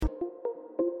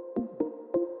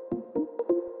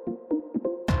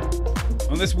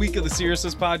On this week of the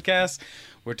Seriousness podcast,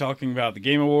 we're talking about the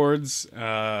Game Awards,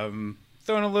 throwing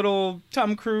a little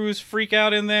Tom Cruise freak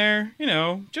out in there, you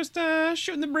know, just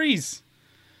shooting the breeze.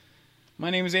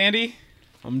 My name is Andy.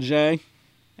 I'm Jey.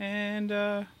 And,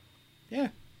 yeah,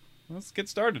 let's get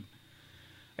started.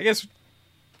 I guess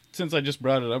since I just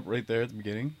brought it up right there at the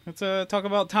beginning, let's talk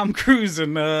about Tom Cruise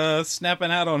and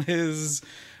snapping out on his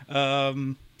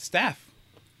staff.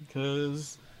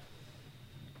 Because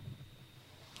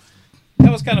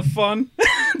that was kind of fun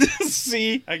to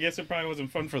see. I guess it probably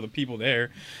wasn't fun for the people there.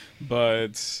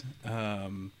 But,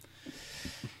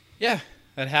 yeah,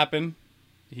 that happened.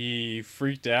 He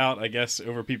freaked out, I guess,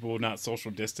 over people not social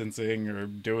distancing or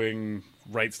doing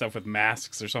right stuff with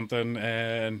masks or something,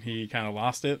 and he kind of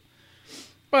lost it.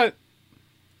 But,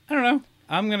 I don't know.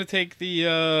 I'm going to take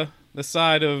the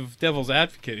side of devil's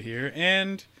advocate here,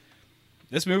 and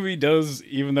this movie does,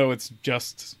 even though it's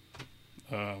just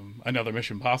another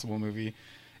Mission Impossible movie,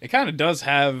 it kind of does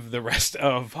have the rest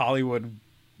of Hollywood,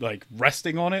 like,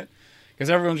 resting on it, because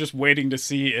everyone's just waiting to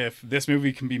see if this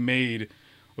movie can be made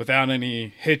without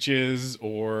any hitches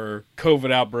or COVID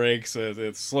outbreaks,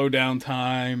 it's slow down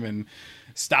time and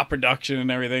stop production and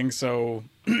everything. So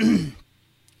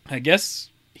I guess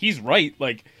he's right.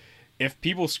 Like, if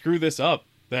people screw this up,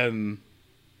 then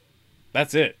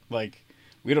that's it. Like,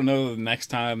 we don't know the next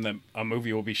time that a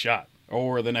movie will be shot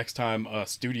or the next time a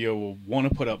studio will want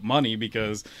to put up money,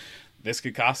 because this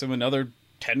could cost him another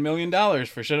 $10 million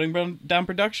for shutting down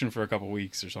production for a couple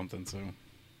weeks or something. So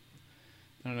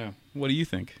I don't know. What do you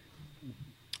think?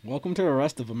 Welcome to the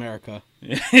rest of America.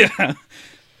 Yeah.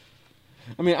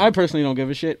 I mean, I personally don't give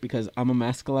a shit because I'm a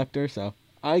mask collector, so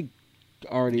I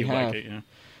already have I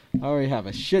already have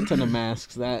a shit ton of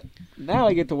masks that now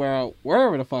I get to wear out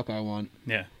wherever the fuck I want.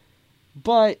 Yeah.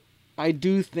 But I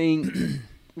do think,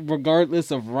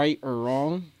 regardless of right or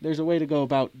wrong, there's a way to go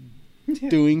about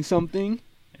doing something.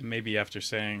 And maybe after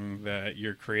saying that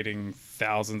you're creating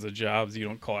thousands of jobs, you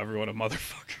don't call everyone a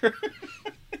motherfucker.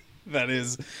 That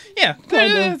is, yeah.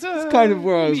 It's kind of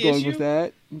where I was going with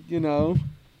that. You know,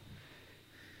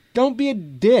 don't be a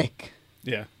dick.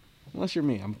 Yeah. Unless you're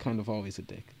me, I'm kind of always a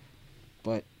dick.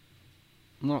 But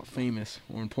I'm not famous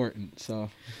or important, so.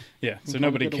 Yeah, so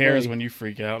nobody cares when you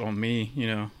freak out on me, you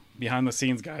know. Behind the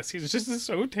scenes, guys, he's just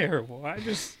so terrible.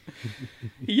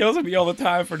 He yells at me all the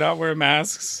time for not wearing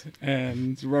masks,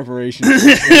 and it's reparation.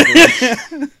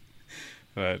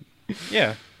 But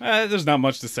yeah, there's not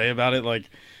much to say about it. Like,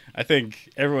 I think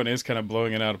everyone is kind of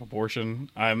blowing it out of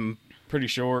proportion. I'm pretty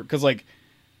sure, because like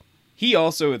he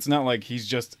also, it's not like he's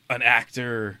just an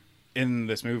actor in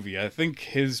this movie. I think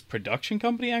his production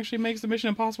company actually makes the Mission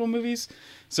Impossible movies,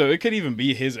 so it could even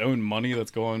be his own money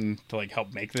that's going to like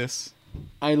help make this.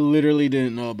 I literally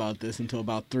didn't know about this until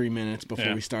about 3 minutes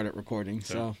before we started recording,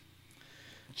 so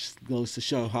it just goes to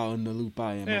show how in the loop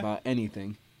I am about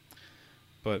anything.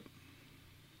 But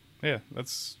yeah,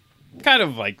 that's kind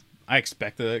of like, I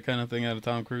expected that kind of thing out of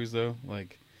Tom Cruise, though.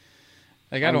 Like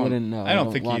I wouldn't know. I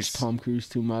don't think watch Tom Cruise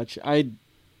too much. I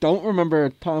don't remember a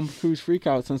Tom Cruise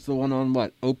freakout since the one on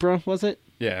what, Oprah, was it?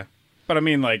 Yeah, but I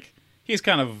mean, like, he's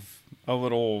kind of a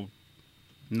little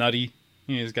nutty.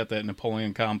 He's got that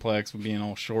Napoleon complex with being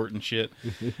all short and shit.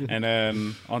 And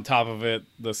then on top of it,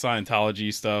 the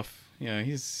Scientology stuff. Yeah,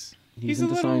 he's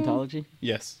into Scientology?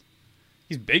 Yes.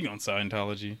 He's big on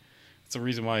Scientology. It's the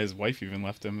reason why his wife even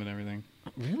left him and everything.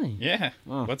 Really? Yeah.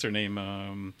 Oh. What's her name?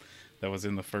 That was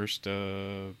in the first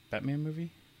Batman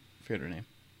movie? I forget her name.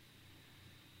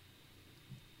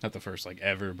 Not the first, like,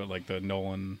 ever, but like the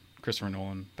Christopher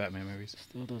Nolan Batman movies.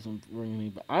 Still doesn't ring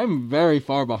any. I'm very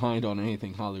far behind on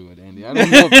anything Hollywood, Andy. I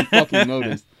don't know if you fucking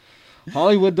noticed.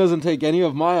 Hollywood doesn't take any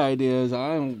of my ideas.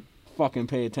 I don't fucking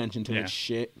pay attention to its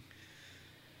shit.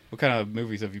 What kind of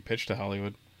movies have you pitched to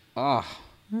Hollywood? I'm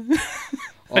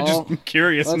just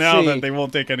curious now that they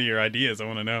won't take any of your ideas. I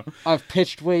want to know. I've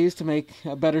pitched ways to make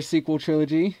a better sequel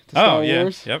trilogy to Star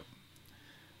Wars. Yep.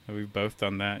 We've both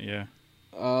done that, yeah.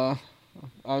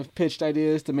 I've pitched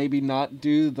ideas to maybe not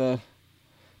do the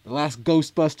last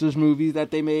Ghostbusters movie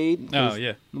that they made. Oh,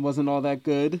 yeah. It wasn't all that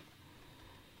good.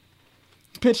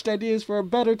 Pitched ideas for a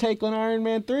better take on Iron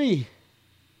Man 3.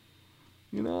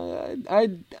 You know,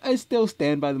 I still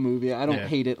stand by the movie. I don't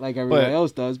hate it like everybody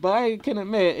else does, but I can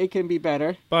admit it can be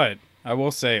better. But I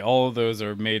will say all of those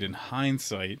are made in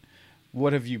hindsight.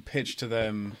 What have you pitched to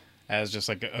them as just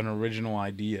like an original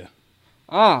idea?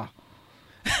 Wow.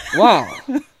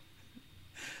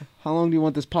 How long do you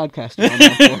want this podcast to run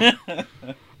on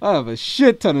for? I have a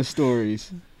shit ton of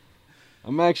stories.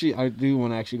 I do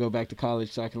want to actually go back to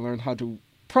college so I can learn how to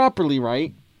properly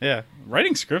write. Yeah,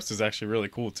 writing scripts is actually really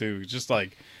cool too. Just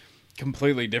like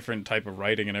completely different type of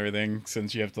writing and everything,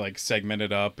 since you have to like segment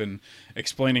it up and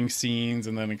explaining scenes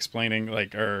and then explaining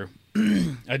like or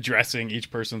addressing each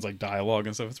person's like dialogue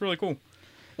and stuff. It's really cool.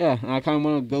 Yeah, and I kind of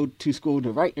want to go to school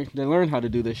to write, to learn how to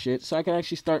do this shit, so I can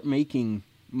actually start making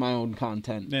my own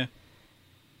content. Yeah.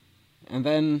 And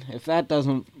then, if that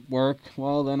doesn't work,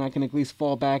 well, then I can at least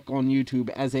fall back on YouTube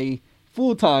as a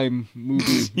full-time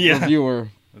movie reviewer,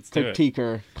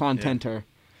 critiquer, contenter.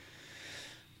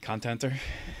 Yeah. Contenter?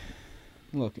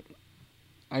 Look,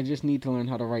 I just need to learn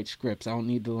how to write scripts. I don't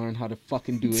need to learn how to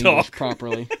fucking do English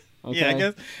properly. Okay? Yeah, I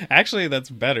guess. Actually, that's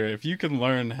better. If you can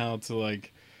learn how to,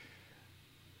 like...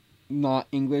 Not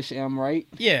English, am right?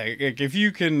 Yeah, if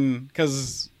you can...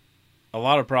 Because a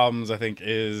lot of problems, I think,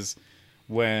 is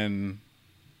when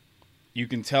you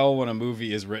can tell when a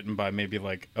movie is written by maybe,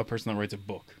 like, a person that writes a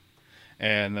book.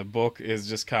 And the book is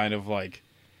just kind of like,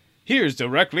 here's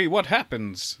directly what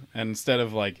happens. And instead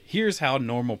of, like, here's how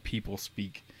normal people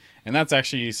speak. And that's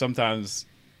actually sometimes...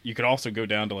 You could also go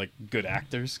down to, like, good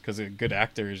actors, because a good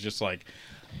actor is just like,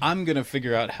 I'm going to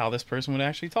figure out how this person would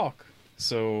actually talk.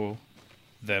 So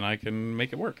then I can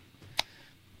make it work.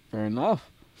 Fair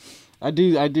enough. I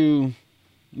do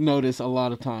notice a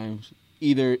lot of times,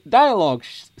 either dialogue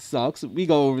sucks. We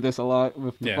go over this a lot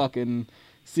with the fucking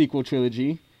sequel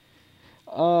trilogy.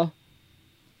 Or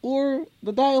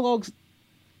the dialogue's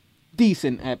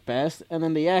decent at best, and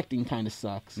then the acting kind of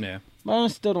sucks. Yeah. But I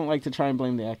still don't like to try and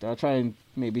blame the actor. I'll try and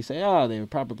maybe say, they were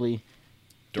probably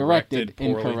Directed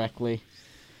incorrectly.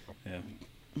 Yeah.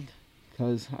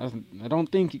 Because I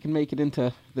don't think you can make it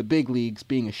into the big leagues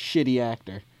being a shitty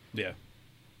actor. Yeah.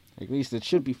 At least it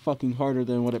should be fucking harder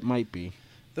than what it might be.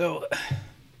 Though,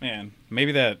 man,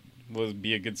 maybe that would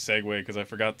be a good segue, because I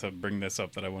forgot to bring this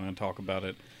up that I want to talk about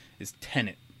it, is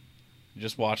Tenet.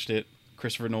 Just watched it.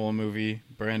 Christopher Nolan movie.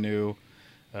 Brand new.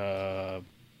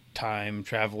 Time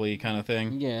travel-y kind of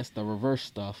thing. Yeah, it's the reverse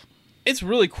stuff. It's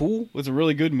really cool. It's a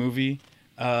really good movie.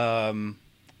 The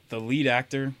lead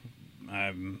actor,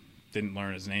 I didn't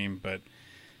learn his name, but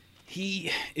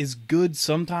he is good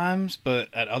sometimes, but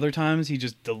at other times he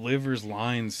just delivers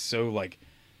lines so like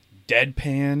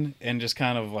deadpan and just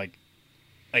kind of like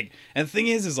and the thing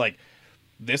is like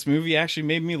this movie actually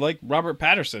made me like Robert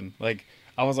Pattinson. Like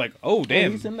I was like, oh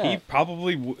damn, he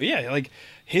probably like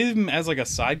him as like a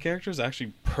side character is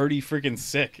actually pretty freaking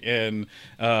sick. And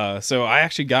so I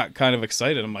actually got kind of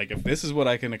excited. I'm like, if this is what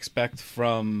I can expect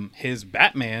from his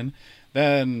Batman,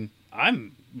 then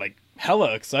I'm like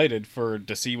hella excited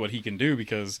to see what he can do,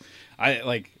 because I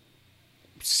like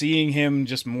seeing him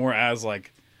just more as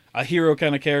like a hero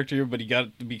kind of character, but he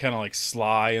got to be kind of like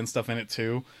sly and stuff in it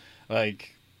too.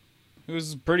 Like it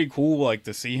was pretty cool, like,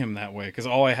 to see him that way, because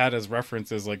all I had as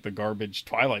reference is like the garbage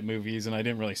Twilight movies, and I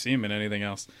didn't really see him in anything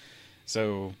else.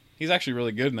 So he's actually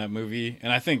really good in that movie,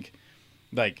 and I think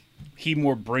like he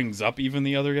more brings up even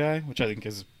the other guy, which I think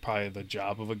is probably the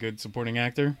job of a good supporting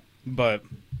actor. But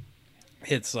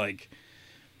it's like,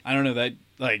 I don't know, that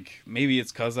like maybe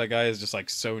it's because that guy is just like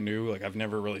so new, like I've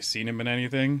never really seen him in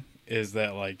anything, is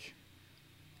that like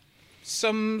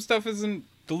some stuff isn't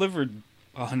delivered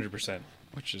 100%.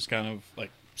 Which is kind of, like,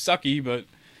 sucky, but,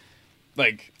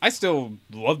 like, I still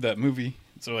love that movie.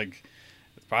 So, like,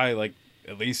 it's probably, like,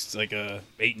 at least, like, a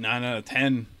 8, 9 out of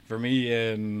 10 for me.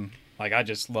 And, like, I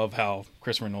just love how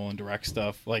Christopher Nolan directs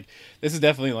stuff. Like, this is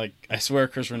definitely, like, I swear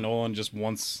Christopher Nolan just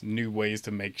wants new ways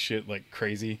to make shit, like,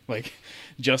 crazy. Like,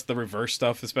 just the reverse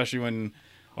stuff, especially when,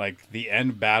 like, the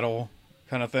end battle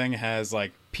kind of thing has,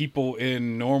 like, people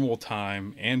in normal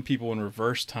time and people in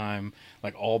reverse time,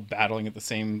 like, all battling at the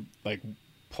same, like,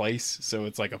 place. So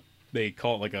it's like they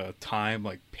call it like a time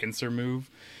like pincer move,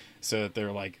 so that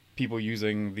they're like people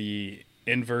using the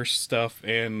inverse stuff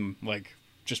and like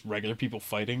just regular people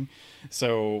fighting.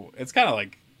 So it's kind of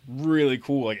like really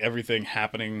cool, like everything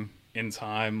happening in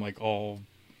time, like all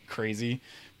crazy.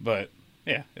 But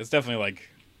yeah, it's definitely like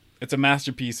it's a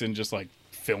masterpiece in just like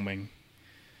filming.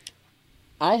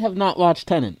 I have not watched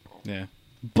Tenet. Yeah.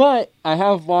 But I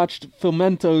have watched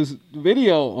Filmento's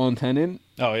video on Tenet.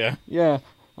 Oh yeah. Yeah.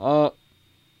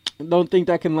 Don't think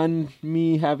that can lend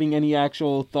me having any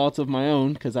actual thoughts of my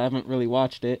own, because I haven't really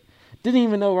watched it. Didn't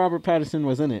even know Robert Pattinson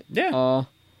was in it. Yeah.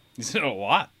 He's in a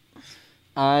lot.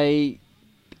 I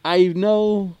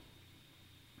know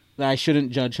that I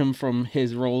shouldn't judge him from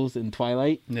his roles in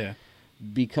Twilight. Yeah.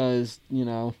 Because, you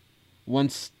know,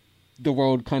 once the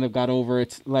world kind of got over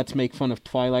its let's make fun of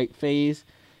Twilight phase,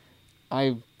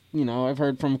 I've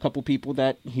heard from a couple people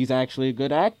that he's actually a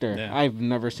good actor. Yeah. I've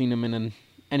never seen him in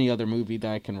any other movie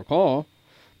that I can recall.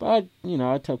 But,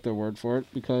 I took their word for it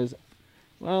because,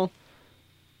 well,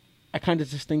 I kind of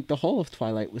just think the whole of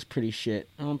Twilight was pretty shit.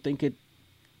 I don't think it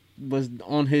was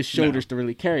on his shoulders to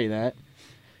really carry that.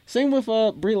 Same with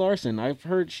Brie Larson. I've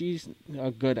heard she's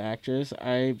a good actress.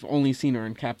 I've only seen her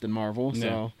in Captain Marvel, so...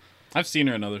 Yeah. I've seen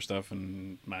her in other stuff,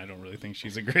 and I don't really think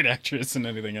she's a great actress in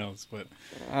anything else, but...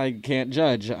 I can't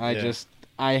judge.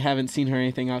 I haven't seen her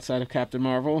anything outside of Captain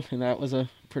Marvel, and that was a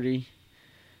pretty...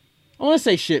 I want to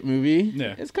say shit movie.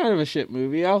 Yeah. It's kind of a shit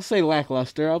movie. I'll say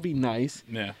lackluster. I'll be nice.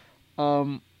 Yeah.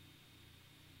 No,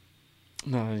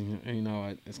 you know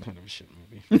what? It's kind of a shit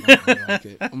movie. I don't really like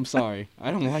it. I'm sorry. I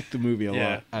don't like the movie a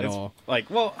lot at all. Like,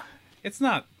 well, it's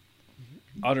not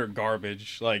utter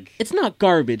garbage. Like, it's not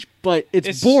garbage, but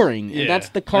it's boring, and that's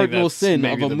the cardinal sin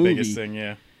of a movie. Maybe the biggest thing,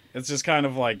 yeah. It's just kind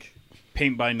of like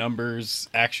paint by numbers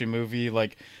action movie.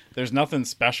 Like, there's nothing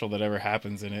special that ever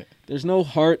happens in it. There's no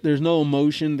heart. There's no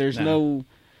emotion. There's no.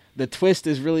 The twist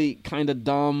is really kind of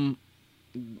dumb,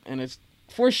 and it's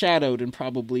foreshadowed in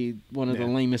probably one of the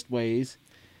lamest ways.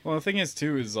 Well, the thing is,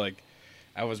 too, is like,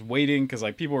 I was waiting because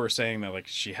like people were saying that like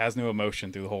she has no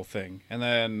emotion through the whole thing, and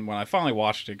then when I finally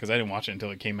watched it, because I didn't watch it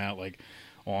until it came out like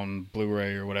on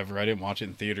Blu-ray or whatever, I didn't watch it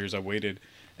in theaters. I waited,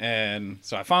 and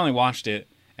so I finally watched it,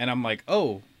 and I'm like,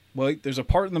 oh, well, there's a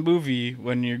part in the movie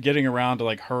when you're getting around to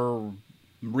like her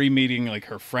re-meeting like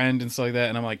her friend and stuff like that,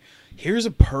 and I'm like, here's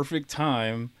a perfect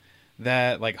time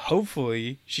that like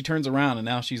hopefully she turns around and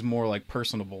now she's more like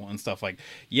personable and stuff. Like,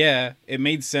 yeah, it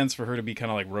made sense for her to be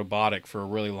kind of like robotic for a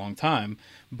really long time,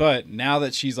 but now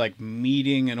that she's like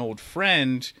meeting an old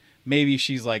friend, maybe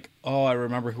she's like, oh, I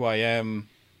remember who I am,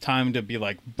 time to be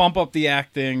like bump up the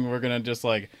acting, we're gonna just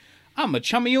like, I'm a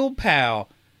chummy old pal,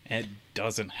 and it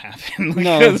doesn't happen. Like,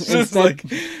 no, it's just like,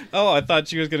 oh, I thought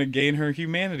she was gonna gain her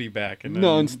humanity back, and then...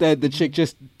 No, instead the chick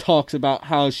just talks about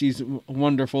how she's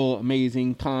wonderful,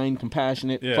 amazing, kind,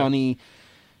 compassionate, funny,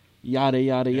 yada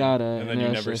yada yada, and then you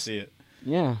never see it.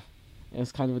 Yeah,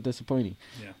 it's kind of disappointing.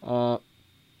 Yeah.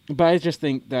 But I just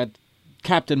think that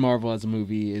Captain Marvel as a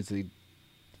movie is a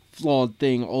flawed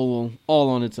thing all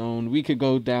on its own. We could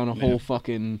go down a whole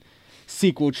fucking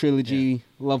sequel trilogy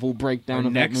level breakdown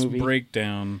of that movie. Next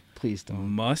breakdown, please don't,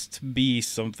 must be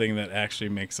something that actually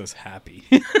makes us happy.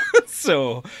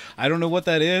 So I don't know what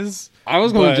that is. I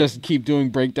was going to just keep doing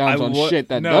breakdowns on shit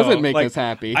that doesn't make us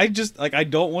happy. I just like, I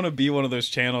don't want to be one of those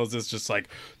channels that's just like,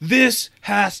 this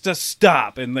has to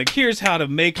stop, and like, here's how to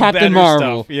make Captain better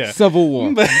Marvel, stuff. Yeah. Civil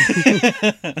War.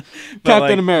 Captain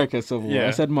like, America Civil War.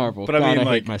 I said Marvel. But I mean,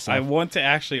 hate myself. I want to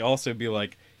actually also be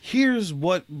like, here's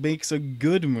what makes a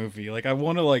good movie. Like, I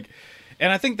want to like,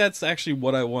 and I think that's actually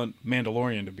what I want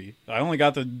Mandalorian to be. I only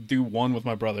got to do one with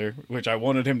my brother, which I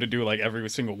wanted him to do like every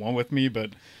single one with me,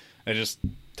 but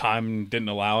time didn't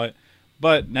allow it.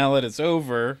 But now that it's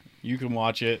over, you can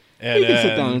watch it. And you can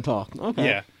sit down and talk. Okay.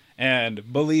 Yeah.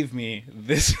 And believe me,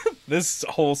 this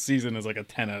whole season is like a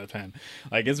 10 out of 10.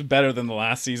 Like, it's better than the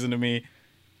last season to me.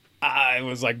 I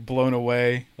was like blown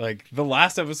away. Like, the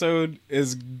last episode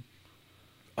is,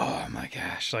 oh my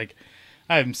gosh. Like,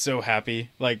 I'm so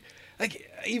happy. Like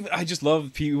I just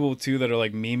love people too that are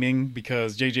like memeing,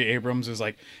 because J.J. Abrams is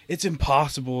like, it's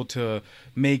impossible to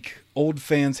make old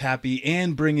fans happy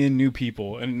and bring in new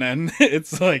people, and then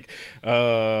it's like,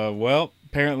 well,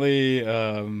 apparently,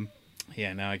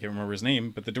 yeah, now I can't remember his name,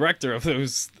 but the director of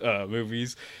those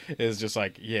movies is just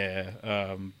like,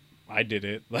 yeah, I did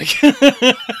it, like,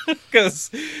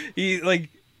 because he like,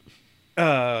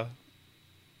 Jon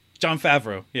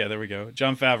Favreau, yeah, there we go,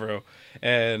 Jon Favreau,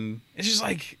 and it's just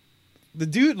like, the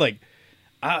dude, like,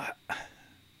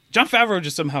 Jon Favreau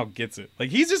just somehow gets it. Like,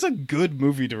 he's just a good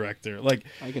movie director. Like,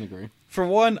 I can agree. For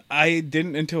one, I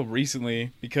didn't until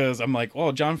recently, because I'm like,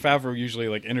 well, Jon Favreau usually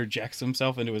like interjects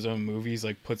himself into his own movies,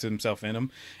 like puts himself in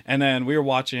them. And then we were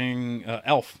watching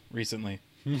Elf recently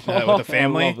with the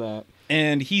family, I love that.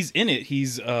 And he's in it.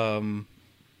 He's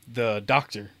the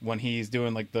doctor when he's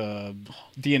doing like the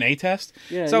DNA test.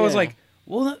 Yeah, so I was like,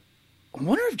 well, I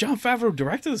wonder if Jon Favreau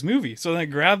directed this movie. So then I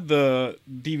grabbed the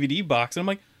DVD box, and I'm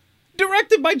like,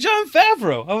 directed by Jon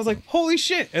Favreau. I was like, holy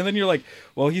shit. And then you're like,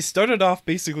 well, he started off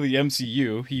basically the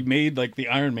MCU. He made like the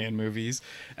Iron Man movies,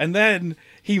 and then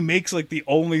he makes like the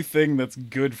only thing that's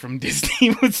good from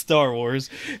Disney with Star Wars.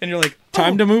 And you're like,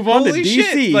 time to move on to DC.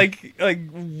 Shit. Like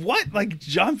what? Like,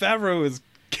 Jon Favreau is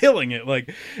killing it.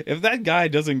 Like, if that guy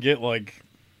doesn't get like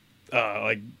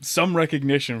some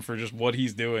recognition for just what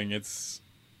he's doing, it's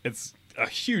a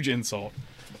huge insult.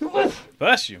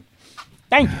 Bless you.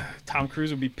 Thank you. Tom Cruise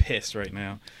would be pissed right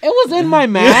now. It was in my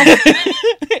mask.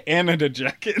 And in a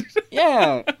jacket.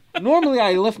 Yeah. Normally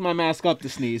I lift my mask up to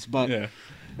sneeze, but yeah.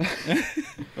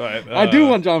 But, I do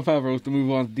want Jon Favreau to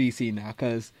move on to DC now,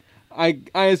 because I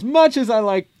as much as I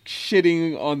like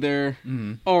shitting on their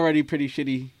already pretty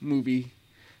shitty movie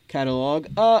catalog.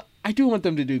 I do want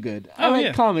them to do good. I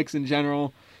like comics in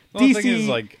general. Well, DC... the thing is,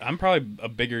 like, I'm probably a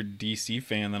bigger DC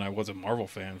fan than I was a Marvel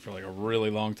fan for, like, a really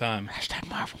long time. Hashtag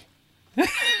Marvel.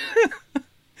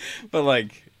 But,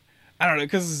 like, I don't know,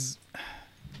 because...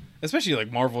 Especially,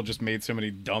 like, Marvel just made so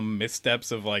many dumb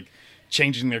missteps of, like,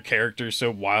 changing their characters so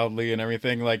wildly and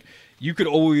everything. Like, you could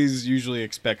always usually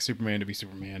expect Superman to be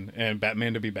Superman and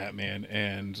Batman to be Batman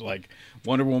and, like,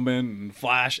 Wonder Woman and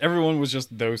Flash. Everyone was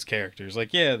just those characters.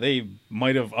 Like, yeah, they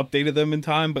might have updated them in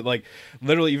time, but, like,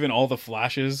 literally even all the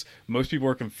Flashes, most people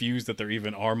are confused that there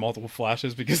even are multiple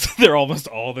Flashes because they're almost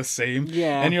all the same.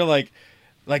 Yeah. And you're like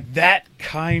that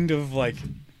kind of, like,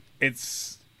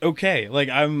 it's okay. Like,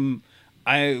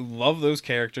 I love those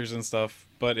characters and stuff,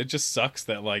 but it just sucks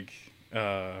that, like,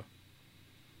 I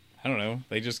don't know,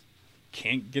 they just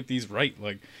can't get these right.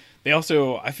 Like, they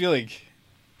also, I feel like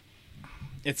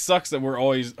it sucks that we're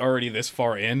already this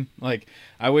far in. Like,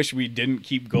 I wish we didn't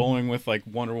keep going with, like,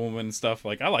 Wonder Woman and stuff.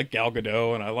 Like, I like Gal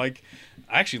Gadot, and I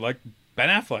actually like Ben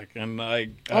Affleck, and I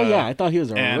I thought he was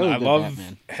a really good Batman. And I love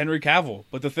Henry Cavill,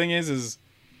 but the thing is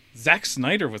Zack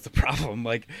Snyder was the problem.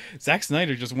 Like, Zack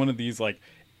Snyder just one of these, like,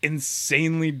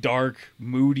 insanely dark,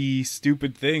 moody,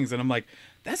 stupid things, and I'm like,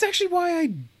 that's actually why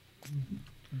I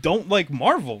don't like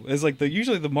Marvel. Is like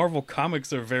usually the Marvel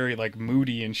comics are very, like,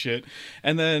 moody and shit,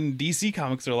 and then DC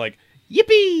comics are like,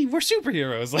 yippee, we're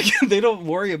superheroes. Like, they don't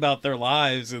worry about their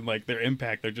lives and, like, their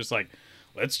impact. They're just like,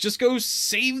 let's just go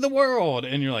save the world,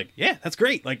 and you're like, yeah, that's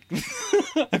great. Like,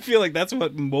 I feel like that's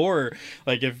what more,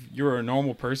 like, if you're a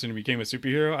normal person who became a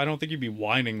superhero, I don't think you'd be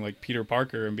whining like Peter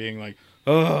Parker and being like,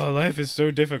 oh, life is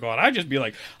so difficult. I'd just be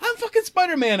like, I'm fucking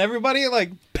Spider-Man, everybody. Like,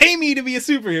 pay me to be a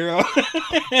superhero.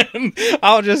 And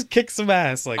I'll just kick some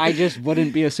ass. Like, I just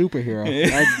wouldn't be a superhero.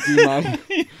 That'd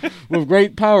be with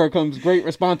great power comes great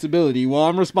responsibility. Well,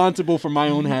 I'm responsible for my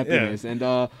own happiness. Yeah.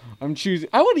 And I'm choosing.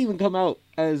 I wouldn't even come out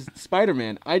as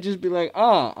Spider-Man. I'd just be like,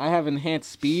 I have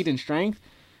enhanced speed and strength.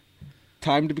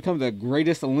 Time to become the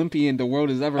greatest Olympian the world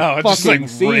has ever fucking just, like,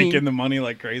 seen. Raking the money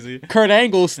like crazy. Kurt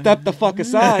Angle stepped the fuck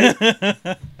aside.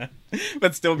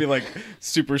 But still be, like,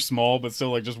 super small, but still,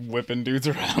 like, just whipping dudes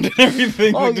around and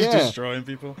everything. Like, just destroying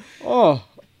people. Oh,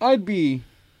 I'd be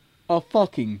a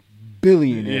fucking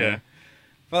billionaire. Yeah.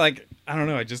 But, like, I don't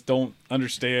know. I just don't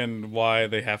understand why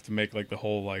they have to make, like, the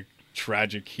whole, like,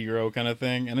 tragic hero kind of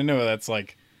thing. And I know that's,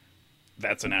 like,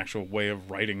 that's an actual way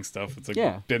of writing stuff. It's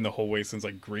like been the whole way since,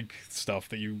 like, Greek stuff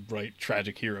that you write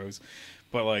tragic heroes.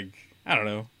 But, like, I don't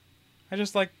know. I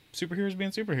just like superheroes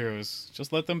being superheroes.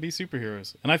 Just let them be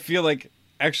superheroes. And I feel like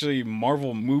actually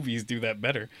Marvel movies do that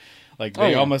better. Like,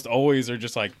 they almost always are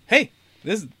just like, hey,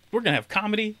 we're gonna have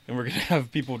comedy and we're gonna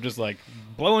have people just, like,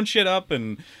 blowing shit up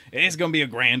and it's gonna be a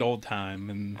grand old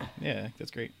time. And yeah, that's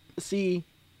great. See,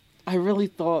 I really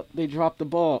thought they dropped the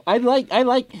ball. I like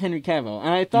Henry Cavill, and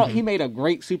I thought he made a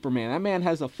great Superman. That man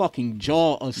has a fucking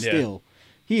jaw of steel.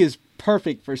 Yeah. He is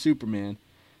perfect for Superman.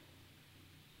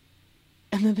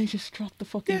 And then they just dropped the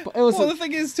fucking ball. The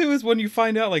thing is, too, is when you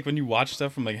find out, like, when you watch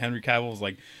stuff from, like, Henry Cavill's,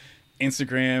 like,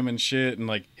 Instagram and shit and,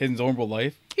 like, his normal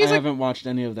life. I haven't watched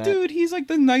any of that. Dude, he's, like,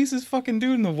 the nicest fucking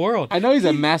dude in the world. I know he's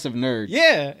a massive nerd.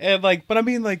 Yeah, and, like, but I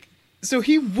mean, like, so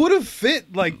he would have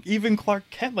fit, like, even Clark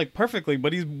Kent, like, perfectly,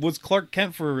 but he was Clark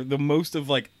Kent for the most of,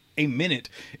 like, a minute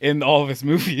in all of his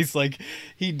movies. Like,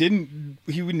 he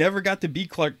never got to be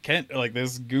Clark Kent, like,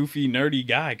 this goofy, nerdy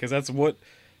guy, because that's what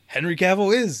Henry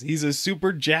Cavill is. He's a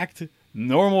super jacked,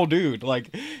 normal dude.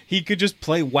 Like, he could just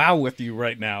play WoW with you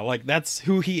right now. Like, that's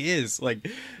who he is. Like,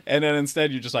 and then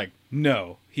instead you're just like,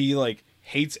 no, he, like,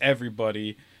 hates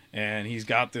everybody, and he's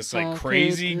got this, like,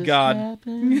 crazy god...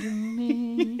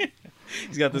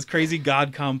 He's got this crazy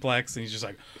god complex, and he's just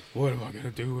like, what am I going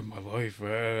to do with my life?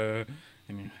 And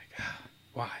you're like,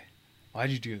 why? Why'd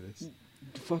you do this?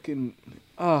 Fucking,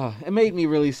 it made me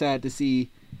really sad to see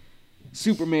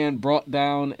Superman brought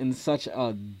down in such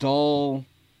a dull,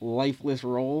 lifeless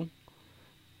role.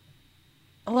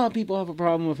 A lot of people have a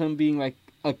problem with him being, like,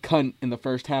 a cunt in the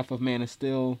first half of Man of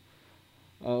Steel.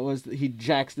 He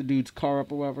jacks the dude's car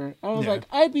up or whatever. I was like,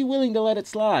 I'd be willing to let it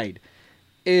slide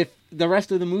if the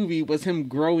rest of the movie was him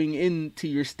growing into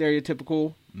your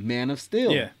stereotypical Man of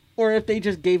Steel. Yeah. Or if they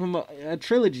just gave him a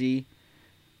trilogy,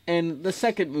 and the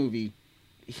second movie,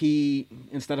 he,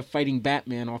 instead of fighting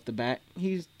Batman off the bat,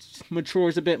 he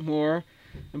matures a bit more,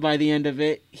 and by the end of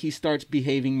it, he starts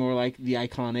behaving more like the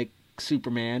iconic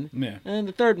Superman. Yeah. And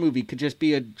the third movie could just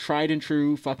be a tried and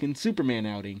true fucking Superman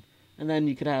outing. And then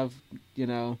you could have, you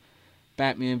know,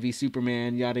 Batman v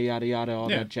Superman, yada, yada, yada, all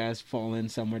that jazz fall in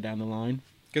somewhere down the line.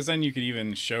 Because then you could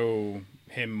even show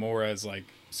him more as, like,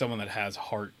 someone that has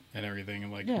heart and everything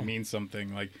and, like, means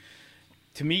something. Like,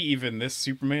 to me, even this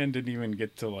Superman didn't even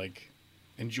get to like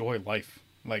enjoy life.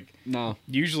 Like, no.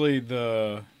 Usually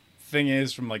the thing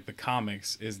is from like the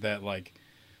comics is that like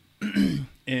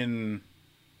in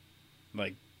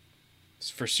like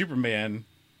for Superman,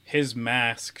 his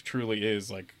mask truly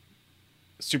is like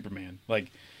Superman.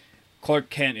 Like Clark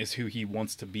Kent is who he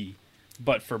wants to be.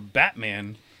 But for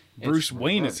Batman, Bruce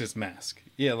Wayne is his mask.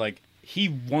 Yeah, like he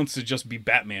wants to just be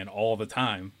Batman all the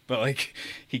time, but like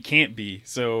he can't be.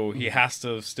 So he has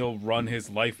to still run his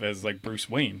life as like Bruce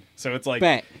Wayne. So it's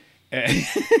like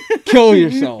kill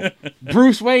yourself.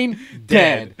 Bruce Wayne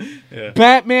dead. Yeah.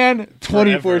 Batman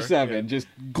 24/7. Yeah. Just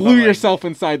glue yourself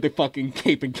inside the fucking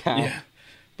cape and cowl. Yeah.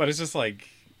 But it's just like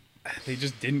they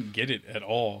just didn't get it at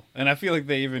all. And I feel like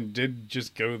they even did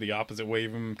just go the opposite way,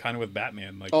 even kind of with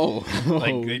Batman. Like,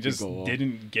 they just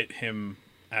didn't get him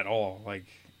at all. Like,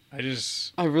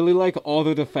 I really like all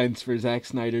the defense for Zack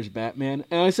Snyder's Batman.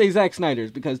 And I say Zack Snyder's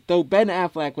because though Ben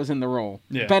Affleck was in the role,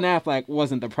 Ben Affleck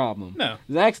wasn't the problem. No.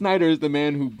 Zack Snyder is the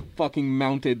man who fucking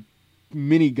mounted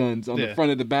miniguns on the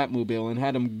front of the Batmobile and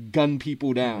had him gun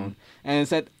people down. And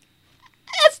said,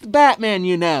 that's the Batman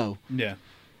you know. Yeah.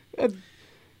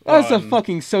 That's a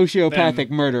fucking sociopathic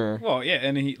murderer. Well, yeah,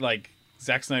 and he, like,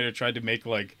 Zack Snyder tried to make,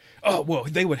 like, oh, well,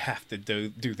 they would have to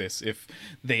do this if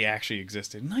they actually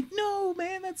existed. And like, no,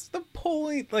 man, that's the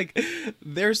point. Like,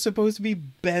 they're supposed to be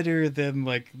better than,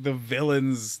 like, the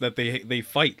villains that they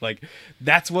fight. Like,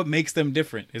 that's what makes them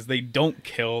different, is they don't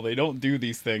kill, they don't do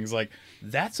these things. Like,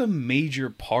 that's a major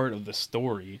part of the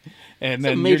story. And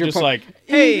then you're just like,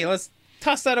 hey, let's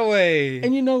toss that away.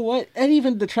 And you know what? It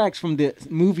even detracts from the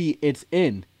movie it's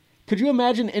in. Could you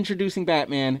imagine introducing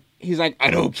Batman? He's like,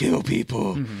 I don't kill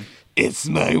people. Mm-hmm. It's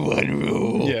my one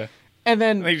rule. Yeah. And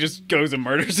then he just goes and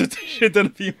murders a shit ton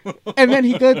of people. And then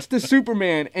he goes to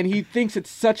Superman, and he thinks it's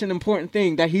such an important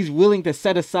thing that he's willing to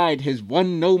set aside his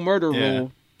one no murder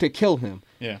rule to kill him.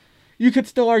 Yeah. You could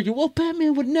still argue, well,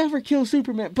 Batman would never kill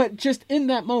Superman, but just in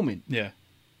that moment,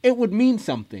 it would mean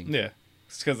something. Yeah.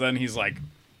 Because then he's like,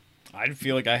 I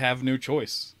feel like I have no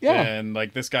choice. Yeah. And,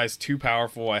 like, this guy's too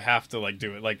powerful. I have to, like,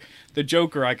 do it. Like, the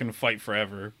Joker I can fight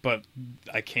forever, but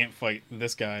I can't fight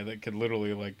this guy that could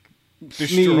literally, like,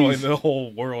 destroy the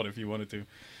whole world if he wanted to.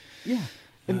 Yeah.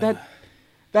 And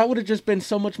that would have just been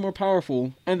so much more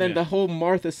powerful. And then the whole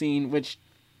Martha scene, which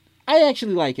I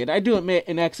actually like it. I do admit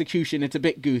in execution it's a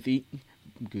bit goofy,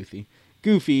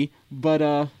 but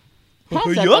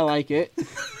concept I like it.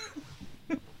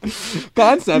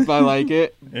 Concept I like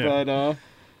it, but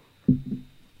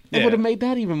it would have made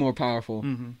that even more powerful.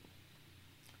 Mm-hmm.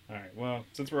 All right, well,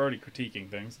 since we're already critiquing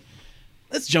things,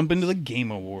 let's jump into the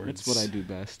Game Awards. That's what I do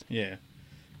best. Yeah.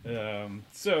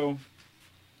 So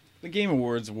the Game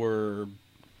Awards were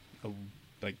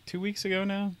like 2 weeks ago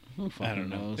now. I don't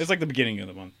know. It's like the beginning of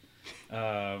the month.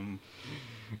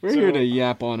 We're here to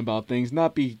yap on about things,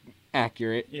 not be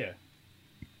accurate. Yeah.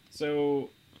 So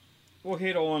we'll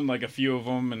hit on like a few of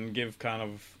them and give kind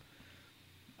of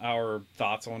our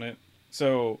thoughts on it.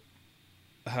 So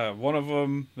one of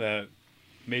them that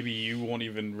maybe you won't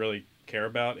even really care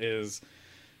about is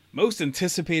most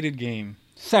anticipated game.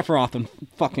 Sephiroth and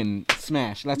fucking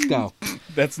Smash. Let's go.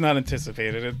 That's not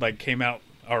anticipated. It like came out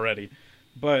already.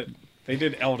 But they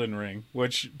did Elden Ring,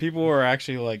 which people are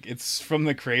actually like, it's from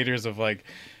the creators of like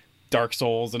Dark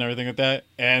Souls and everything like that,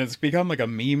 and it's become like a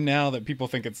meme now that people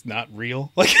think it's not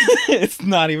real. Like it's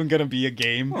not even gonna be a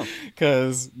game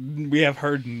because we have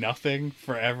heard nothing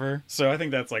forever. So I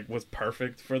think that's like was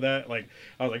perfect for that. Like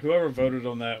I was like, whoever voted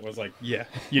on that was like, yeah,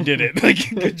 you did it. Like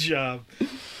good job.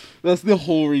 That's the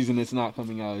whole reason it's not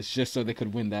coming out. It's just so they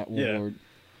could win that award.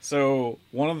 So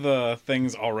one of the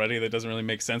things already that doesn't really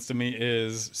make sense to me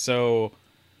is so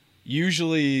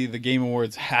usually the Game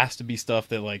Awards has to be stuff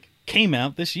that like came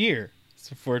out this year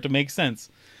for it to make sense.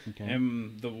 Okay.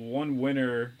 And the one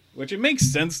winner, which it makes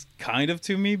sense kind of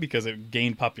to me because it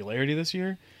gained popularity this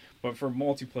year, but for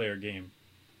multiplayer game,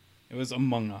 it was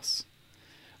Among Us,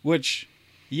 which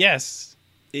yes,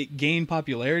 it gained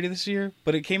popularity this year,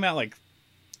 but it came out like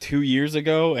 2 years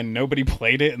ago and nobody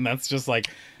played it, and that's just like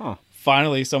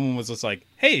finally someone was just like,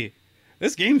 hey,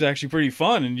 this game's actually pretty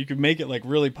fun and you could make it like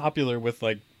really popular with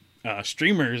like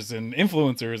streamers and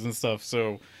influencers and stuff.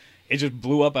 So it just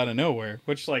blew up out of nowhere,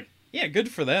 which like, yeah, good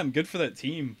for them, good for that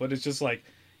team. But it's just like,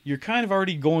 you're kind of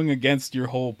already going against your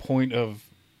whole point of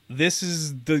this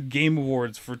is the Game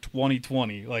Awards for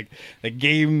 2020. Like the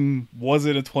game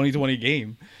wasn't a 2020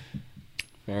 game.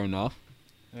 Fair enough.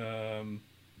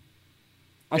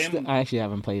 I actually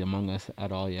haven't played Among Us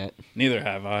at all yet. Neither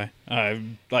have I.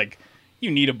 Like,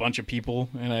 you need a bunch of people,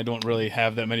 and I don't really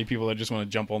have that many people that just want to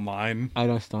jump online. I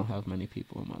just don't have many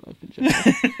people in my life in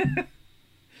general.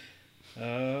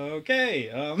 Okay.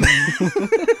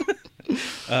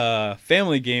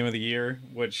 Family game of the year,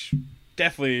 which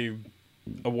definitely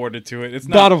awarded to it. It's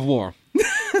not God of War.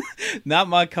 not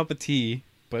my cup of tea,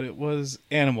 but it was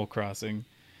Animal Crossing.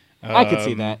 I could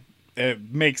see that.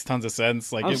 It makes tons of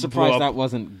sense. Like, I'm it surprised blew up. that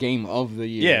wasn't game of the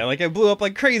year. Yeah, like, it blew up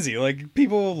like crazy. Like,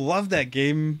 people loved that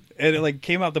game, and it like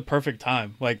came out the perfect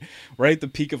time. Like, right at the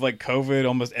peak of like COVID,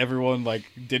 almost everyone like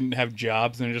didn't have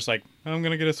jobs, and they're just like, I'm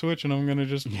gonna get a Switch, and I'm gonna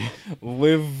just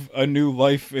live a new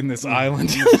life in this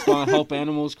island. You just want to help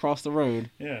animals cross the road.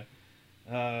 Yeah.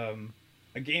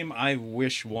 A game I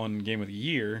wish won Game of the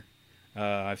Year.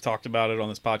 I've talked about it on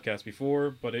this podcast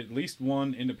before, but at least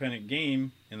one independent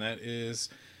game, and that is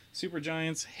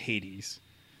Supergiant's Hades.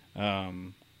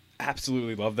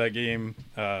 Absolutely love that game.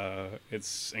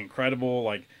 It's incredible.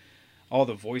 Like, all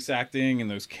the voice acting and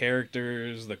those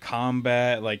characters, the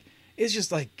combat, like, it's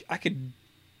just like, I could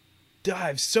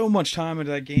dive so much time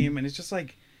into that game, and it's just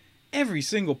like every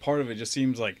single part of it just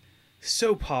seems like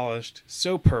so polished,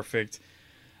 so perfect.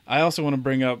 I also want to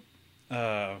bring up,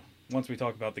 once we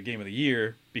talk about the game of the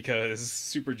year, because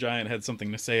Supergiant had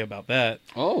something to say about that.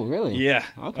 Oh, really? Yeah.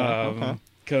 Okay.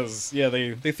 Because, yeah,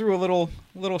 they threw a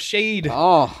little shade.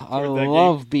 Oh, I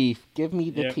love game. beef. Give me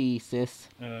the tea, sis.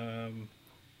 Actually,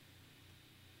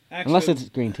 Unless it's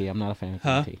green tea. I'm not a fan of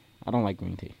green tea. I don't like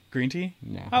green tea. Green tea?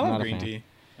 No, I I'm love not green a fan. tea.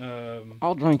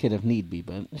 I'll drink it if need be,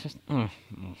 but it's just...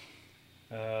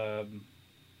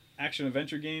 Action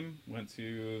adventure game went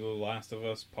to The Last of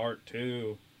Us Part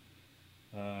 2.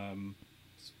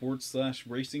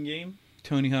 Sports/racing game,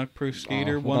 Tony Hawk Pro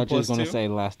Skater 1+2. I thought you was going to say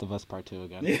Last of Us Part 2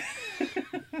 again.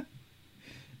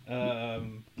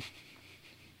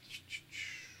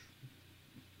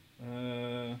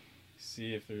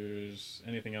 See if there's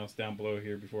anything else down below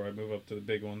here before I move up to the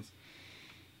big ones.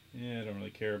 Yeah, I don't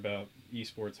really care about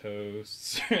esports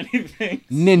hosts or anything.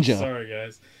 Ninja. Sorry,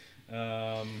 guys.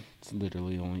 It's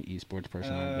literally the only esports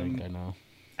person I think I know.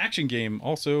 Action game,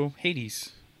 also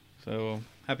Hades. So,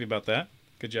 happy about that.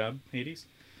 Good job, Hades.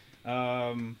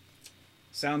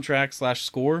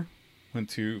 Soundtrack/score went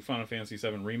to Final Fantasy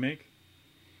VII Remake.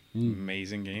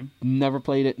 Amazing game. Never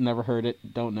played it, never heard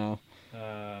it, don't know.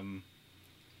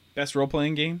 Best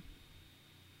role-playing game,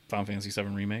 Final Fantasy VII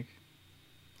Remake.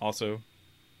 Also,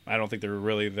 I don't think there were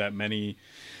really that many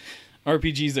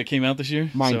RPGs that came out this year.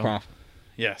 Minecraft. So,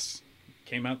 yes.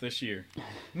 Came out this year.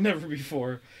 Never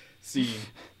before seen.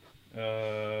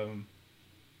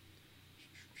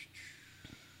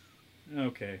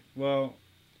 Okay. Well,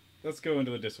 let's go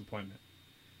into the disappointment.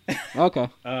 Okay.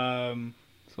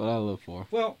 That's what I live for.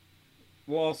 Well,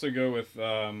 we'll also go with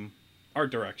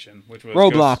art direction, which was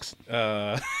Roblox.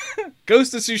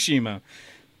 Ghost of Tsushima.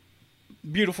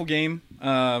 Beautiful game.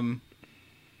 I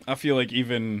feel like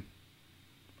even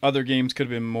other games could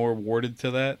have been more awarded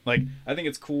to that. Like, I think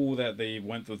it's cool that they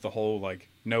went with the whole like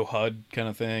no HUD kind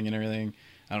of thing and everything.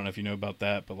 I don't know if you know about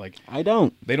that, but like, I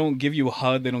don't. They don't give you a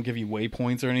HUD. They don't give you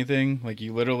waypoints or anything. Like,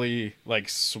 you literally like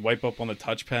swipe up on the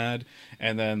touchpad,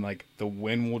 and then like the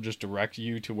wind will just direct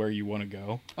you to where you want to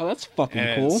go. Oh, that's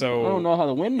fucking cool. So, I don't know how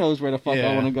the wind knows where the fuck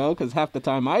I want to go, because half the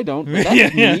time I don't. But yeah.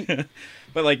 that's neat.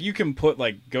 But like, you can put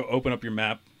like go open up your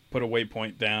map, put a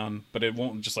waypoint down, but it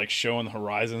won't just like show on the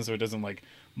horizon, so it doesn't like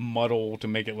muddle to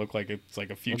make it look like it's like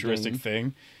a futuristic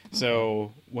thing.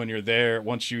 So when you're there,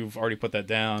 once you've already put that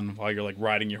down, while you're like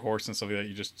riding your horse and stuff like that,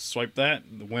 you just swipe that,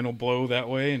 the wind will blow that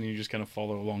way, and you just kind of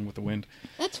follow along with the wind.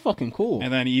 That's fucking cool.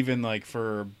 And then even like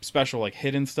for special like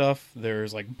hidden stuff,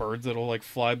 there's like birds that'll like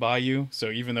fly by you, so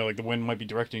even though like the wind might be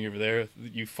directing you over there,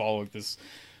 you follow like this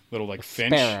little like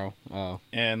finch, sparrow. Oh.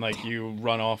 And like you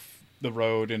run off the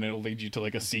road and it'll lead you to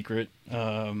like a secret.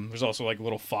 There's also like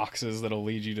little foxes that'll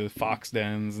lead you to fox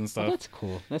dens and stuff. Oh, that's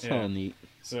cool. That's hella neat.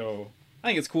 So I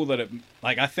think it's cool that it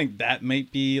like, I think that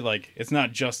might be like, it's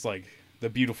not just like the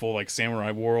beautiful like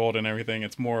samurai world and everything.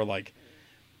 It's more like,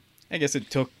 I guess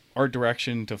it took art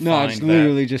direction to find that. No, it's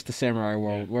literally just the samurai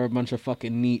world. Yeah. We're a bunch of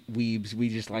fucking neat weebs. We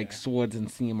just like swords and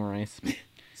samurais.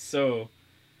 So,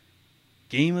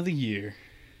 game of the year.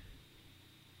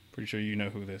 Pretty sure you know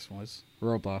who this was.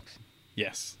 Roblox.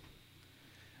 Yes.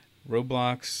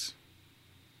 Roblox.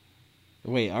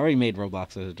 Wait, I already made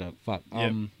Roblox as a joke. Fuck.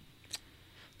 Yep.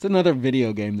 It's another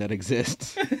video game that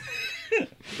exists.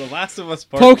 The Last of Us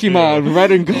Part Pokemon 2.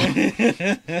 Red and Gold.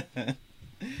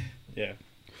 Yeah.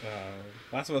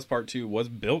 Last of Us Part 2 was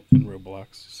built in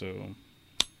Roblox, so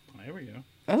there we go.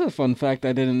 That's a fun fact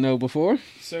I didn't know before.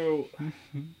 So,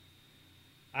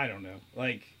 I don't know.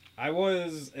 Like, I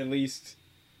was at least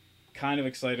kind of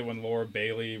excited when Laura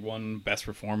Bailey won Best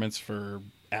Performance for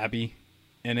Abby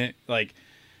in it. Like,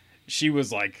 she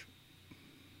was like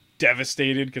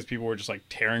devastated because people were just like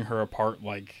tearing her apart,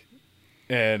 like,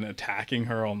 and attacking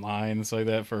her online and stuff like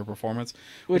that for her performance,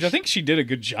 which I think she did a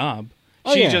good job.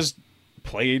 She just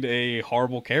played a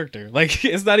horrible character. Like,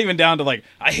 it's not even down to like,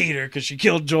 I hate her because she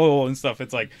killed Joel and stuff.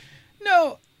 It's like,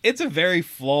 no, it's a very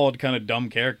flawed kind of dumb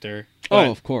character. Oh,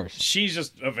 of course. She's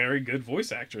just a very good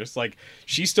voice actress. Like,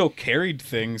 she still carried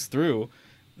things through.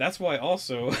 That's why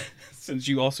also, since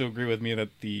you also agree with me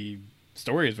that the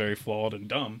story is very flawed and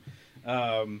dumb,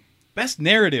 best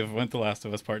narrative went to Last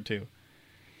of Us Part 2.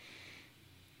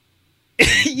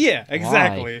 Yeah,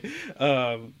 exactly.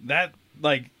 That,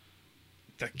 like,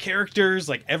 the characters,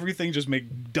 like, everything just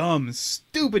make dumb,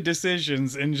 stupid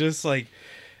decisions, and just, like,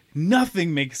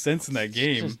 nothing makes sense in that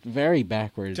game. It's just very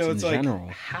backwards in general.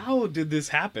 Like, how did this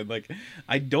happen? Like,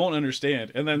 I don't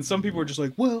understand. And then some people are just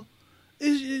like, well,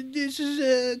 this is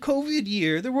a COVID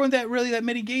year. There weren't that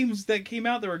many games that came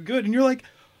out that were good. And you're like,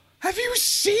 have you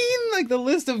seen, like, the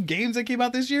list of games that came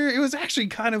out this year? It was actually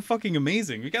kind of fucking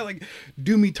amazing. We got, like,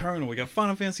 Doom Eternal. We got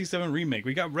Final Fantasy VII Remake.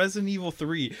 We got Resident Evil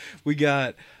 3. We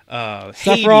got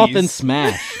Sephiroth Hades. and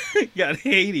Smash. We got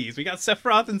Hades. We got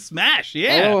Sephiroth and Smash.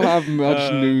 Yeah. I don't have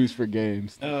much news for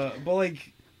games. But,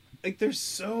 like, there's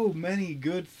so many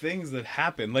good things that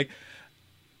happen. Like,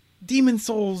 Demon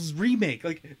Souls Remake.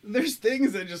 Like, there's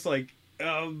things that just, like,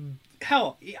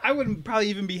 hell, I wouldn't probably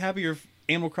even be happier if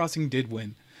Animal Crossing did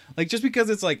win. Like, just because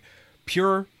it's, like,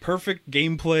 pure, perfect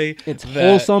gameplay. It's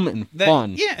wholesome and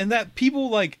fun. Yeah, and that people,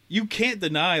 like, you can't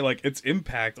deny, like, its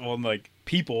impact on, like,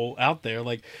 people out there.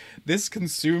 Like, this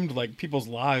consumed, like, people's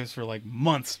lives for, like,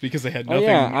 months because they had nothing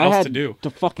else to do. To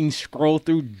fucking scroll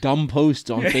through dumb posts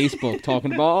on Facebook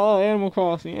talking about, Animal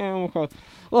Crossing, Animal Crossing.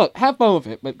 Look, have fun with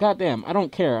it, but goddamn, I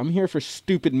don't care. I'm here for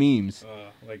stupid memes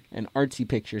and artsy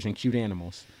pictures and cute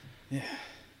animals. Yeah,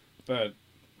 but,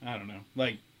 I don't know.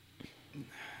 Like,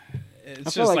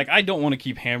 it's just like I don't want to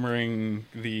keep hammering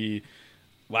the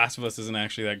Last of Us isn't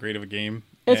actually that great of a game.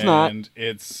 It's not. And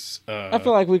it's I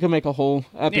feel like we can make a whole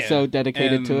episode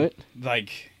dedicated to it.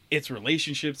 Like, its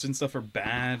relationships and stuff are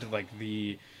bad. Like,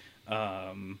 the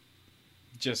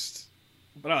just,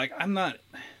 but like, I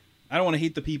don't want to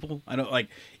hate the people. I don't, like,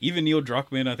 even Neil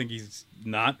Druckmann, I think he's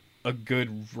not a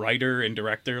good writer and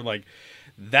director. Like,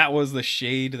 that was the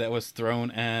shade that was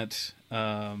thrown at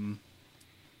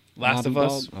Last of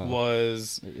Us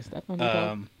was... Is that Naughty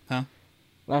Dog? Huh?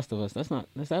 Last of Us,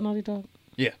 is that Naughty Dog?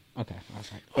 Yeah. Okay. I was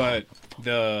like, but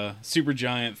the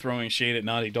Supergiant throwing shade at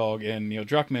Naughty Dog and Neil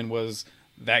Druckmann was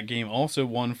that game also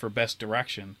won for Best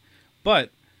Direction. But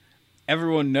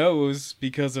everyone knows,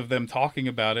 because of them talking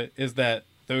about it, is that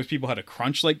those people had to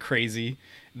crunch like crazy.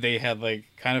 They had, like,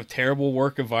 kind of terrible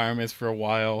work environments for a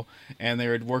while, and they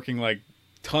were working, like,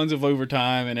 tons of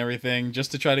overtime and everything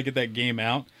just to try to get that game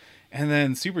out. And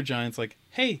then Supergiant's like,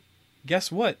 hey,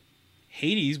 guess what?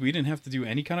 Hades, we didn't have to do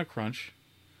any kind of crunch.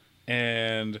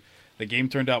 And the game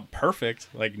turned out perfect.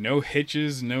 Like, no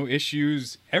hitches, no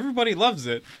issues. Everybody loves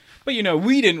it. But, you know,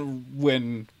 we didn't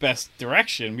win Best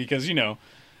Direction because, you know,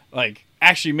 like,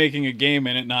 actually making a game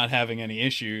and it not having any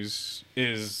issues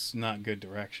is not good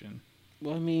direction.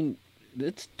 Well, I mean,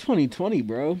 it's 2020,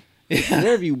 bro. Yeah.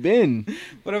 Where have you been?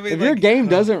 But I mean, if your game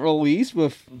doesn't release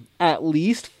with at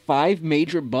least 5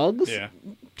 major bugs,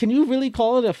 can you really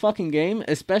call it a fucking game?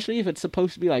 Especially if it's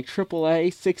supposed to be like AAA,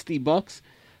 $60.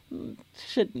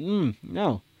 Shit,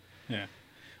 no. Yeah.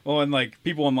 Well, and, like,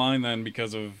 people online then,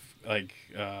 because of, like,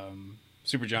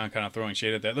 Supergiant kind of throwing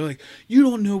shade at that, they're like, you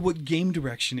don't know what game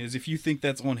direction is if you think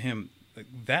that's on him. Like,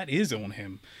 that is on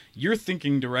him. You're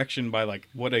thinking direction by, like,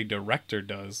 what a director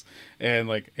does. And,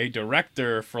 like, a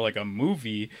director for, like, a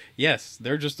movie, yes,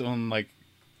 they're just on, like,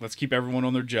 let's keep everyone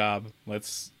on their job.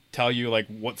 Let's tell you, like,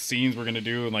 what scenes we're going to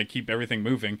do and, like, keep everything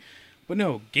moving. But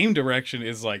no, game direction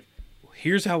is, like,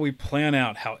 here's how we plan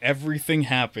out how everything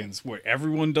happens, where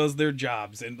everyone does their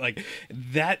jobs. And, like,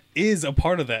 that is a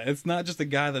part of that. It's not just a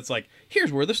guy that's like,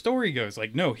 here's where the story goes.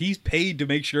 Like, no, he's paid to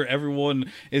make sure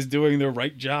everyone is doing their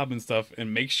right job and stuff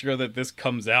and make sure that this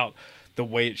comes out the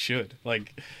way it should.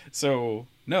 Like, so,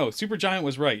 no, Supergiant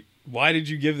was right. Why did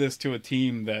you give this to a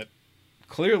team that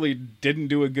clearly didn't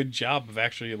do a good job of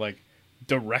actually, like,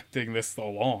 directing this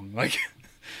along? Like...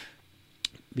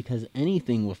 Because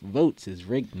anything with votes is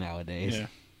rigged nowadays.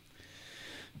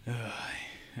 Yeah.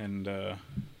 And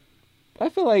I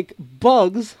feel like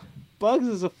bugs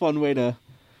is a fun way to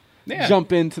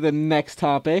jump into the next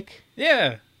topic.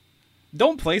 Yeah.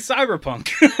 Don't play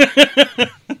Cyberpunk.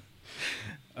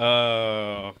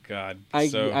 Oh, God.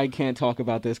 I can't talk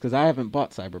about this because I haven't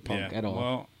bought Cyberpunk at all.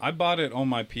 Well, I bought it on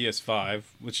my PS5,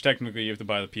 which technically you have to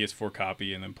buy the PS4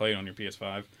 copy and then play it on your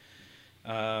PS5.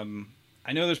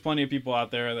 I know there's plenty of people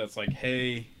out there that's like,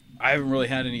 hey, I haven't really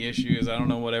had any issues. I don't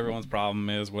know what everyone's problem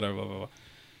is, whatever. Blah, blah, blah.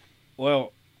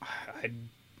 Well,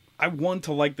 I want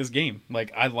to like this game.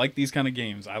 Like, I like these kind of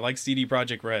games. I like CD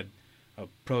Projekt Red.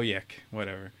 Project,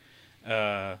 whatever.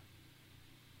 But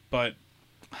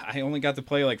I only got to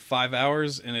play like 5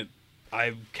 hours, and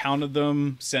I counted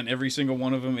them, sent every single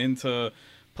one of them into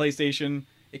PlayStation.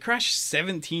 It crashed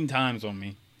 17 times on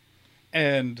me.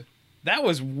 And that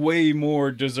was way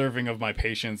more deserving of my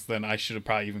patience than I should have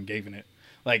probably even given it.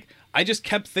 Like, I just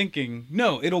kept thinking,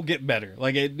 no, it'll get better.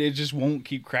 Like, it just won't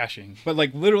keep crashing. But,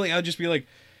 like, literally, I'd just be like,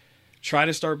 try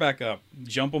to start back up,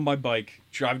 jump on my bike,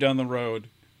 drive down the road,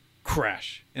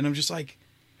 crash. And I'm just like,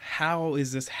 how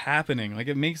is this happening? Like,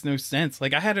 it makes no sense.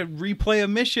 Like, I had to replay a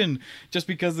mission just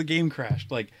because the game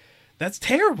crashed. Like, that's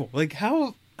terrible. Like,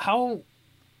 how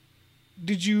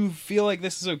did you feel like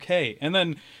this is okay? And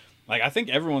then, like, I think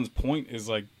everyone's point is,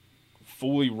 like,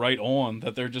 fully right on,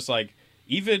 that they're just like,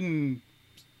 even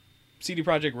CD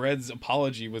Projekt Red's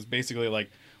apology was basically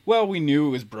like, well, we knew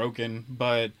it was broken,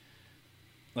 but,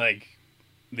 like,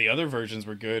 the other versions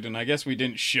were good, and I guess we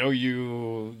didn't show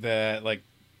you that, like,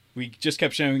 we just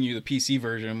kept showing you the PC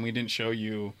version, we didn't show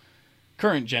you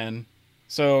current gen,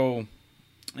 so,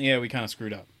 yeah, we kind of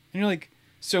screwed up. And you're like,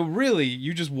 so really,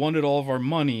 you just wanted all of our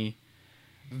money,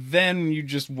 then you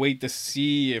just wait to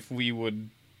see if we would,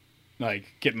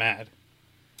 like, get mad.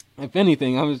 If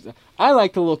anything, I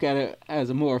like to look at it as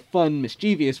a more fun,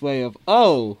 mischievous way of,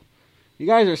 oh, you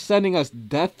guys are sending us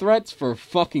death threats for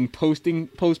fucking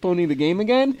postponing the game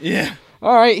again? Yeah.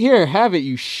 All right, here, have it,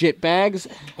 you shitbags.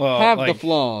 Well, have like, the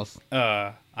flaws.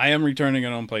 I am returning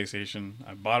it on PlayStation.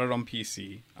 I bought it on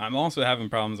PC. I'm also having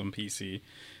problems on PC,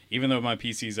 even though my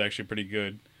PC is actually pretty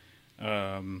good.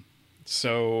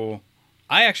 So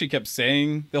I actually kept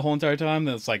saying the whole entire time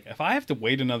that it's like, if I have to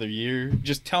wait another year,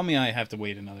 just tell me I have to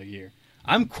wait another year.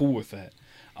 I'm cool with that.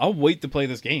 I'll wait to play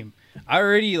this game. I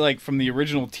already, like, from the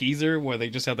original teaser where they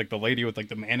just had, like, the lady with, like,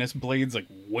 the Manus blades, like,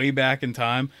 way back in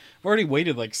time. I've already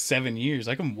waited, like, 7 years.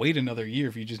 I can wait another year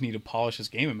if you just need to polish this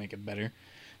game and make it better.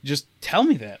 Just tell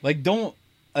me that. Like, don't,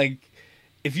 like,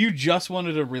 if you just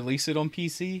wanted to release it on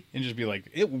PC and just be like,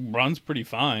 it runs pretty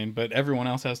fine, but everyone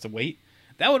else has to wait,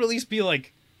 that would at least be,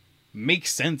 like, make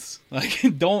sense. Like,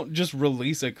 don't just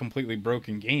release a completely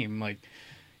broken game. Like,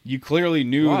 you clearly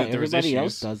knew that there was issues. Everybody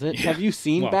else does it. Yeah. Have you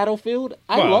seen Battlefield?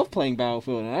 I love playing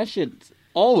Battlefield, and that shit's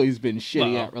always been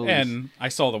shitty at release. And I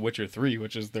saw The Witcher 3,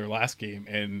 which is their last game,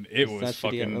 and it was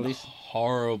fucking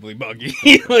horribly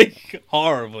buggy. Like,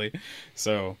 horribly.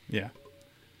 So, yeah.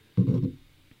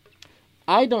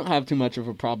 I don't have too much of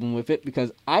a problem with it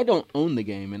because I don't own the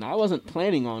game, and I wasn't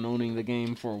planning on owning the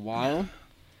game for a while.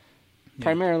 Yeah.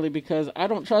 Primarily because I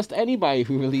don't trust anybody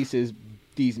who releases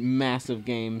these massive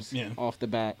games off the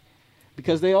bat,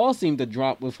 because they all seem to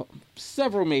drop with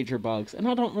several major bugs, and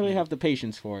I don't really have the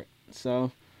patience for it.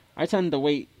 So I tend to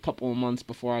wait a couple of months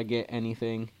before I get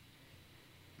anything.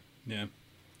 Yeah.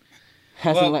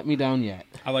 Hasn't let me down yet.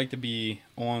 I like to be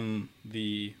on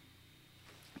the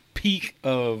peak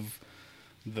of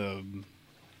the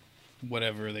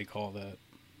whatever they call that.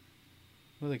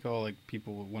 What do they call, like,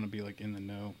 people who want to be, like, in the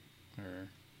know? Or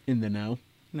in the know?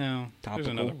 No, Topical.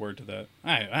 There's another word to that.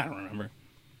 I don't remember.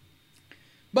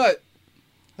 But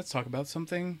let's talk about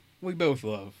something we both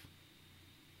love.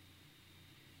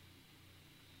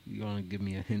 You want to give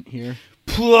me a hint here?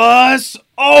 Plus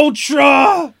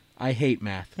Ultra! I hate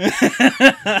math.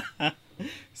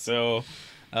 So,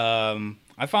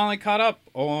 I finally caught up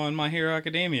on My Hero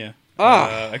Academia.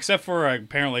 Except for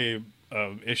apparently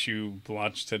issue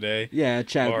launched today. Yeah,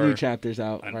 new chapter's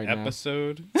out right now. An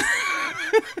episode?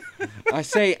 I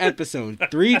say episode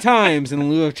 3 times in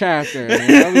lieu of chapter.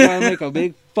 And we gotta make a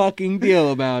big fucking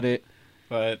deal about it.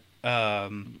 But,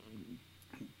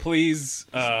 please,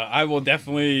 I will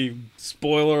definitely,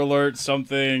 spoiler alert,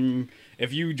 something.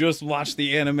 If you just watch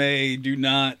the anime, do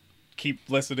not keep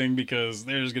listening because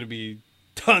there's going to be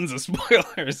tons of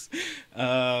spoilers.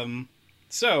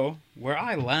 So, where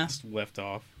I last left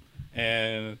off,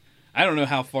 and I don't know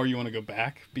how far you want to go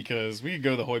back, because we could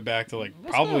go the whole way back to, like,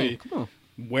 probably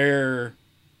where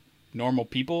normal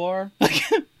people are.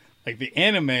 Like, the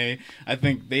anime, I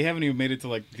think they haven't even made it to,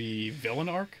 like, the villain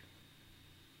arc.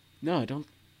 No, I don't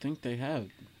think they have.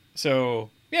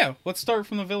 So, yeah, let's start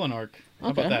from the villain arc. How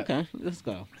about that? Okay, let's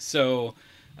go. So,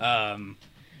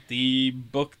 the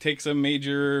book takes a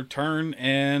major turn,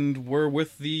 and we're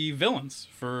with the villains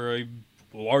for a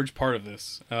large part of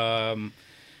this.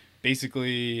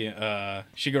 Basically,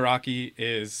 Shigaraki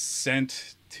is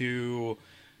sent to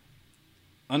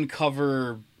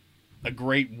uncover a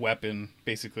great weapon,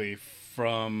 basically,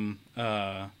 from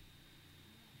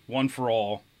One for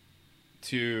All,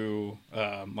 to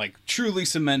like truly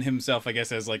cement himself, I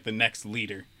guess, as like the next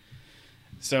leader.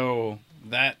 So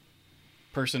that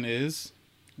person is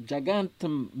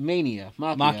Gigantomania.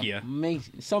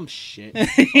 Machia. Some shit.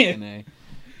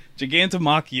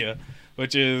 Gigantomachia,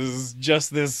 which is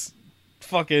just this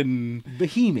fucking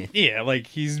behemoth. Yeah, like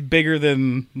he's bigger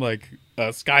than like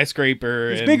a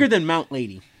skyscraper. He's bigger than Mount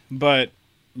Lady. But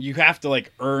you have to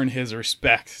like earn his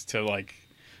respect to like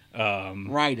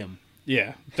ride him.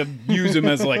 Yeah, to use him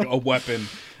as like a weapon.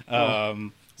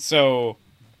 So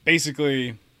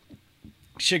basically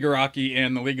Shigaraki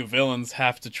and the League of Villains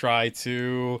have to try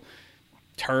to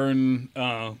turn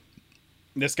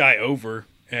this guy over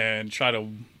and try to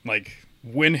like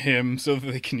win him so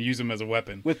that they can use him as a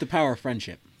weapon. With the power of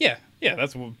friendship. Yeah,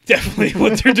 that's definitely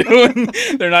what they're doing.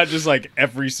 They're not just like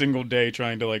every single day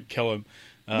trying to like kill him.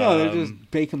 No, they're just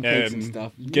baking cakes and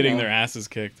stuff. Getting their asses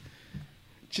kicked.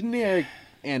 Generic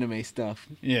anime stuff.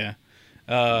 Yeah.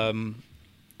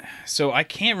 So I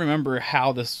can't remember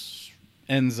how this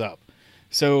ends up.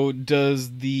 So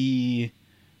does the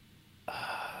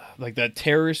like that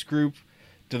terrorist group,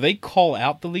 do they call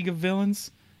out the League of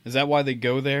Villains? Is that why they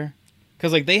go there?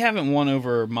 Because like they haven't won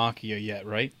over Machia yet,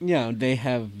 right? Yeah, they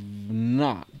have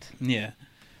not. Yeah.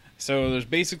 So there's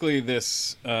basically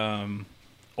this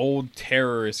old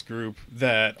terrorist group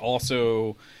that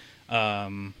also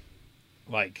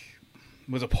like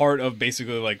was a part of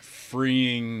basically like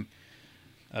freeing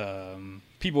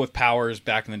people with powers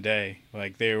back in the day.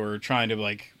 Like they were trying to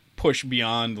like push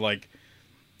beyond like,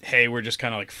 hey, we're just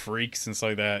kind of like freaks and stuff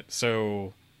like that.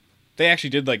 So they actually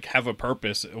did like have a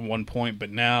purpose at one point, but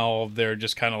now they're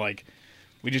just kind of like,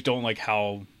 we just don't like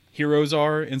how heroes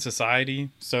are in society.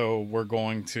 So we're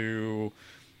going to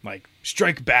like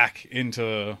strike back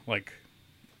into like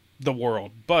the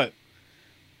world. But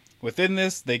within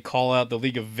this, they call out the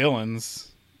League of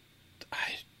Villains.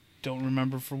 I don't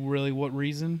remember for really what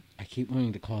reason. I keep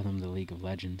wanting to call them the League of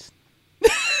Legends.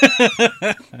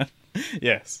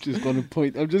 Yes. I'm just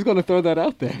going to throw that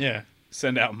out there. Yeah.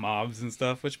 Send out mobs and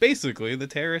stuff, which basically the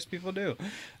terrorist people do.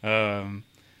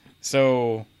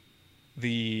 So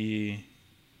the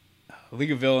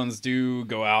League of Villains do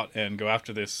go out and go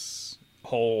after this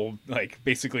whole, like,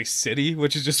 basically city,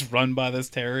 which is just run by this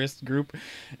terrorist group.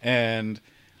 And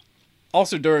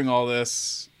also during all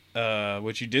this,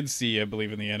 what you did see, I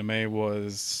believe, in the anime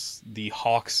was the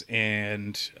Hawks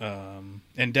and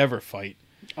Endeavor fight.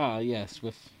 Yes,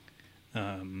 with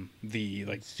the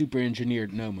like super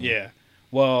engineered Noma. Yeah.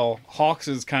 Well, Hawks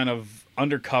is kind of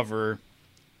undercover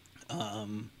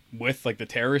with like the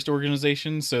terrorist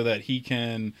organization so that he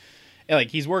can like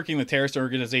he's working the terrorist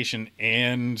organization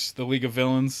and the League of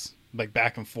Villains like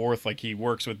back and forth. Like he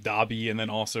works with Dabi and then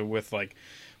also with like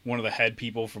one of the head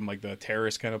people from like the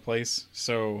terrorist kind of place.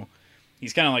 So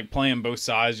he's kind of like playing both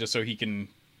sides just so he can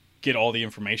get all the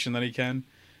information that he can.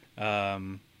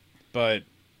 But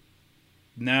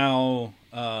now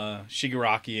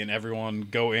Shigaraki and everyone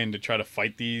go in to try to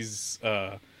fight these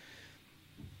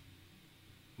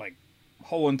like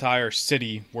whole entire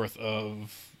city worth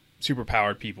of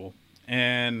superpowered people,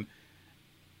 and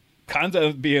kind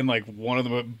of being like one of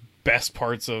the best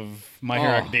parts of My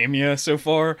Hero Academia so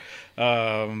far,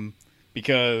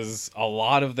 because a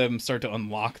lot of them start to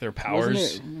unlock their powers.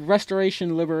 Wasn't it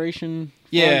Restoration Liberation?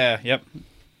 Yeah, yep.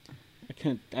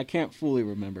 I can't fully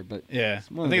remember, but yeah,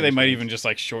 I think they might even just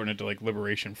like shorten it to like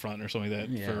Liberation Front or something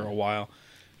like that for a while.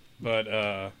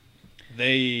 But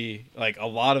they like a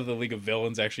lot of the League of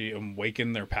Villains actually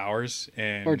awaken their powers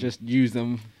and or just use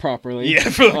them properly. Yeah,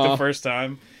 for like the first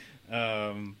time.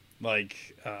 Himiko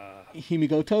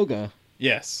Toga.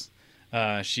 Yes,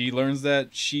 she learns that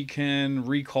she can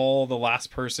recall the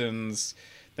last person's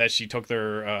that she took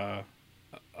their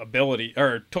ability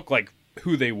or took like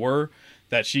who they were.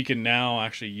 That she can now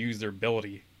actually use their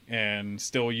ability and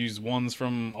still use ones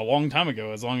from a long time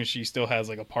ago, as long as she still has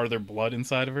like a part of their blood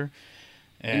inside of her.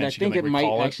 And I think it might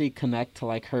actually connect to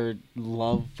like her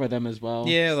love for them as well.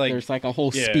 Yeah, like there's like a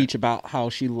whole speech about how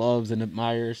she loves and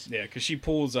admires. Yeah, because she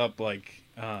pulls up like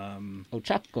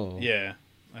Ochako. Yeah,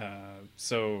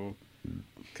 so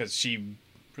because she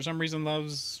for some reason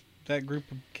loves that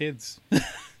group of kids.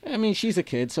 I mean, she's a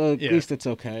kid, so at least it's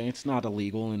okay. It's not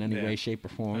illegal in any way, shape, or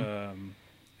form.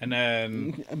 And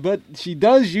then... But she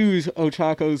does use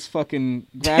Ochako's fucking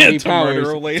gravity powers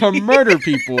to murder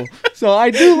people. So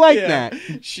I do like that.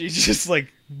 She just,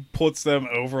 like, puts them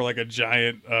over, like, a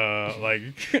giant,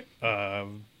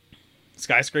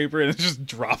 skyscraper and it just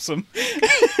drops them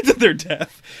to their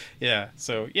death. Yeah,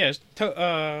 so, yeah,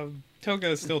 Toga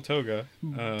is still Toga.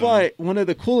 But one of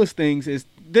the coolest things is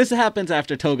this happens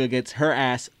after Toga gets her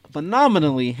ass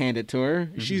phenomenally handed to her.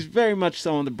 Mm-hmm. She's very much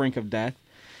so on the brink of death.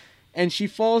 And she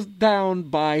falls down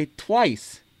by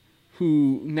Twice,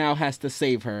 who now has to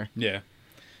save her. Yeah.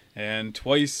 And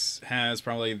Twice has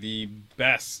probably the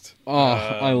best.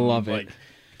 I love it.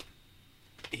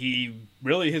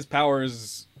 His power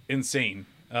is insane.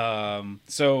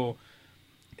 So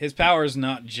his power is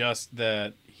not just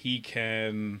that he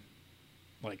can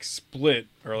split,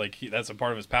 or that's a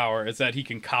part of his power. It's that he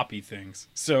can copy things.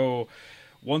 So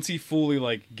once he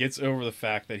fully gets over the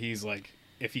fact that he's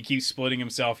if he keeps splitting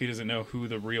himself, he doesn't know who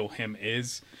the real him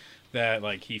is, that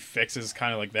he fixes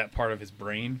kind of that part of his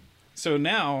brain. So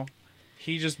now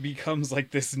he just becomes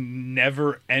this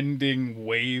never-ending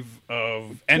wave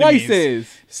of enemies. Twices.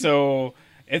 So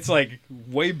it's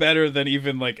way better than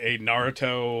even a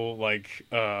Naruto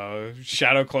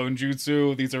shadow clone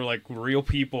jutsu. These are real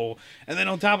people. And then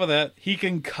on top of that, he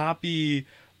can copy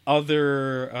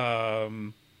other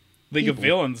League of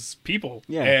Villains people.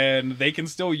 Yeah. And they can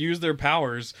still use their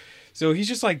powers. So he's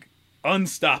just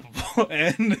unstoppable.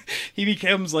 And he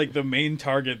becomes the main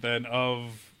target then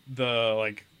of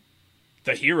the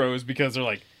heroes, because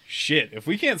they're shit, if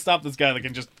we can't stop this guy that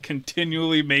can just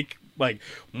continually make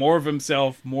more of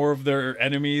himself, more of their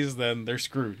enemies, then they're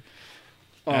screwed.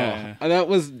 That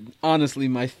was honestly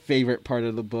my favorite part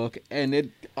of the book,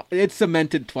 and it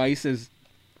cemented Twice as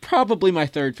probably my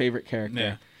third favorite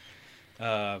character.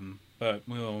 Yeah. But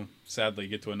we'll sadly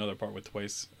get to another part with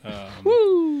Twice.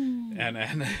 Woo!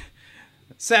 And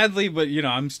sadly, but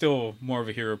I'm still more of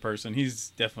a hero person. He's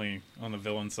definitely on the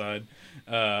villain side.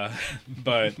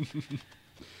 But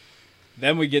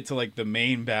then we get to the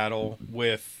main battle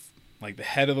with the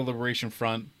head of the Liberation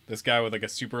Front, this guy with a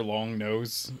super long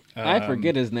nose. I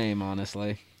forget his name,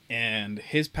 honestly. And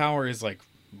his power is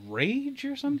rage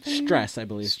or something? Stress, I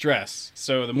believe. Stress.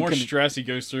 So the more stress he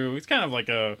goes through, it's kind of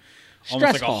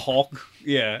almost like a Hulk.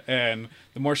 Yeah, and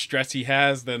the more stress he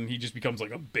has, then he just becomes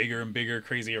a bigger and bigger,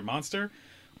 crazier monster.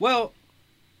 Well,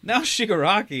 now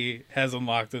Shigaraki has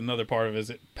unlocked another part of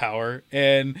his power,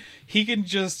 and he can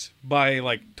just,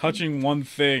 by touching one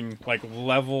thing,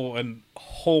 level an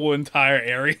whole entire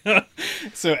area.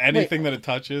 So anything that it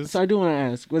touches. So I do want to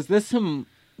ask, was this him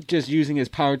just using his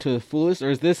power to the fullest, or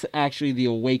is this actually the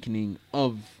awakening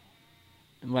of,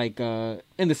 in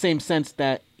the same sense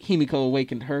that Himiko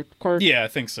awakened her quirk? Yeah, I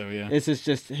think so, yeah. Is this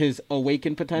just his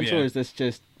awakened potential, or is this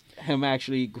just him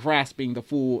actually grasping the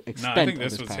full extent of his power? I think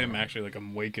this was him actually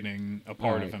awakening a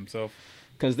part of himself.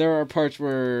 Because there are parts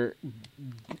where,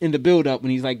 in the build-up,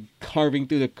 when he's carving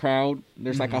through the crowd,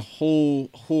 there's a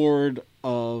whole horde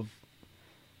of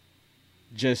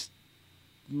just,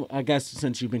 I guess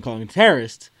since you've been calling them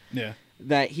terrorists,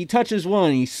 that he touches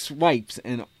one, he swipes,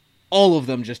 and all of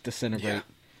them just disintegrate. Yeah.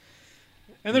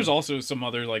 And there's also some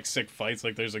other sick fights.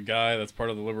 There's a guy that's part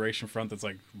of the Liberation Front that's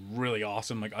really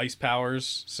awesome, ice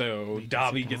powers. So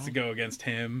Dabi gets to go against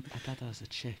him. I thought that was a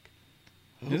chick.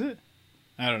 Is it?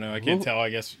 I don't know. I can't tell.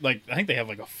 I guess I think they have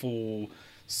a full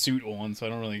suit on, so I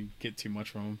don't really get too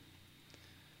much from them.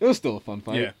 It was still a fun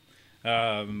fight.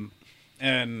 Yeah.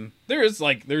 And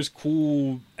there's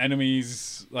cool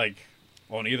enemies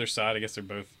on either side. I guess they're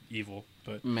both evil,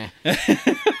 but meh.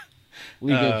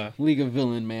 League of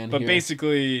Villain man. But here.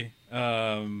 Basically,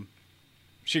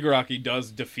 Shigaraki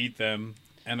does defeat them,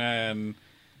 and then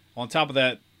on top of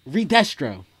that,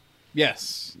 Redestro.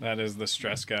 Yes, that is the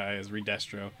stress guy, is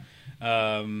Redestro.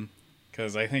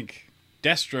 Because I think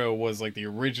Destro was the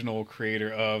original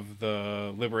creator of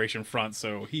the Liberation Front,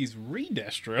 so he's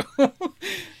Redestro.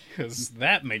 Because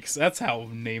that's how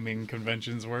naming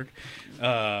conventions work.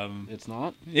 It's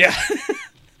not? Yeah.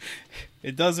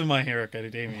 It does in My Hero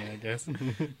Academia, I guess.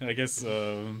 I guess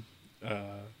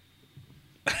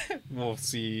we'll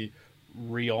see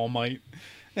All Might.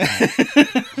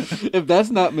 If that's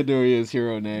not Midoriya's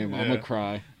hero name, I'm gonna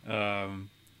cry.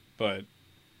 But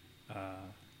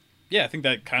I think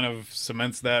that kind of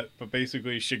cements that. But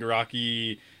basically,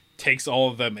 Shigaraki takes all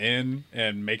of them in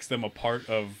and makes them a part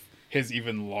of his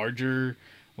even larger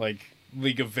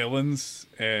League of Villains,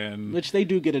 and which they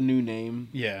do get a new name.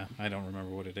 Yeah, I don't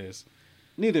remember what it is.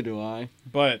 Neither do I.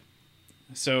 But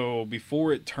so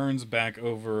before it turns back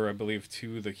over, I believe,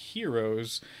 to the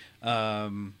heroes,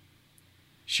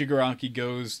 Shigaraki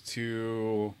goes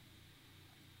to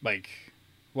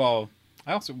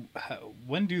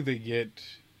when do they get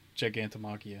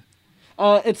Gigantomachia?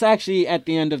 It's actually at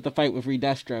the end of the fight with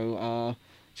Redestro.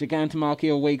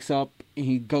 Gigantomachia wakes up and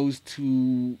he goes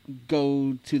to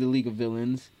the League of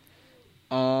Villains.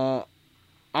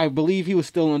 I believe he was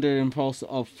still under the impulse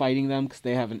of fighting them because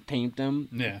they haven't tamed them.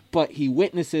 Yeah. But he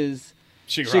witnesses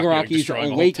Shigaraki's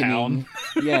awakening.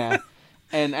 Yeah.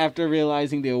 And after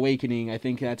realizing the awakening, I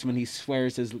think that's when he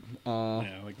swears his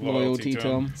loyalty to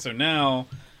him. So now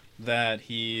that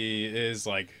he is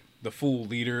like the full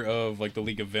leader of like the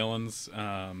League of Villains,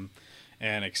 and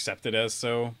accepted as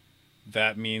so,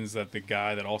 that means that the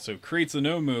guy that also creates the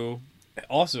Nomu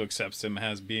also accepts him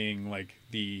as being like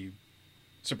the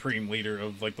supreme leader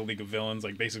of like the League of Villains,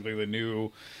 like basically the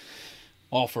new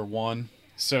All for One.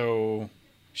 So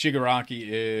Shigaraki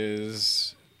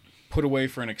is put away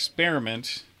for an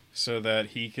experiment so that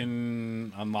he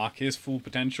can unlock his full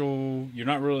potential. You're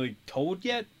not really told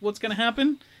yet what's going to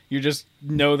happen. You just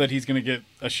know that he's going to get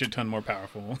a shit ton more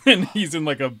powerful. And he's in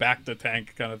like a back to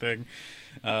tank kind of thing.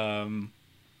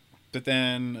 But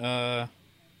then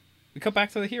we come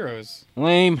back to the heroes.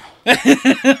 Lame.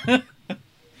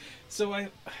 So I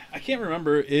can't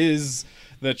remember, is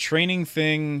the training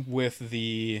thing with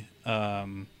the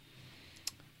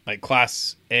like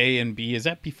class A and B, is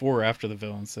that before or after the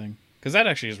villains thing? Because that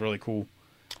actually is really cool.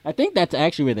 I think that's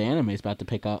actually where the anime is about to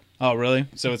pick up. Oh, really?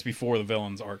 So it's before the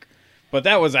villains arc. But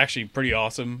that was actually pretty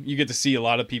awesome. You get to see a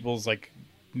lot of people's like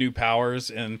new powers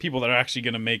and people that are actually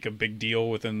going to make a big deal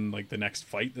within like the next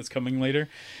fight that's coming later.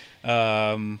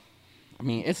 I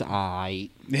mean, it's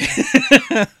alright.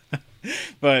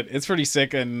 But it's pretty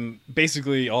sick, and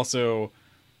basically also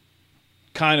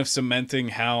kind of cementing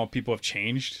how people have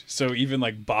changed. So even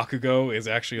like Bakugo is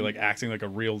actually like acting like a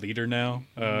real leader now.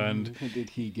 And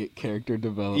did he get character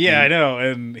development? Yeah, I know.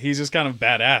 And he's just kind of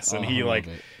badass, and he like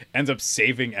ends up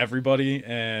saving everybody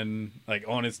and like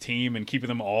on his team and keeping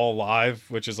them all alive,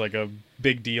 which is like a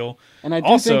big deal. And I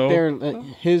do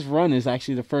think his run is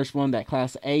actually the first one that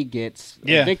Class A gets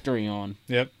a victory on.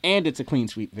 Yep. And it's a clean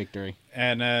sweep victory.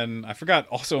 And then I forgot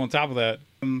also on top of that,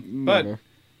 but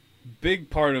big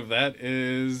part of that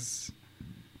is,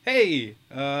 hey,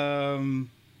 Midoriya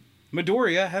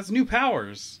has new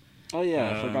powers. Oh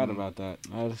yeah, I forgot about that.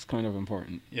 That was kind of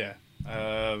important. Yeah.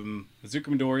 Izuku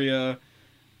Midoriya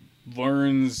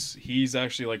learns he's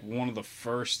actually like one of the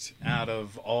first out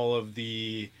of all of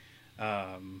the,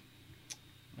 I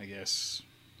guess,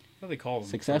 what do they call them?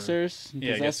 Successors? I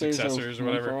guess successors or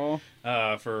whatever.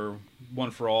 For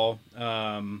One for All.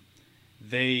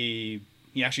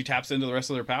 He actually taps into the rest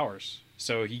of their powers.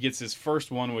 So he gets his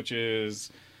first one, which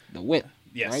is the whip.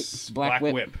 Yes, right? Black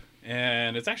whip.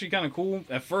 And it's actually kind of cool.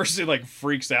 At first, it like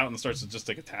freaks out and starts just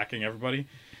like attacking everybody.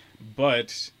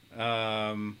 But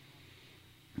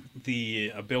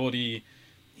the ability,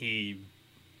 he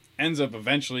ends up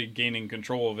eventually gaining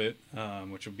control of it,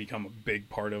 which will become a big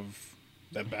part of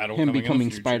that battle. Him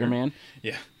becoming Spider-Man.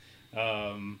 Yeah.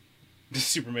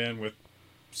 Superman with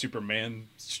Superman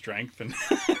strength and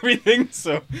everything.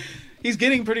 So he's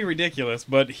getting pretty ridiculous,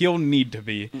 but he'll need to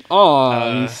be.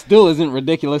 He still isn't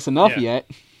ridiculous enough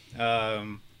yet.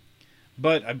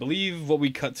 But I believe what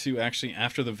we cut to actually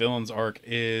after the villains arc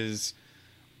is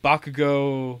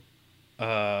Bakugo,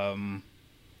 Midoriya,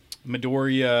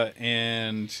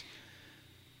 and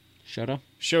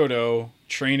Shoto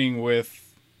training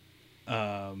with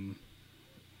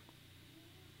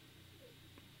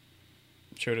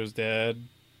Shoto's dad.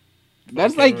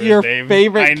 That's like your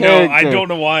favorite character. I don't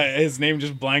know why his name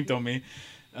just blanked on me.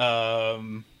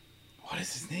 What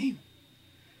is his name?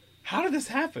 How did this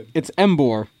happen? It's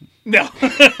Embor. No.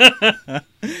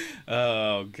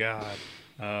 Oh God.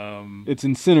 It's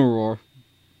Incineroar.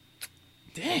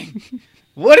 Dang.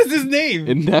 What is his name?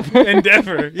 Endeavor.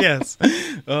 Endeavor. Yes.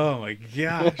 Oh my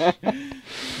gosh.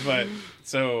 But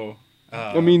so.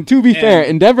 I mean, to be fair,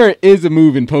 Endeavor is a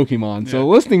move in Pokemon, so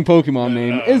listing Pokemon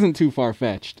name isn't too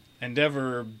far-fetched.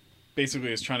 Endeavor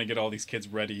basically is trying to get all these kids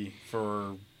ready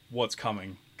for what's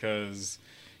coming, because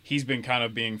he's been kind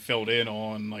of being filled in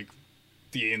on like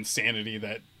the insanity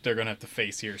that they're going to have to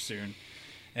face here soon.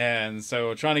 And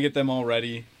so trying to get them all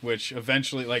ready, which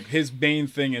eventually, like, his main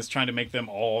thing is trying to make them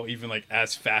all even like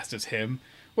as fast as him,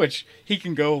 which he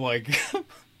can go like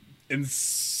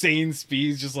insane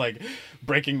speeds, just like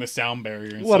breaking the sound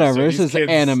barrier and whatever stuff. So this is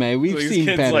anime, we've seen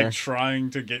kids better. Like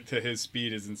trying to get to his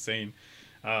speed is insane.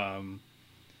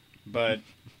 But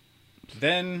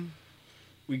then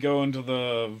we go into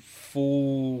the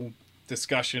full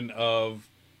discussion of,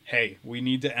 hey, we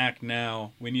need to act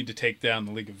now, we need to take down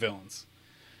the League of Villains.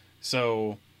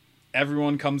 So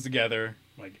everyone comes together,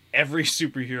 like every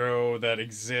superhero that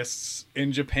exists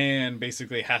in Japan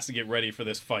basically has to get ready for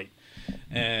this fight.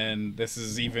 And this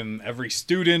is even every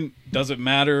student, doesn't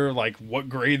matter like what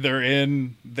grade they're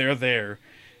in, they're there.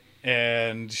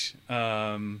 And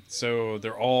so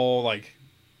they're all like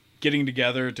getting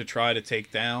together to try to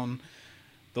take down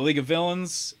the League of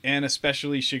Villains, and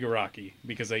especially Shigaraki,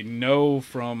 because they know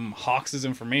from Hawks'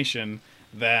 information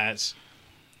that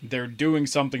they're doing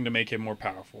something to make him more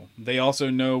powerful. They also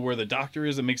know where the doctor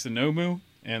is that makes the Nomu,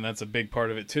 and that's a big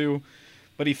part of it too.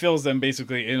 But he fills them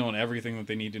basically in on everything that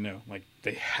they need to know. Like,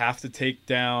 they have to take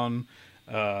down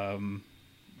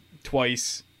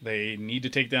Twice. They need to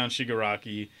take down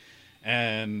Shigaraki.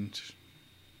 And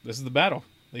this is the battle.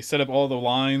 They set up all the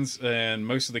lines, and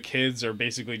most of the kids are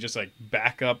basically just like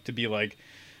back up to be like,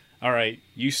 all right,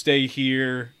 you stay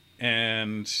here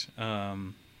and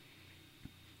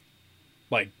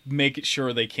like make it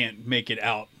sure they can't make it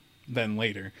out then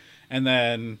later. And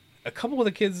then a couple of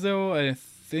the kids, though, I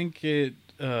think the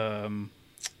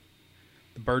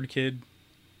bird kid,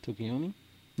 Tokiomi?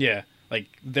 Yeah, like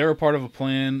they're a part of a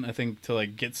plan, I think, to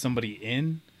like get somebody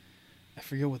in. I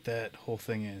forget what that whole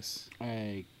thing is.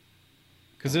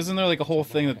 Because isn't there like a whole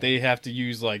thing that they have to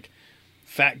use like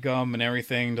fat gum and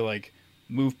everything to like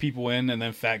move people in, and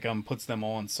then fat gum puts them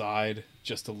all inside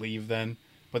just to leave then?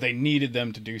 But they needed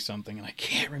them to do something, and I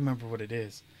can't remember what it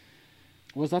is.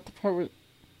 Was that the part where...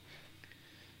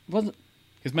 Wasn't...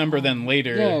 Because remember then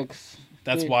later, yeah,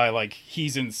 that's why like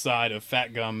he's inside of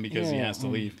fat gum because he has to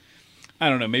leave. I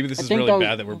don't know. Maybe this is really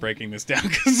bad that we're breaking this down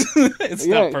because it's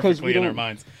not perfectly in our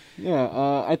minds.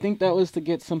 Yeah, I think that was to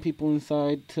get some people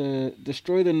inside to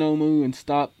destroy the Nomu and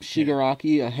stop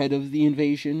Shigaraki ahead of the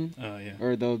invasion.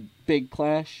 Or the big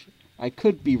clash. I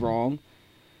could be wrong,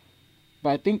 but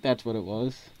I think that's what it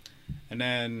was. And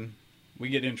then we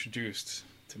get introduced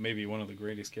to maybe one of the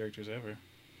greatest characters ever.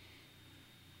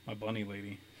 My bunny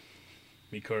lady.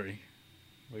 Mikuri.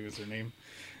 I believe it's her name.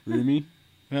 Rumi?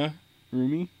 Huh?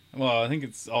 Rumi? Well, I think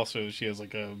it's also, she has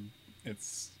like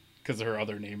it's because her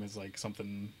other name is like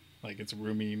something, like it's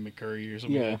Rumi Mikuri or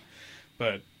something like that.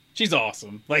 But she's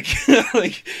awesome. Like,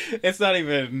 like, it's not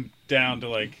even down to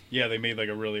like, yeah, they made like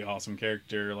a really awesome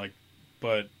character, like,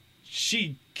 but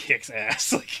she kicks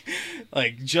ass.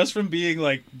 Like just from being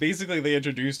like, basically they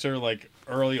introduced her like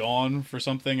early on for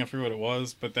something, I forget what it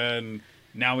was, but then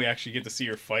now we actually get to see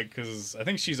her fight because I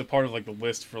think she's a part of like the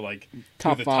list for like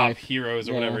top heroes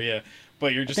or whatever,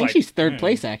 But you're just I think she's third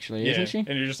place, actually, isn't she?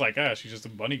 And you're just like, she's just a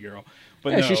bunny girl.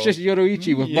 But no, she's just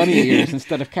Yoruichi with bunny ears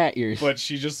instead of cat ears. But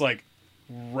she just, like,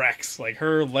 wrecks. Like,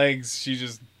 her legs, she's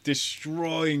just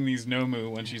destroying these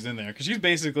Nomu when she's in there. Because she's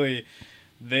basically,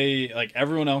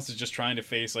 everyone else is just trying to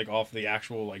face, like, off the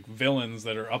actual, like, villains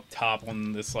that are up top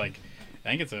on this, like, I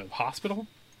think it's a hospital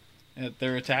that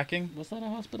they're attacking. Was that a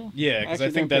hospital? Yeah, because I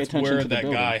think that's where that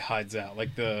guy hides out.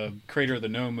 Like, the creator of the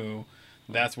Nomu.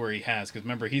 That's where he has, because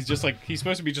remember, he's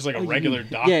supposed to be just like a regular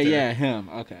doctor. Yeah, him.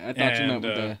 Okay, I thought you meant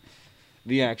with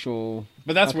the actual.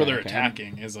 But that's where they're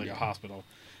attacking, is like a hospital,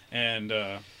 and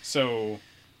so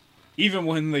even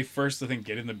when they first, I think,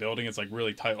 get in the building, it's like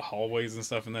really tight hallways and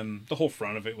stuff, and then the whole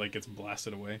front of it like gets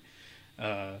blasted away.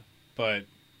 But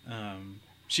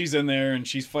she's in there and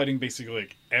she's fighting basically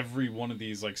like every one of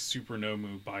these like super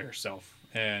Nomu by herself,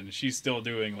 and she's still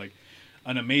doing like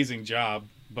an amazing job,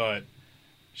 but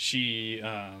she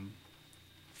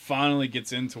finally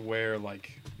gets into where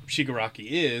like Shigaraki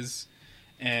is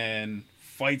and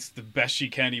fights the best she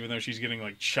can, even though she's getting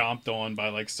like chomped on by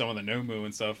like some of the Nomu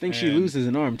and stuff. I think she loses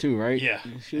an arm too, right? Yeah,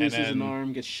 she loses an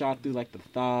arm, gets shot through like the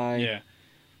thigh. Yeah,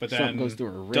 but then something goes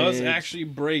through her ribs. Does actually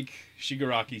break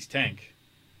Shigaraki's tank,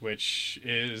 which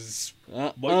is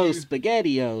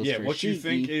SpaghettiOs. Yeah, what you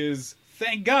think is,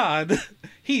 thank God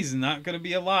he's not gonna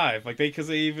be alive. Like because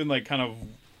they even like kind of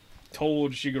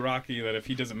told Shigaraki that if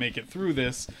he doesn't make it through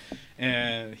this,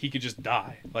 and he could just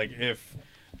die. Like if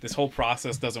this whole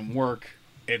process doesn't work,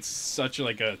 it's such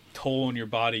like a toll on your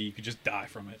body, you could just die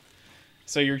from it.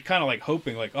 So you're kind of like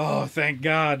hoping, like, oh, thank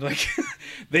God, like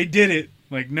they did it,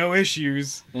 like no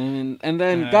issues. And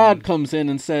then God comes in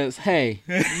and says, "Hey,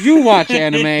 you watch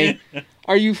anime?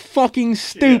 Are you fucking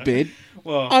stupid? Yeah.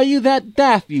 Well, are you that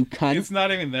daft, you cunt?" It's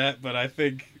not even that, but I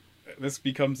think this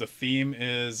becomes a theme.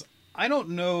 Is I don't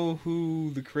know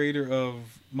who the creator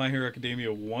of My Hero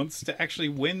Academia wants to actually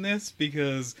win this,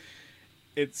 because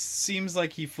it seems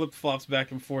like he flip-flops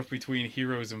back and forth between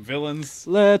heroes and villains.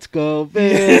 Let's go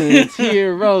villains,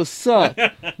 heroes suck.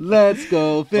 Let's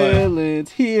go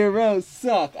villains, heroes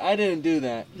suck. I didn't do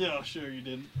that. Yeah, sure you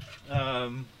didn't.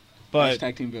 But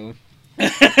hashtag team villain.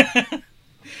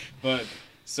 But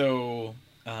so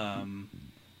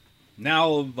now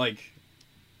like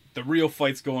the real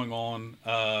fight's going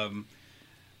on.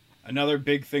 Another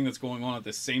big thing that's going on at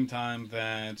the same time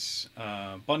that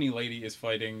Bunny Lady is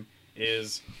fighting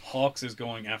is Hawks is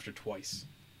going after Twice.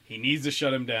 He needs to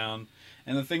shut him down.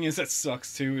 And the thing is that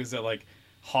sucks too is that like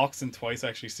Hawks and Twice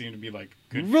actually seem to be like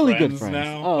really good friends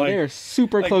now. Oh, like, they're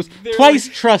super close. They're Twice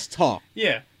trusts Hawk.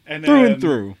 Yeah. And through and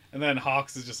through. And then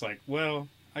Hawks is just like, well,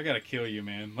 I gotta kill you,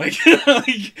 man. Like,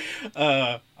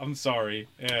 I'm sorry.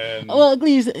 And well, at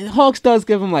least Hawks does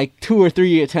give him like 2 or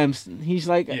 3 attempts. He's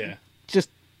like, just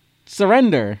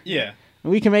surrender. Yeah.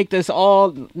 We can make this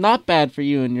all not bad for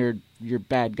you and your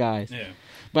bad guys. Yeah.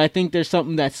 But I think there's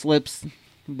something that slips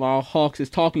while Hawks is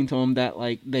talking to him that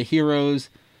like the heroes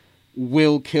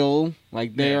will kill.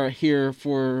 Like they are here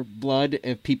for blood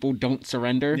if people don't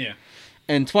surrender. Yeah.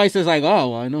 And Twice is like, oh,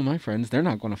 well, I know my friends. They're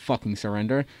not going to fucking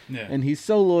surrender. Yeah. And he's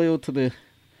so loyal to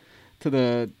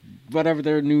the whatever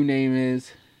their new name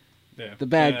is. Yeah. The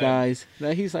bad guys.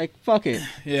 That he's like, fuck it.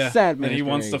 Yeah. Sad man. And he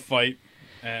wants to fight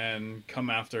and come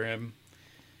after him.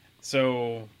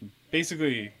 So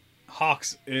basically,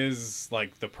 Hawks is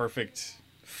like the perfect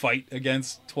fight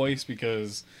against Twice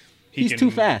because he's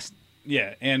too fast.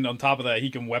 Yeah, and on top of that, he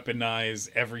can weaponize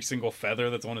every single feather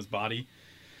that's on his body.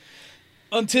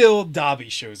 Until Dobby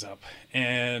shows up.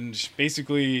 And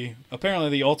basically, apparently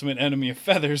the ultimate enemy of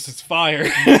feathers is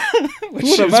fire. Which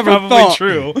is probably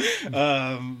true.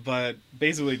 But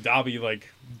basically, Dobby, like,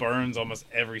 burns almost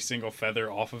every single feather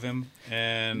off of him.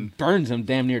 And burns him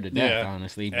damn near to death,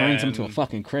 honestly. Burns him to a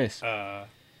fucking crisp.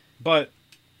 But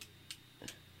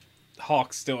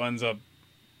Hawk still ends up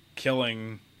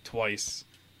killing Twice,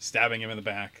 stabbing him in the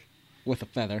back. With a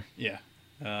feather. Yeah.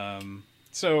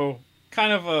 So...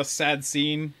 kind of a sad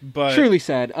scene, but truly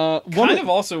sad. Kind of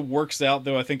also works out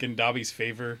though. I think in Dobby's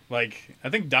favor. Like I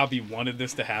think Dobby wanted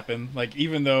this to happen. Like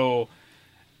even though,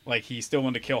 like he still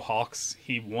wanted to kill Hawks,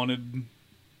 he wanted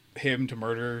him to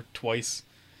murder Twice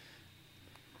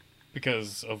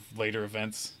because of later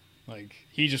events. Like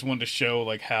he just wanted to show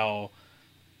like how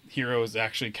heroes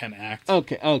actually can act.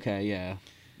 Okay, yeah,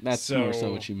 that's more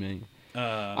so what you mean.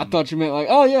 I thought you meant like,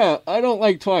 oh yeah, I don't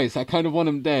like Twice. I kind of want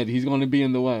him dead. He's going to be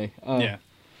in the way. Yeah.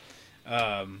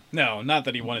 No, not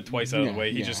that he wanted Twice out of the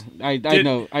way. He just I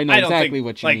know exactly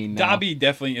what you mean. Like Dobby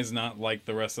definitely is not like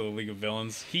the rest of the League of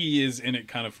Villains. He is in it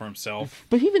kind of for himself.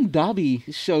 But even Dobby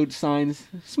showed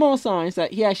small signs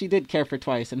that he actually did care for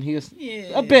Twice, and he was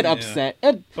a bit upset.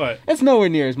 But it's nowhere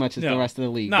near as much as the rest of the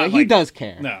league. But he does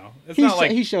care. No, it's not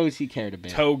like he shows he cared a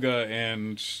bit. Toga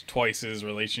and Twice's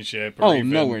relationship. Or even,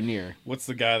 nowhere near. What's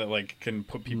the guy that like can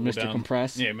put people Mr. down?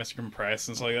 Compress. Yeah, Mr. Compress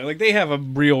and stuff like that. Like they have a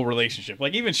real relationship.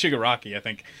 Like even Shigaraki, I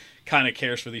think, kind of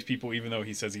cares for these people, even though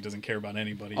he says he doesn't care about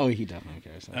anybody. Oh, he definitely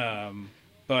cares.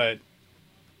 But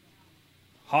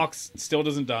Hawks still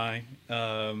doesn't die.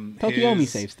 Tokiomi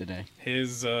saves the day.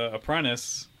 His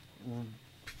apprentice,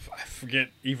 I forget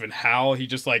even how, he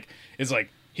just like is like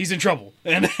he's in trouble,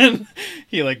 and then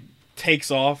he like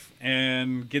takes off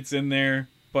and gets in there.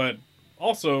 But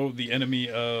also the enemy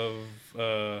of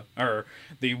or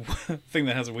the thing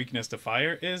that has a weakness to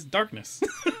fire is darkness.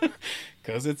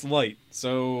 Because it's light.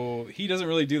 So he doesn't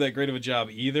really do that great of a job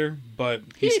either, but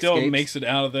he still escapes. Makes it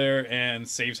out of there and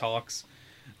saves Hawks.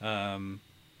 But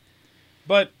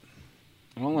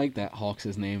I don't like that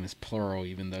Hawks' name is plural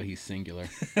even though he's singular.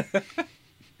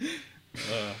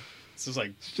 It's just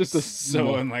like it's just a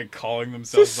someone like calling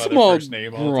themselves by their first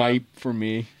name all the time. Gripe for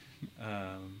me.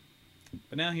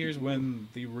 But now here's when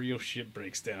the real shit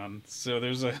breaks down. So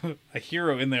there's a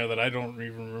hero in there that I don't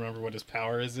even remember what his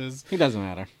power is. He doesn't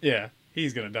matter. Yeah,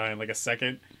 he's gonna die in like a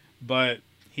second. But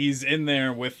he's in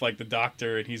there with like the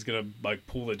doctor, and he's gonna like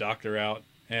pull the doctor out.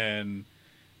 And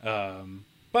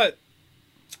but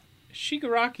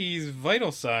Shigaraki's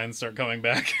vital signs start coming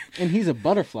back. And he's a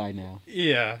butterfly now.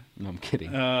 Yeah. No, I'm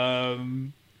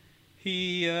kidding.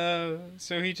 He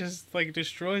just like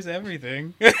destroys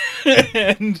everything.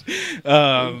 And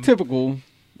typical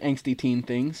angsty teen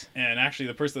things. And actually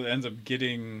the person that ends up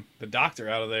getting the doctor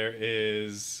out of there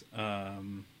is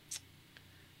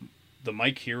the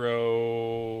Mike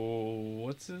hero,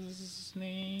 what's his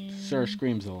name? Sir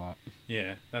screams a lot.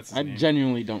 Yeah, that's his name. I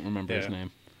genuinely don't remember his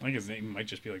name. I think his name might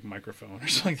just be like Microphone or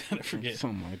something like that. I forget.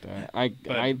 Something like that.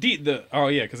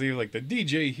 Because he was like the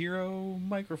DJ Hero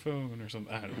Microphone or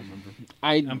something. I don't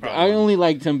remember. I only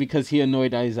liked him because he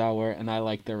annoyed Aizawa, and I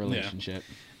liked their relationship.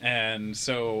 Yeah. And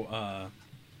so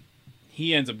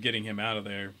he ends up getting him out of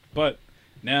there. But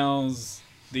now's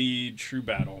the true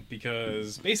battle,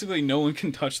 because basically no one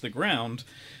can touch the ground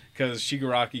because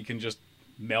Shigaraki can just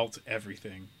melt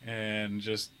everything and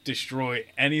just destroy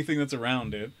anything that's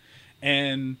around it.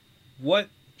 And what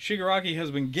Shigaraki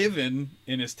has been given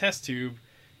in his test tube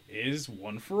is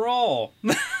one for all.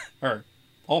 Or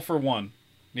all for one.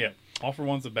 Yeah, all for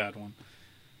one's a bad one.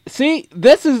 See,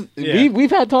 this is... Yeah.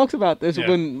 We've had talks about this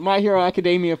when My Hero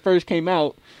Academia first came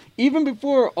out. Even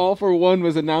before All for One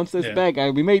was announced as bad guy,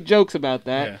 we made jokes about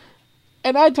that. Yeah.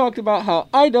 And I talked about how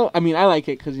I like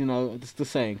it because, it's the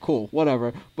saying, cool,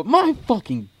 whatever. But my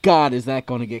fucking God, is that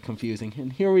going to get confusing.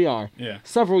 And here we are,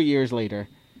 several years later,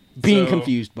 being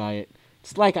confused by it.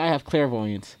 It's like I have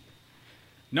clairvoyance.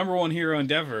 Number one hero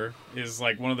Endeavor is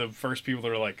like one of the first people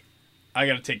that are like, I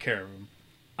gotta take care of him.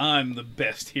 I'm the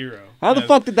best hero. How the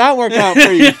fuck did that work out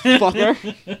for you,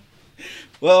 fucker?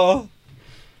 Well,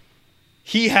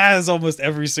 he has almost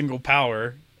every single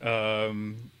power.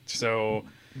 So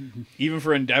even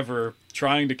for Endeavor,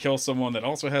 trying to kill someone that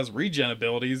also has regen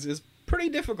abilities is pretty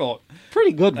difficult.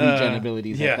 Pretty good regen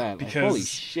abilities yeah, at that. Like, because holy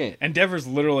shit. Endeavor's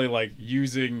literally like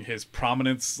using his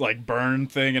prominence like burn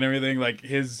thing and everything. Like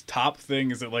his top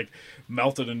thing is that like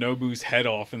melted a Nobu's head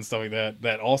off and stuff like that.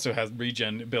 That also has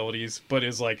regen abilities, but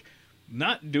is like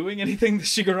not doing anything to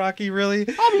Shigaraki really.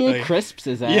 I mean, like, it crisps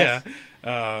his ass.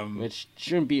 Yeah. Which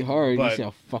shouldn't be hard. But, you see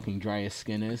how fucking dry his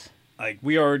skin is. Like,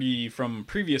 we already, from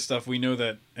previous stuff, we know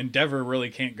that Endeavor really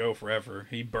can't go forever.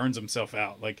 He burns himself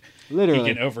out. Like, literally.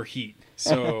 He can overheat.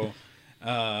 So,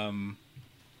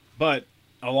 but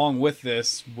along with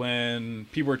this, when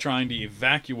people are trying to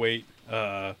evacuate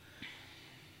other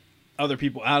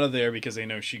people out of there because they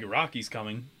know Shigaraki's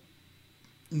coming,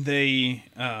 they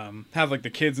have, like, the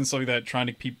kids and stuff like that trying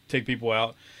to take people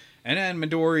out. And then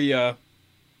Midoriya...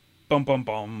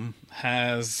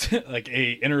 has like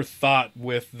a inner thought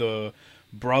with the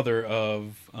brother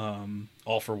of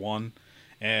All for One,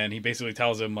 and he basically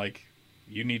tells him like,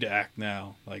 you need to act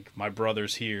now, like my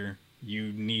brother's here,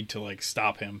 you need to like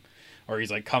stop him or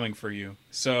he's like coming for you.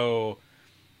 So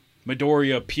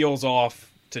Midoriya peels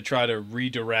off to try to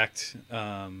redirect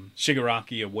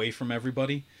Shigaraki away from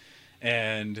everybody,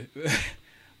 and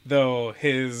though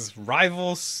his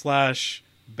rival slash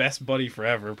best buddy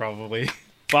forever probably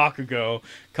Bakugo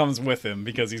comes with him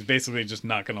because he's basically just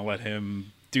not going to let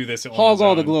him do this on hog his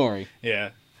all own. the glory.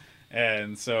 Yeah.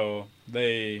 And so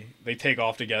they take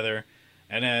off together,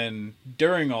 and then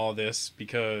during all this,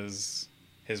 because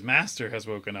his master has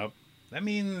woken up, that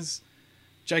means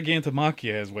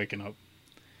Gigantomachia has waken up.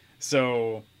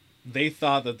 So they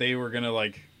thought that they were going to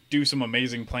like do some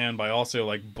amazing plan by also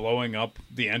like blowing up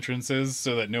the entrances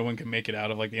so that no one can make it out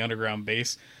of like the underground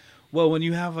base. Well, when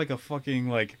you have like a fucking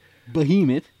like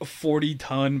behemoth, a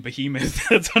 40-ton behemoth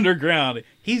that's underground,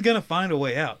 he's gonna find a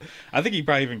way out. I think he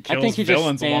probably even kills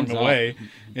villains along the way.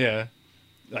 Yeah,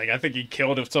 like I think he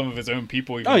killed some of his own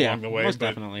people even along the way. Most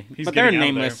definitely. But they're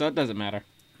nameless, so it doesn't matter.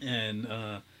 And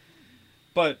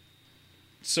but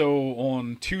so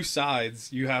on two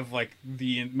sides, you have like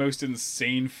the most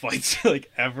insane fights like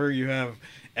ever. You have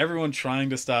everyone trying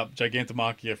to stop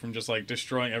Gigantomachia from just like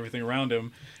destroying everything around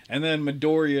him, and then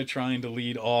Midoriya trying to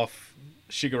lead off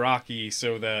Shigaraki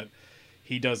so that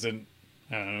he doesn't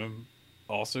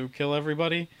also kill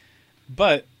everybody.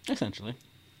 But essentially,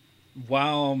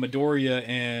 while Midoriya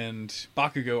and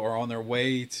Bakugo are on their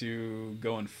way to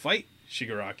go and fight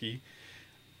Shigaraki,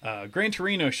 Gran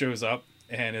Torino shows up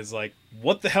and is like,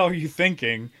 what the hell are you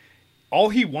thinking? All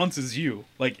he wants is you.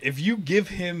 Like, if you give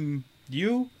him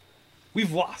you,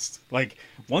 we've lost. Like,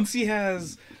 once he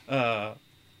has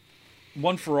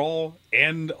One for All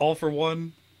and All for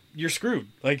One, you're screwed.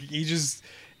 Like,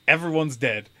 everyone's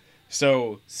dead.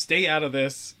 So stay out of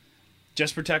this,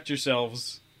 just protect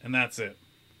yourselves, and that's it.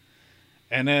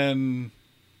 And then,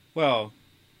 well,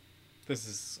 this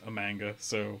is a manga,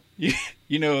 so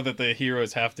you know that the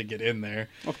heroes have to get in there.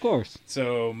 Of course.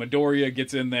 So Midoriya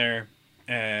gets in there,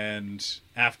 and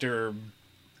after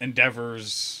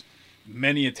Endeavor's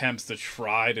many attempts to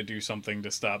try to do something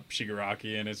to stop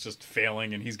Shigaraki, and it's just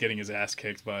failing, and he's getting his ass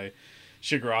kicked by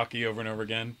Shigaraki over and over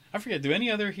again. I forget, do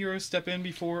any other heroes step in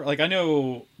before? Like, I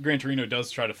know Gran Torino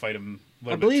does try to fight him a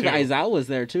little bit, I believe Aizawa was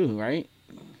there too, right?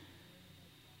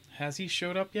 Has he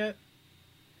showed up yet?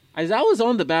 Aizawa's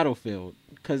on the battlefield,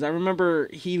 because I remember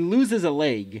he loses a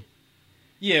leg.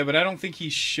 Yeah, but I don't think he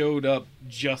showed up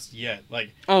just yet.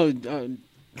 Like,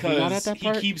 because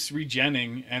he keeps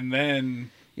regenning, and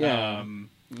then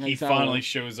he finally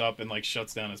shows up and like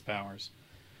shuts down his powers.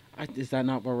 Is that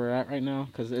not where we're at right now?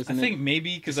 I think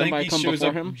maybe, because I think he shows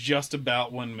up just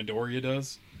about when Midoriya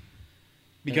does.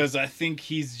 Because I think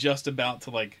he's just about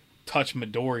to like touch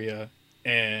Midoriya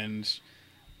and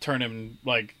turn him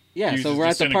like. Yeah, so we're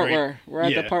at the part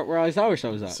where Aizawa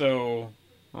shows up. So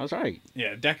I was right.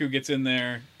 Yeah, Deku gets in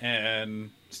there and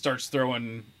starts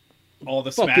throwing all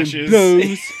the fucking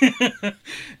smashes.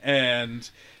 And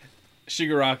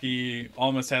Shigaraki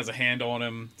almost has a hand on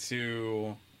him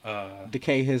to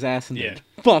decay his ass in the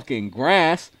fucking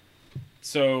grass.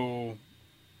 So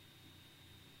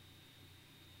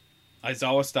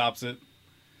Aizawa stops it.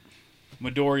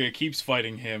 Midoriya keeps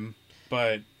fighting him,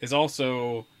 but is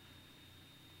also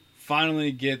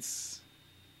finally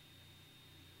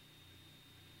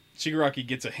Shigaraki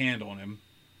gets a hand on him,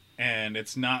 and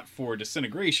it's not for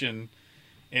disintegration,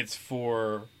 it's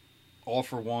for All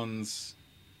for One's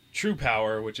true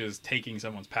power, which is taking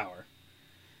someone's power.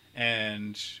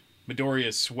 And Midoriya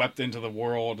is swept into the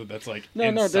world that's like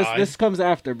inside. No, this comes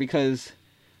after, because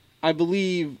I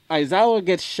believe Aizawa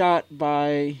gets shot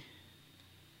by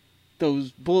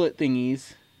those bullet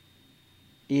thingies.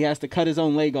 He has to cut his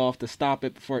own leg off to stop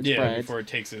it before it spreads. Before it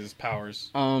takes his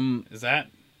powers. Is that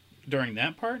during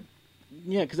that part?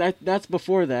 Yeah, because that's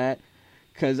before that.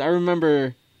 Because I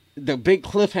remember the big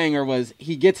cliffhanger was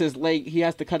he gets his leg, he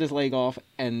has to cut his leg off,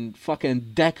 and fucking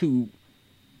Deku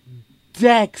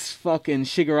decks fucking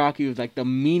Shigaraki with like the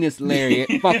meanest lariat.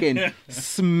 Fucking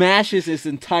smashes his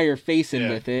entire face in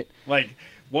with it. Like,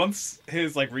 once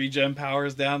his like regen power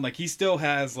is down, like he still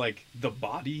has like the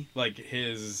body, like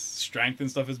his strength and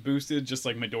stuff is boosted, just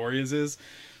like Midoriya's is,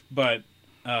 but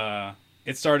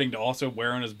it's starting to also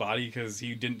wear on his body because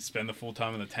he didn't spend the full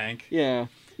time in the tank. Yeah,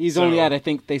 he's only at, I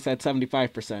think they said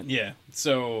 75%. Yeah,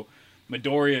 so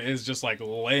Midoriya is just like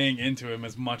laying into him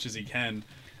as much as he can,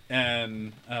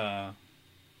 and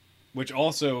which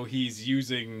also he's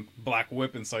using Black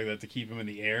Whip and stuff like that to keep him in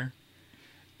the air.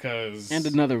 And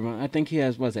another one. I think he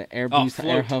has, was it air boost?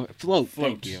 Float.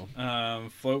 Thank you.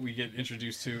 Float we get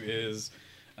introduced to is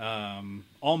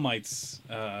All Might's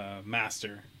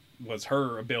master was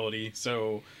her ability.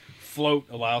 So float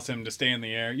allows him to stay in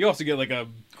the air. You also get like a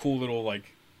cool little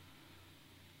like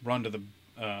run to the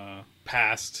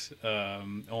past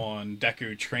on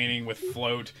Deku training with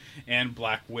float and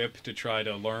Black Whip to try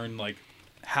to learn like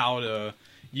how to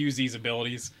use these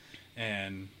abilities.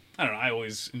 And I don't know, I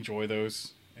always enjoy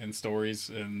those in stories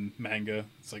and manga.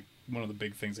 It's like one of the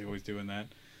big things they always do in that.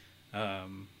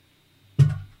 It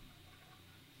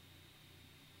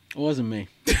wasn't me.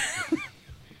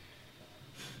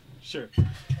 Sure.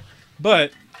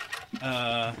 But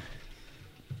yeah,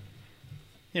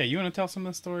 you want to tell some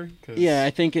of the story? Yeah, I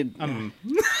think it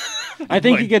I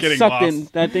think he gets sucked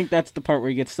lost. in. I think that's the part where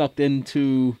he gets sucked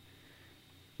into,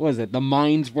 what is it, the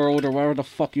mind's world or whatever the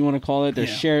fuck you want to call it, the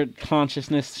shared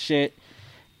consciousness shit.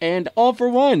 And All for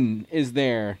One is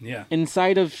there. Yeah.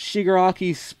 Inside of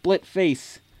Shigaraki's split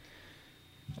face.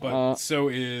 But so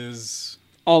is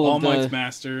All Might's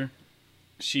master.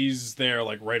 She's there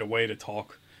like right away to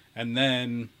talk. And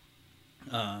then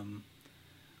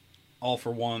All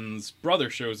for One's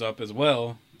brother shows up as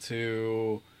well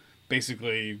to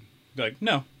basically be like,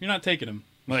 no, you're not taking him.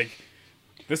 Like,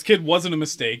 this kid wasn't a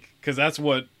mistake, because that's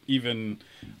what even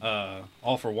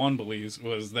All for One believes,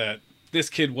 was that this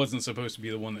kid wasn't supposed to be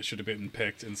the one that should have been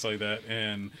picked and stuff like that,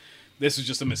 and this was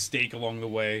just a mistake along the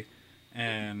way.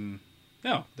 And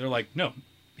no, they're like, no,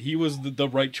 he was the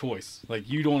right choice. Like,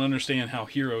 you don't understand how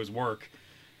heroes work.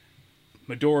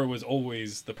 Midoriya was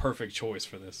always the perfect choice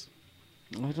for this.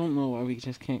 I don't know why we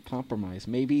just can't compromise.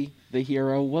 Maybe the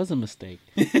hero was a mistake.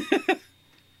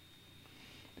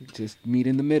 Just meet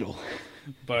in the middle.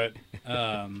 But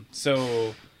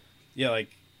so yeah, like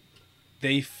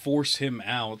they force him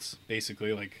out,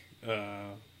 basically. Like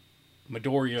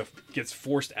Midoriya gets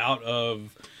forced out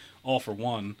of All for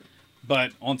One.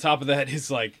 But on top of that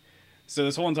is like, so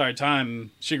this whole entire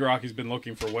time Shigaraki's been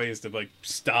looking for ways to like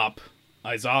stop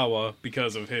Aizawa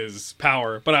because of his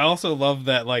power. But I also love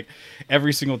that like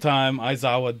every single time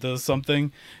Aizawa does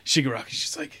something, Shigaraki's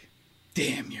just like,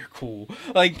 damn, you're cool.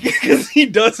 Like, because he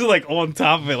does it like on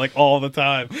top of it like all the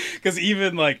time. Because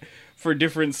even like for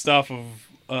different stuff of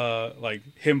like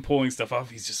him pulling stuff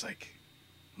off, he's just like,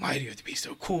 why do you have to be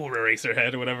so cool,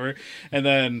 Eraserhead or whatever? And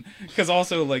then because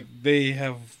also like they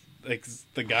have like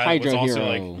the guy Hydro that was also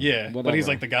hero, like whatever. But he's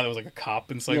like the guy that was like a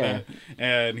cop and stuff like that,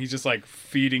 and he's just like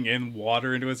feeding in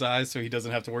water into his eyes so he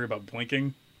doesn't have to worry about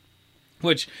blinking.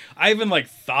 Which I even like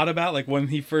thought about like when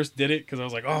he first did it, because I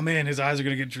was like, oh man, his eyes are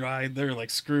gonna get dry, they're like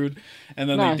screwed. And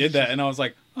then they did that, and I was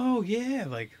like, oh yeah,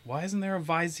 like why isn't there a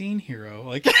Visine hero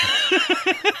like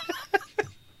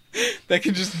that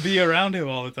can just be around him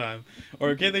all the time?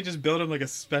 Or can't they just build him like a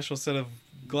special set of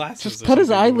glasses? Just cut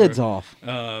his eyelids off.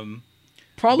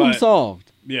 Problem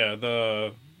solved. Yeah,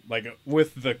 the like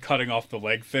with the cutting off the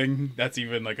leg thing, that's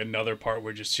even like another part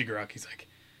where just Shigaraki's like,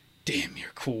 damn,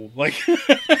 you're cool. Like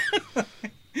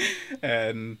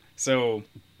and so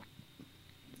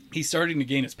he's starting to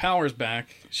gain his powers back.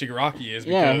 Shigaraki is,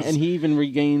 because and he even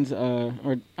regains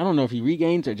or I don't know if he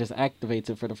regains or just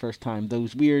activates it for the first time,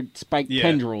 those weird spiked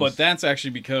tendrils. But that's actually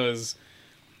because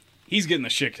he's getting the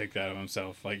shit kicked out of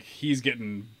himself. Like, he's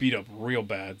getting beat up real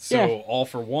bad. So All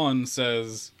for One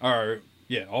says, like,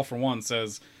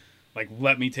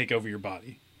 let me take over your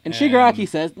body. And Shigaraki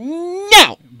says,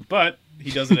 no! But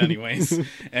he does it anyways.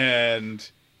 And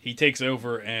he takes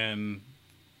over and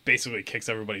basically kicks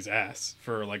everybody's ass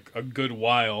for, like, a good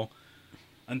while.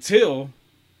 Until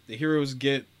the heroes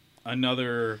get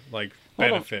another like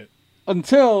benefit.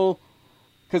 Until,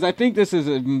 because I think this is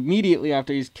immediately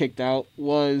after he's kicked out,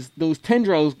 was those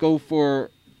tendrils go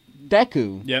for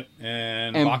Deku. Yep,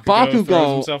 and Bakugo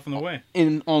throws himself in the way.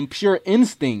 On pure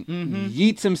instinct,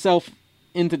 yeets himself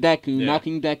into Deku,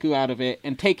 knocking Deku out of it,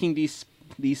 and taking these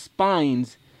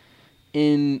spines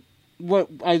in what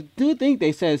I do think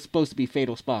they said is supposed to be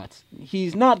fatal spots.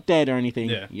 He's not dead or anything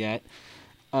yet.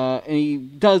 And he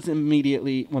does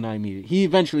immediately, well, not immediately, he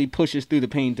eventually pushes through the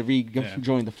pain to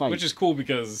rejoin the fight. Which is cool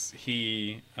because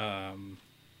he,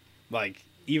 like,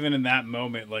 even in that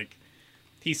moment, like,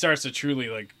 he starts to truly,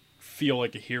 like, feel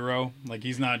like a hero. Like,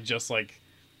 he's not just, like,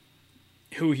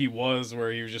 who he was,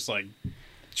 where he was just, like,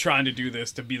 trying to do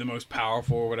this to be the most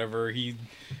powerful or whatever. He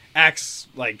acts,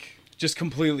 like, just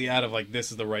completely out of, like,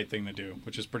 this is the right thing to do,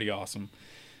 which is pretty awesome.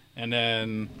 And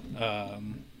then,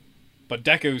 but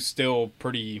Deku's still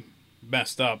pretty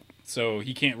messed up, so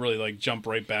he can't really, like, jump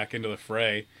right back into the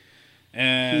fray.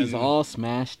 And he's all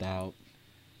smashed out.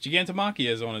 Gigantomachia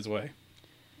is on his way.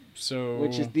 So,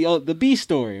 which is the B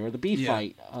story, or the B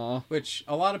fight. Which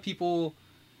a lot of people,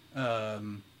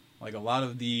 like a lot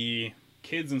of the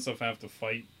kids and stuff have to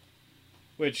fight.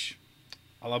 Which,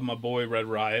 I love my boy Red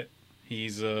Riot.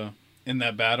 He's in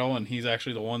that battle, and he's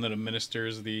actually the one that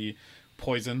administers the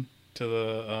poison to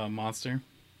the monster.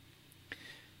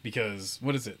 Because,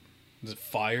 what is it? Is it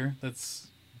fire that's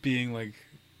being, like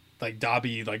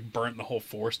Dabi, like, burnt the whole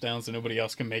force down so nobody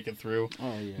else can make it through?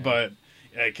 Oh, yeah. But,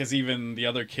 because even the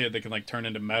other kid that can, like, turn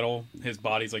into metal, his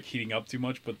body's, like, heating up too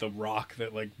much, but the rock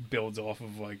that, like, builds off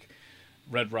of, like,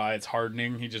 Red Riot's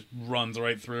hardening, he just runs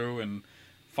right through and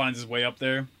finds his way up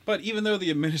there. But even though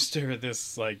they administer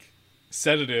this, like,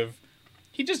 sedative,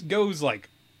 he just goes, like,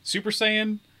 Super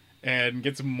Saiyan and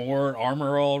gets more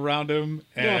armor all around him,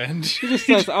 and he just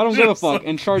says, I don't give a fuck,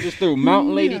 and charges through.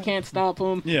 Mountain Lady can't stop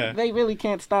him. Yeah. They really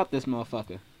can't stop this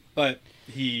motherfucker. But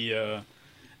he,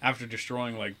 after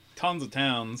destroying, like, tons of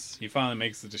towns, he finally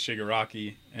makes it to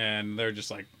Shigaraki, and they're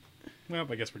just like, well,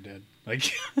 I guess we're dead.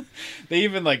 Like, they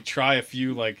even, like, try a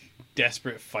few, like,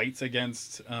 desperate fights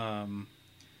against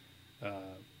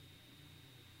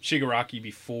Shigaraki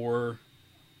before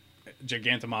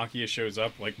Gigantomachia shows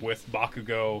up, like, with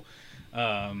Bakugo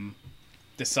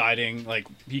deciding, like,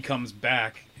 he comes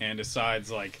back and decides,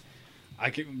 like,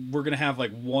 we're gonna have,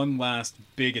 like, one last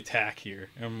big attack here,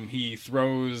 and he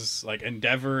throws, like,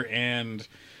 Endeavor and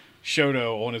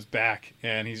Shoto on his back,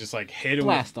 and he's just like, hit him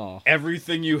blast with off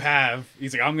everything you have.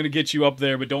 He's like, I'm gonna get you up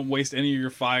there, but don't waste any of your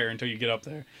fire until you get up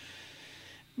there.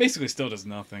 Basically still does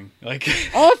nothing. Like,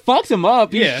 oh, it fucks him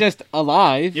up. He's just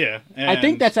alive. Yeah. I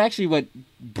think that's actually what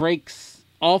breaks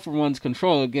All For One's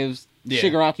control. It gives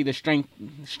Shigaraki the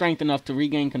strength enough to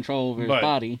regain control over his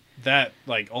body. That,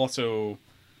 like, also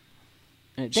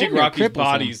Shigaraki's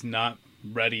body's not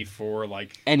ready for,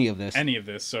 like, any of this,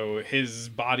 so his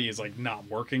body is, like, not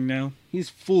working now. He's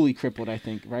fully crippled, I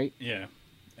think, right? Yeah.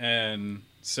 And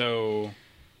so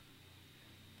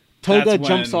Toga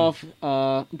jumps off.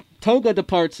 Toga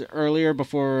departs earlier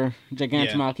before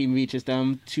Gigantomachia reaches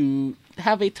them to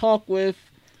have a talk with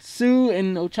Sue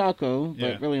and Ochako,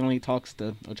 but really only talks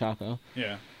to Ochako.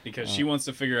 Yeah, because she wants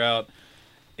to figure out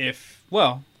if,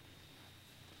 well,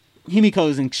 Himiko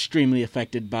is extremely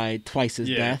affected by Twice's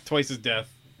death. Twice his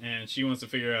death, and she wants to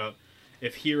figure out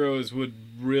if heroes would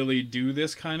really do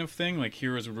this kind of thing, like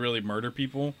heroes would really murder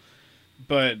people,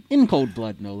 but in cold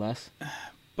blood, no less.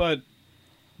 But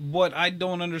what I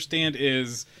don't understand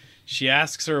is she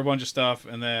asks her a bunch of stuff,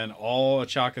 and then all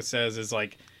Ochako says is,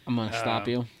 like, I'm gonna stop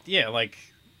you. Yeah, like,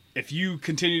 if you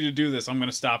continue to do this, I'm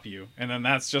gonna stop you. And then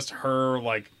that's just her,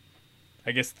 like,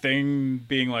 I guess thing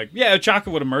being like, yeah, Ochako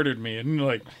would have murdered me, and you're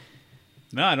like,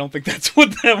 no, I don't think that's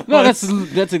what that was. No,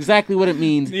 that's exactly what it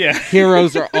means. Yeah.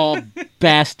 Heroes are all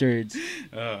bastards.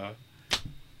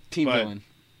 Team villain.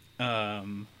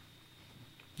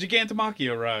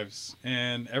 Gigantomachia arrives,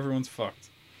 and everyone's fucked.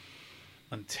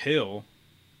 Until...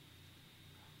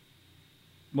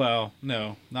 Well,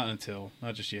 no, not until.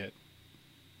 Not just yet.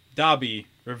 Dabi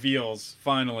reveals,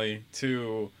 finally,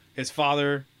 to his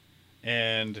father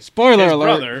and spoiler his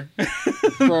alert brother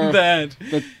that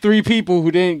the three people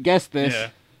who didn't guess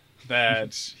this,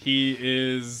 that he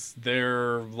is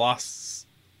their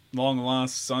long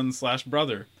lost son /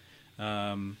 brother.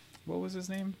 What was his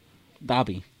name?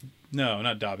 Dabi. No,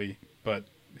 not Dabi, but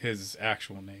his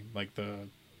actual name, like the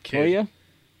kid.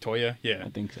 Toya, yeah. I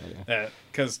think so, yeah.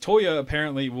 Because Toya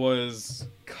apparently was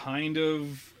kind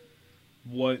of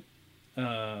what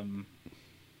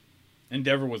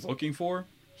Endeavor was looking for.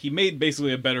 He made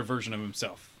basically a better version of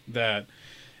himself. That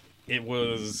it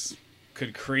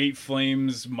could create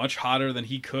flames much hotter than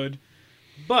he could.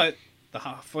 But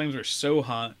flames were so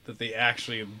hot that they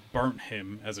actually burnt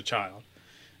him as a child.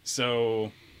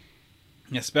 So,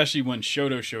 especially when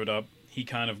Shoto showed up, he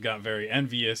kind of got very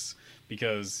envious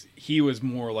because he was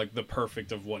more like the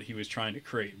perfect of what he was trying to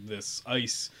create, this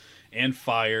ice and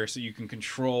fire so you can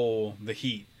control the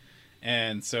heat.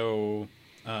 And so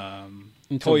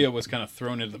Toya was kind of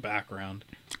thrown into the background.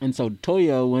 And so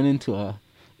Toya went into a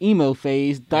emo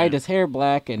phase, dyed his hair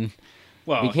black, and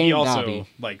became he also Dabi.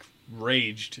 like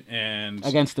raged and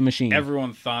against the machine.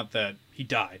 Everyone thought that he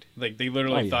died. Like they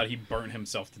literally thought he burnt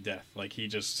himself to death. Like he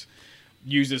just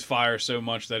used his fire so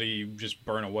much that he just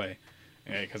burned away.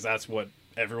 Because that's what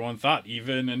everyone thought.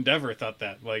 Even Endeavor thought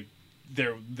that. Like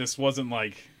this wasn't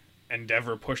like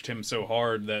Endeavor pushed him so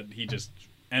hard that he just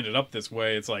ended up this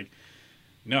way. It's like,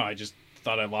 no, I just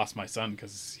thought I lost my son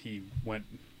because he went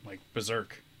like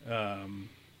berserk.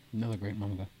 Another great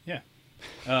manga. Yeah.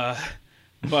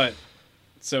 But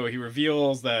so he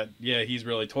reveals that he's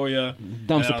really Toya.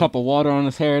 Dumps a cup of water on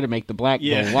his hair to make the black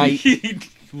go white. He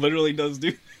literally does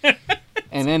do that.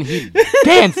 And then he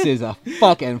dances a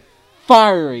fucking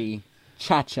fiery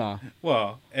cha-cha.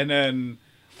 Well, and then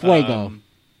Fuego.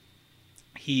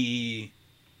 He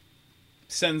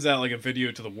sends out like a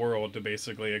video to the world to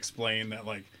basically explain that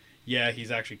like, yeah,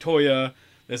 he's actually Toya.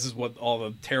 This is what all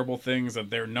the terrible things that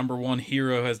their number one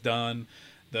hero has done.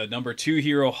 The number two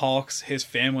hero, Hawks, his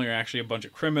family are actually a bunch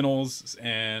of criminals,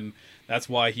 and that's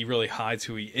why he really hides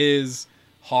who he is.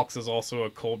 Hawks is also a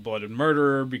cold-blooded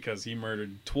murderer because he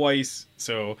murdered twice,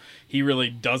 so he really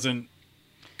doesn't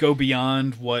go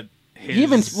beyond what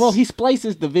his... He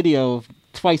splices the video of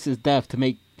Twice's death to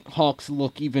make Hawks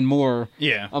look even more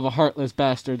of a heartless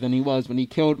bastard than he was when he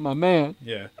killed my man.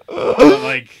 Yeah.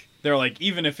 But they're like,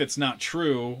 even if it's not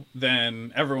true,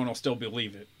 then everyone will still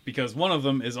believe it. Because one of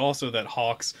them is also that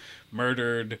Hawks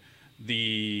murdered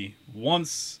the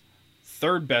once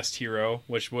third best hero,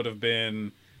 which would have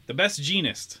been the best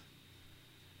genist.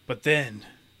 But then,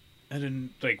 I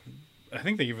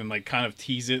think they even like kind of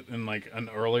tease it in like an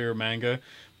earlier manga.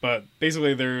 But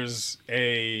basically there's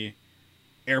a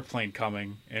airplane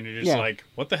coming and you're just like,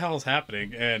 what the hell is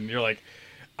happening? And you're like,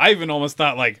 I even almost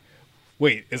thought like,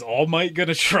 wait, is All Might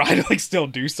gonna try to like still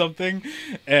do something?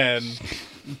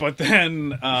 But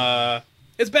then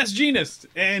it's Best Genist,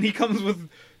 and he comes with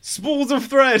spools of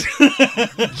thread,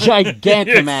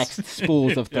 Gigantamax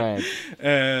spools of thread,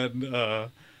 and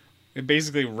it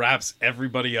basically wraps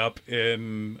everybody up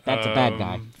in that's a bad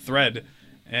guy thread,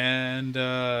 and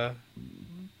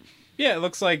it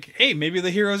looks like, hey, maybe the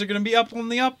heroes are going to be up on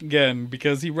the up again,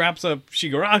 because he wraps up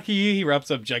Shigaraki, he wraps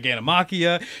up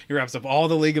Gigantamakia, he wraps up all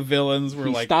the League of Villains.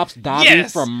 He stops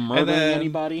Dabi from murdering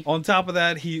anybody. On top of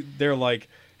that, they're like,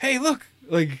 hey, look,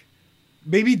 like,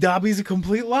 maybe Dabi's a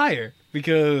complete liar,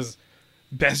 because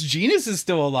Best Genist is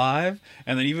still alive,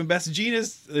 and then even Best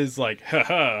Genist is like,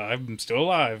 haha, I'm still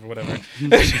alive, whatever.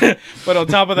 But on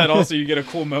top of that, also, you get a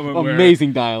cool moment where...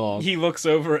 Amazing dialogue. He looks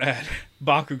over at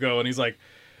Bakugo, and he's like,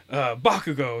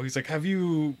 Bakugo, he's like, have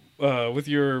you, with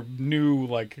your new,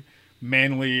 like,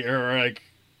 manly, or, like,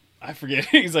 I forget,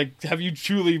 he's like, have you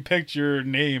truly picked your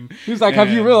name? He's like,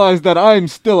 have you realized that I'm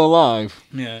still alive?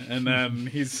 Yeah, and then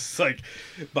he's like,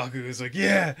 Bakugo's like,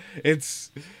 yeah,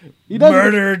 it's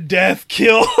murder, death,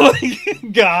 kill,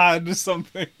 like, God, or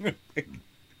something.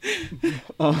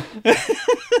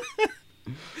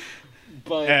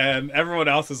 And everyone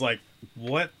else is like,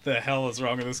 what the hell is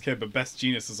wrong with this kid? But Best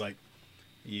Genist is like,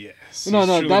 yes. No,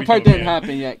 that part didn't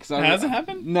happen yet. It hasn't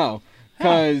happened? No,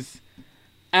 because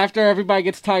after everybody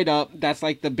gets tied up, that's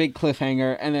like the big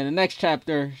cliffhanger, and then the next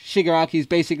chapter, Shigaraki's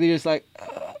basically just like,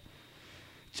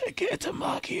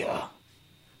 Gigantamakia,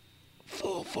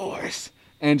 full force.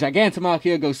 And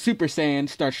Gigantamakia goes Super Saiyan,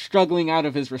 starts struggling out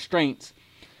of his restraints.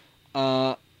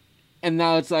 And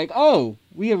now it's like, oh,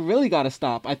 we have really got to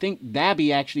stop. I think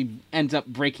Dabi actually ends up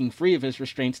breaking free of his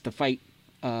restraints to fight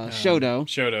Shoto.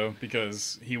 Shoto,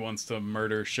 because he wants to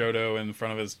murder Shoto in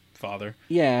front of his father.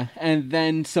 Yeah, and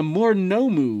then some more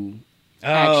Nomu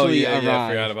arrive. I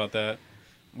forgot about that.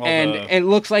 It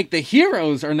looks like the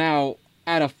heroes are now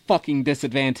at a fucking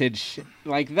disadvantage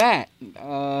like that.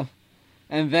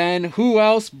 And then who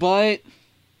else but...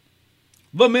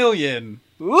 Lemillion!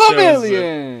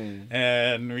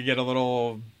 And we get a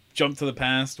little jump to the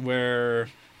past where...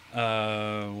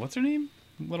 what's her name?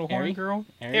 Little horn girl?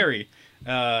 Eri.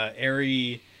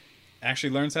 Eri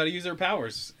actually learns how to use her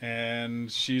powers,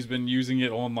 and she's been using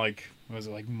it on, like, was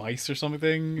it like mice or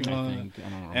something? I think.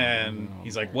 And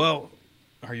he's like, well,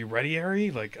 are you ready, Eri?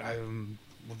 Like, I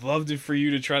would love for you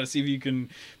to try to see if you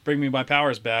can bring me my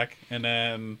powers back. And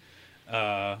then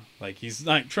Like he's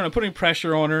not trying to put any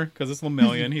pressure on her because it's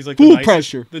Lemillion. He's like full the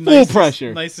pressure,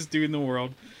 nicest dude in the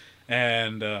world.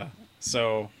 And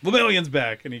so Lemillion's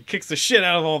back, and he kicks the shit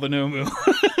out of all the Nomu.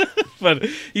 But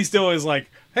he still is like,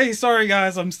 "Hey, sorry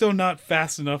guys, I'm still not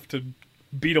fast enough to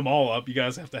beat them all up. You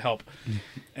guys have to help."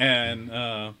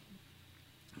 And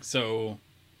so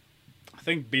I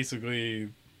think basically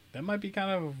that might be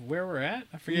kind of where we're at.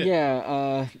 I forget.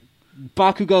 Yeah,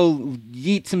 Bakugo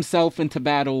yeets himself into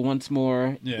battle once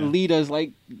more. Yeah. Lita's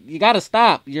like, "You gotta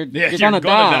stop. You're gonna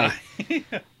die."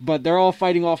 But they're all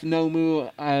fighting off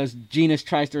Nomu as Genis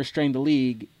tries to restrain the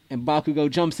League. And Bakugo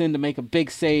jumps in to make a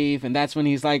big save. And that's when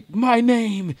he's like, "My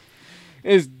name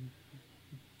is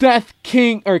Death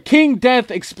King, or King Death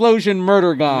Explosion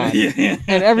Murder God." And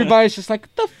everybody's just like,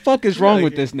 "What the fuck is wrong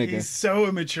with this nigga?" He's so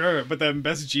immature. But then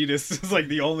Best Jetus is like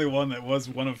the only one that was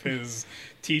one of his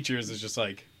teachers is just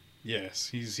like, "Yes,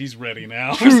 he's ready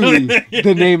now." Truly,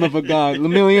 the name of a god.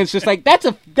 Lemillion's just like, that's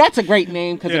a great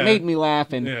name because it made me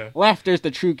laugh, and laughter's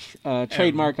the true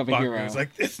trademark of a hero. It's like,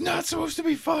 it's not supposed to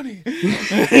be funny.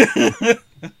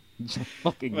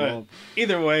 Fucking love.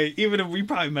 Either way, even if we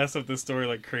probably mess up this story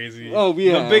like crazy, oh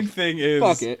yeah, the big thing is,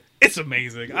 fuck it. It's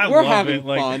amazing. We're love having it.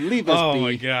 Like, fun. Leave us be. Oh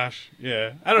my gosh,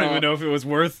 yeah. I don't even know if it was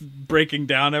worth breaking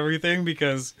down everything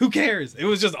because who cares? It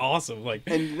was just awesome. Like,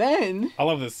 and then I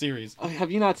love this series. Have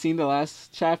you not seen the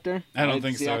last chapter? I don't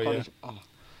think so. Yeah.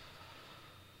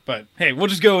 But hey, we'll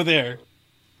just go there.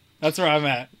 That's where I'm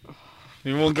at.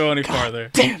 We won't go any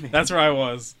farther. Damn it. That's where I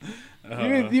was.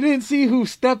 You didn't see who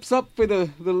steps up for the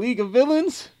League of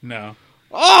Villains? No.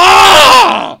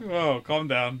 Ah! Oh, calm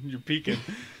down. You're peeking.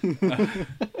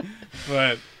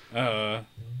 But,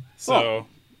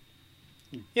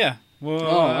 yeah. Well,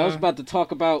 I was about to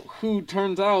talk about who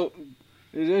turns out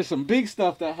there's some big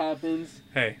stuff that happens.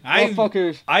 Hey,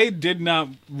 Motherfuckers. I did not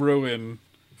ruin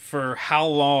for how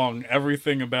long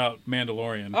everything about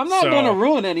Mandalorian. I'm not going to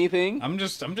ruin anything. I'm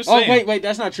just saying. Oh, wait,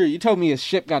 that's not true. You told me his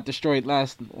ship got destroyed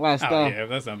last. Yeah,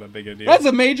 that's not that big a deal. That's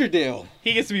a major deal.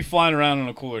 He gets to be flying around on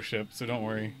a cooler ship, so don't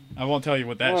worry. I won't tell you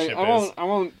what that ship is. I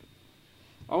won't.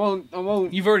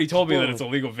 You've already told me that it's a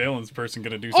legal villains person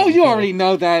going to do something. Oh, you cool. already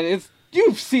know that.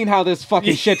 You've seen how this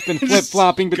fucking shit's been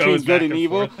flip-flopping between good and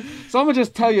evil. So I'm going to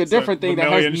just tell you a different thing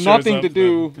that has nothing to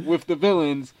do with the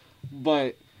villains,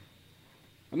 but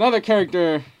another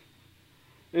character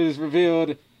is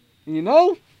revealed, and you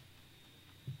know,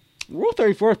 Rule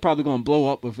 34 is probably going to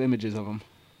blow up with images of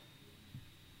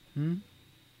him.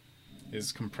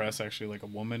 Is Compress actually like a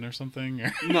woman or something?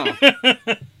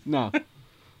 No.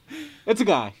 It's a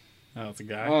guy. Oh, it's a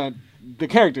guy? The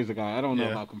character's a guy. I don't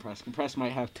know about Compress. Compress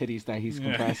might have titties that he's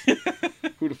compressed.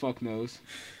 Who the fuck knows?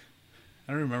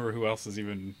 I don't remember who else is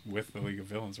even with the League of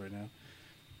Villains right now.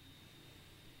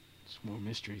 There's more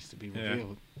mysteries to be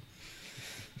revealed.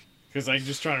 Because I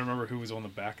just try to remember who was on the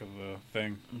back of the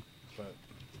thing. But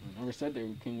I never said they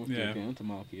came with the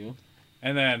Antimakio.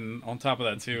 And then on top of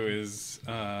that too is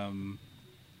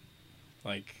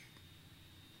like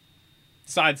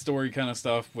side story kind of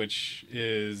stuff, which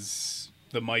is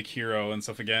the Mike hero and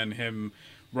stuff again. Him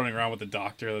running around with the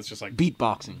doctor that's just like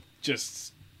beatboxing,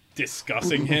 just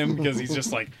discussing him because he's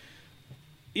just like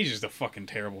he's just a fucking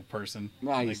terrible person.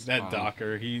 Like that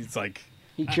doctor, he's like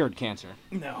he cured cancer.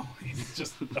 No, he's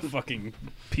just a fucking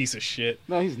piece of shit.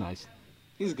 No, he's nice.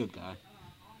 He's a good guy.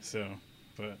 So,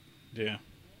 but yeah.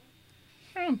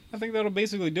 I think that'll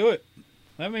basically do it.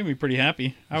 That made me pretty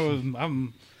happy.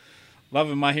 I'm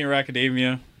loving My Hero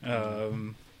Academia.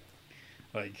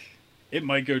 Like, it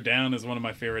might go down as one of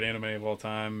my favorite anime of all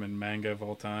time and manga of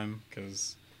all time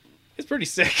because it's pretty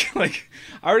sick. Like,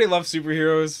 I already love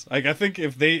superheroes. Like, I think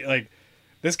if they like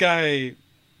this guy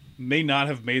may not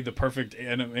have made the perfect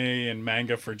anime and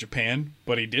manga for Japan,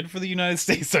 but he did for the United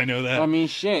States. I know that. I mean,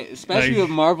 shit, especially with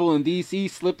Marvel and DC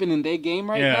slipping in their game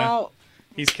right now.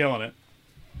 He's killing it.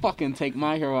 Fucking take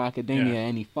My Hero Academia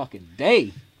any fucking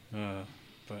day.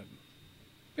 But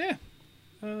yeah,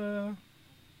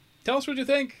 tell us what you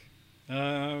think.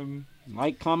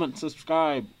 Like, comment,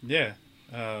 subscribe. Yeah,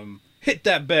 hit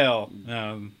that bell.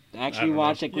 Actually,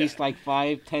 watch at least like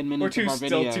 5-10 minutes of our videos. We're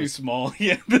still too small.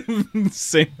 Yeah,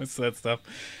 same with that stuff.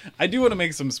 I do want to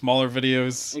make some smaller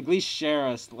videos. At least share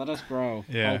us. Let us grow.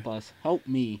 Yeah. Help us. Help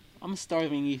me. I'm a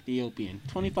starving Ethiopian.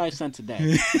 25 cents a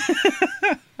day.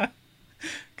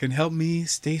 Can help me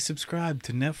stay subscribed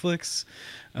to Netflix,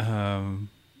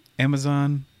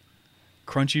 Amazon,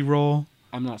 Crunchyroll.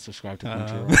 I'm not subscribed to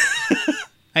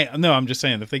Crunchyroll. No, I'm just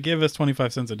saying, if they give us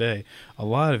 25 cents a day, a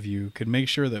lot of you could make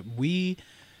sure that we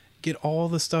get all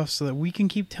the stuff so that we can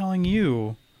keep telling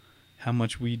you how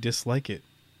much we dislike it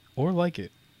or like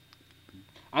it.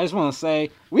 I just want to say,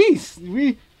 we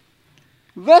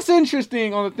less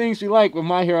interesting on the things we like with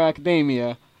My Hero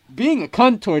Academia. Being a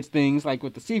cunt towards things, like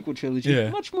with the sequel trilogy,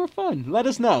 much more fun. Let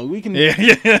us know. We can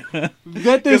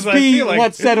let this be like,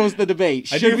 what settles the debate.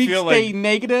 Should we stay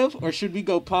negative, or should we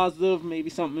go positive, maybe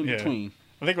something in between?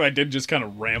 I think I did just kind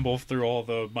of ramble through all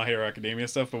the My Hero Academia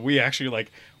stuff, but we actually,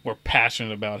 like, were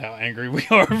passionate about how angry we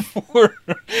are for,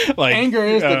 like... Anger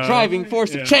is the driving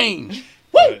force of change!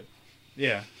 Woo!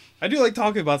 Yeah. I do like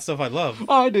talking about stuff I love.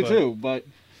 Oh, I do too, but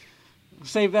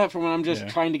save that for when I'm just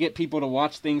trying to get people to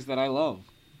watch things that I love.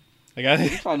 Like, I'm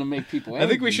trying to make people angry. I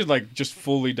think we should, like, just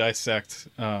fully dissect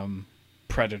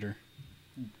Predator.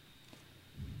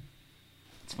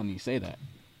 It's funny you say that.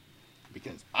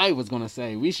 Because I was going to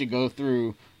say we should go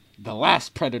through the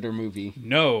last Predator movie.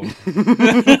 No.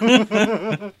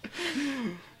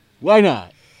 Why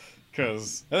not?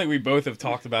 Because I think we both have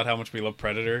talked about how much we love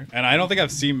Predator. And I don't think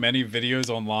I've seen many videos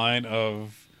online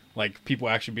of... like, people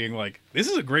actually being like, this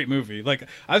is a great movie. Like,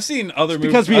 I've seen other movies...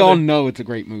 because we all know it's a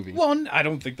great movie. Well, I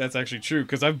don't think that's actually true,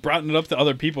 because I've brought it up to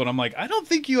other people, and I'm like, I don't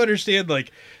think you understand,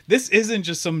 like, this isn't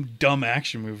just some dumb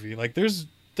action movie. Like, there's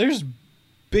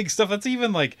big stuff that's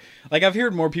even, like, I've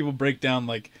heard more people break down,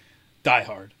 like, Die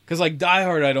Hard. Because, like, Die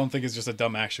Hard, I don't think is just a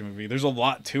dumb action movie. There's a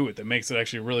lot to it that makes it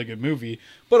actually a really good movie,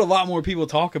 but a lot more people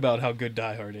talk about how good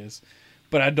Die Hard is.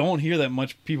 But I don't hear that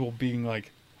much people being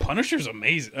like, Punisher's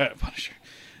amazing.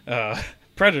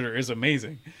 Predator is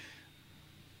amazing.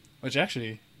 Which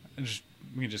actually,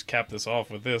 we can just cap this off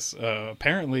with this.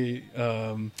 Apparently,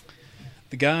 the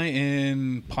guy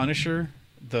in Punisher,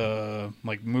 the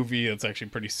like movie that's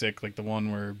actually pretty sick, like the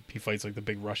one where he fights like the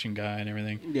big Russian guy and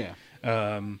everything. Yeah.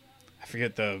 I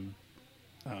forget the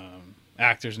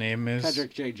actor's name is.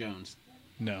 Patrick J. Jones.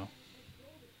 No.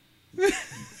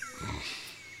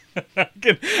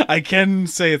 I can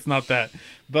say it's not that,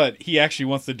 but he actually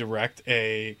wants to direct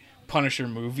a Punisher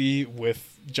movie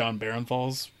with John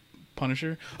Barenthal's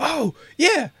Punisher. Oh,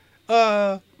 yeah.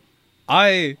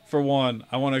 I, for one,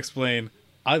 I want to explain,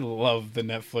 I love the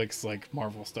Netflix, like,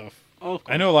 Marvel stuff. Oh,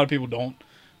 I know a lot of people don't,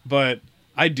 but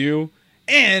I do.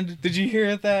 And did you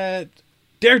hear that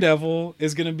Daredevil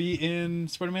is going to be in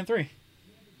Spider-Man 3?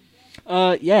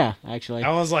 Yeah, actually.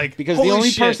 I was like, because the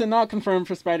only person not confirmed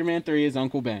for Spider-Man 3 is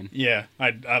Uncle Ben. Yeah,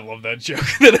 I love that joke.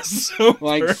 That is so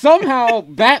like perfect. Somehow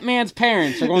Batman's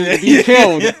parents are going to be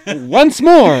killed once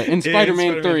more in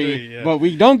Spider-Man 3, yeah. But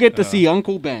we don't get to see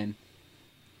Uncle Ben.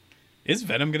 Is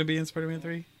Venom going to be in Spider-Man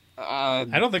 3? I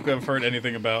don't think we've heard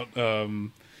anything about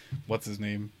what's his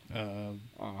name,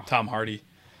 Tom Hardy.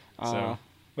 So,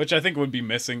 which I think would be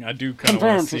missing. I do kind of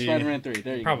want to see. Confirmed for Spider-Man 3.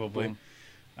 There you probably. go. Probably.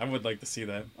 I would like to see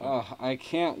that. I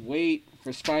can't wait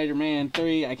for Spider-Man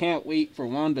 3. I can't wait for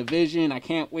WandaVision. I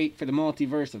can't wait for the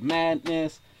Multiverse of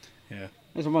Madness. Yeah.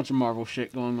 There's a bunch of Marvel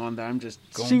shit going on that I'm just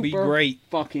super be great.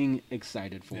 Fucking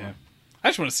excited for. Yeah. I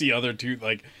just want to see other two.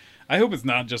 Like, I hope it's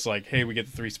not just like, hey, we get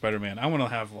the 3 Spider-Man. I want to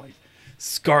have like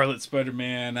Scarlet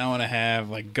Spider-Man. I want to have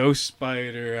like Ghost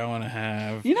Spider. I want to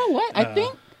have. You know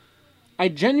what? I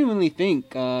genuinely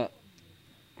think. I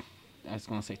was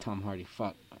gonna say Tom Hardy.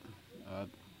 Fuck.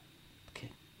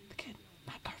 The kid,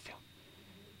 not Garfield.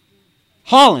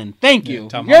 Holland, thank you.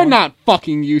 You're Holland? Not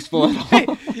fucking useful at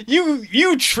all. Hey,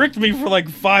 you tricked me for like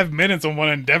 5 minutes on what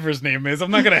Endeavor's name is.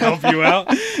 I'm not gonna help you out.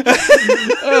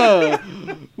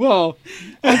 Well,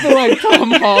 I feel like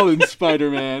Tom Holland's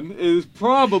Spider-Man is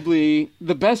probably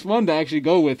the best one to actually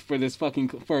go with for this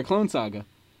for a Clone Saga.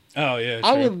 Oh yeah,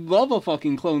 I would love a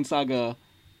fucking Clone Saga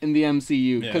in the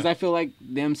MCU because I feel like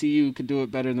the MCU could do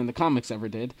it better than the comics ever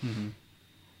did. Mm-hmm.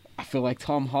 I feel like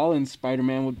Tom Holland's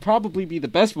Spider-Man would probably be the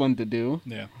best one to do.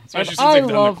 Yeah, especially since they've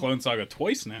done the Clone Saga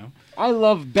twice now. I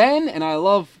love Ben and I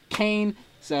love Kane,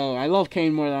 so I love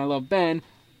Kane more than I love Ben.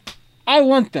 I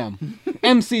want them.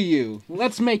 MCU,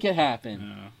 let's make it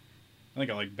happen. I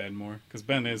think I like Ben more because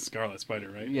Ben is Scarlet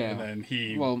Spider, right? Yeah. And then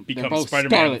he becomes both Spider-Man.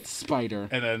 Scarlet Spider.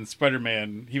 And then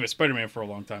Spider-Man, he was Spider-Man for a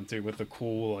long time too, with the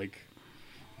cool like.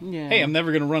 Yeah. Hey, I'm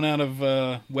never gonna run out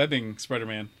of webbing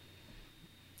Spider-Man.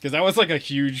 Because that was like a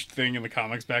huge thing in the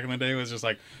comics back in the day. It was just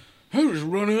like, I was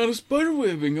running out of spider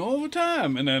webbing all the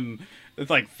time, and then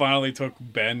it like finally took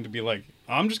Ben to be like,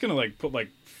 I'm just gonna like put like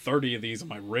 30 of these on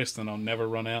my wrist, and I'll never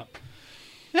run out.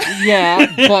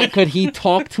 Yeah, but could he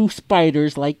talk to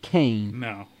spiders like Kane?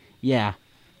 No. Yeah.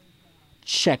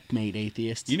 Checkmate,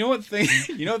 atheist. You know what thing?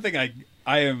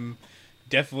 I am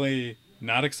definitely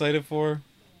not excited for?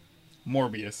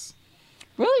 Morbius.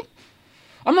 Really?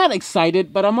 I'm not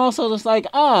excited, but I'm also just like,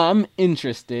 I'm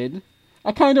interested.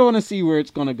 I kind of want to see where it's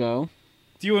gonna go.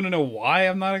 Do you want to know why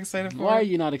I'm not excited for it? Why are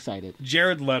you not excited?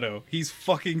 Jared Leto. He's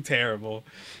fucking terrible.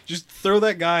 Just throw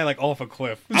that guy, like, off a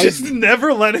cliff. Just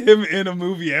never let him in a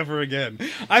movie ever again.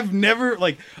 I've never,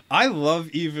 like, I love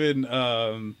even,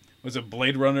 was it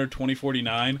Blade Runner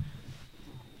 2049?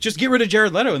 Just get rid of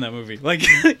Jared Leto in that movie. Like,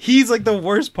 he's, like, the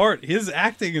worst part. His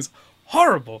acting is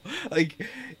horrible. Like,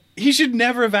 he should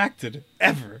never have acted.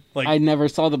 Ever. Like, I never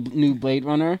saw the new Blade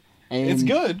Runner. And it's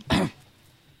good.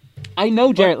 I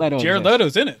know Jared Leto Jared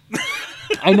Leto's in it.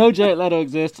 I know Jared Leto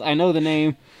exists. I know the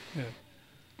name. Yeah.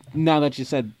 Now that you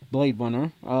said Blade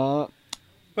Runner.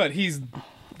 But he's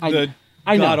the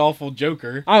god-awful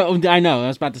Joker. I know. I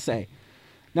was about to say.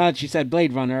 Now that you said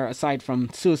Blade Runner, aside from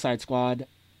Suicide Squad,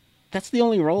 that's the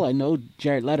only role I know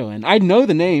Jared Leto in. I know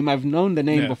the name. I've known the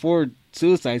name before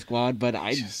Suicide Squad, but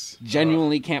I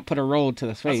genuinely can't put a role to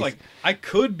the face. Like, I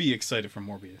could be excited for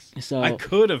Morbius. So I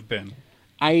could have been.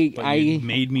 But you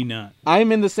made me not.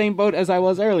 I'm in the same boat as I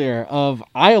was earlier.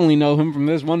 I only know him from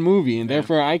this one movie, and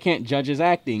therefore I can't judge his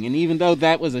acting. And even though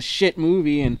that was a shit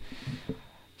movie, and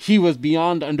he was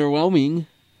beyond underwhelming,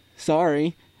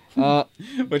 sorry.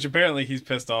 Which apparently he's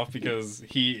pissed off because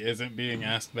he isn't being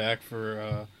asked back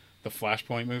for the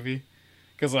Flashpoint movie.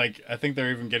 Because, like, I think they're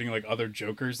even getting, like, other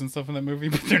Jokers and stuff in that movie,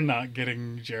 but they're not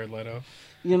getting Jared Leto.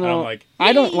 You know,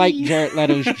 I don't like Jared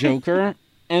Leto's Joker.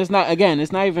 And it's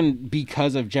not even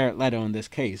because of Jared Leto in this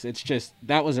case. It's just,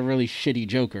 that was a really shitty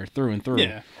Joker through and through.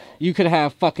 Yeah. You could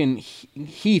have fucking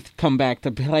Heath come back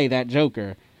to play that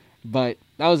Joker, but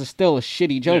that was still a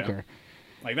shitty Joker.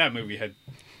 Yeah. Like, that movie had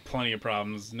plenty of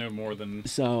problems, no more than...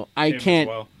 So, I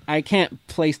can't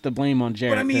place the blame on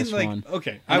Jared this one.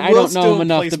 Okay. I don't know him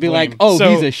enough to be like, he's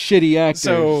a shitty actor.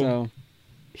 So,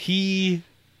 he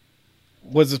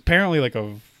was apparently like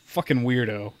a fucking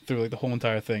weirdo through like the whole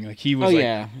entire thing. Like, he was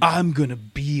I'm gonna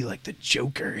be like the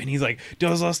Joker, and he's like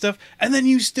does all that stuff, and then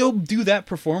you still do that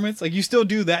performance, like you still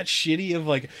do that shitty of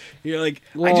like, you're like,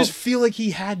 I just feel like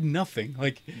he had nothing.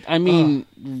 Like, I mean,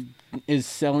 is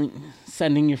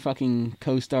sending your fucking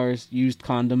co-stars used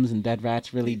condoms and dead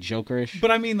rats really Jokerish?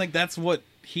 But I mean, like, that's what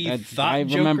he thought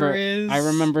Joker is. I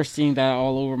remember seeing that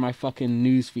all over my fucking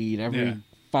newsfeed every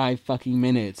 5 fucking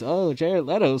minutes. Oh, Jared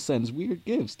Leto sends weird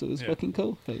gifts to his fucking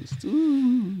co-hosts.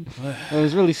 Ooh. It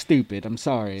was really stupid. I'm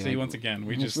sorry. See, once again,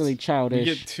 we just really childish.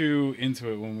 We get too into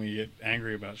it when we get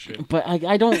angry about shit. But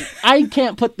I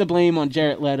can't put the blame on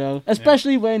Jared Leto,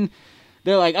 especially when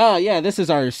they're like, oh yeah, this is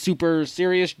our super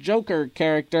serious Joker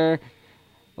character.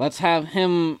 Let's have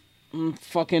him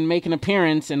fucking make an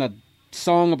appearance in a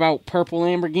song about purple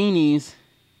Lamborghinis.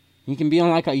 He can be on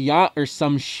like a yacht or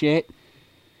some shit.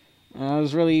 That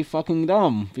was really fucking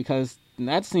dumb, because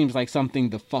that seems like something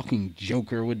the fucking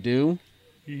Joker would do.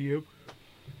 Yep.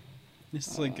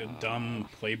 It's like a dumb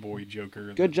Playboy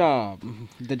Joker. Good job.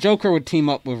 The Joker would team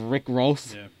up with Rick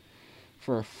Ross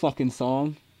for a fucking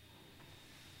song.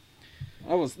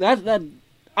 I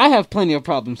have plenty of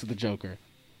problems with the Joker.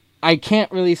 I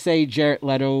can't really say Jared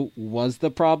Leto was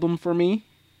the problem for me.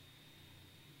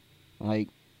 Like,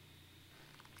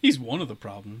 he's one of the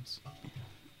problems.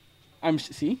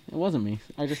 See, it wasn't me.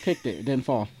 I just kicked it. It didn't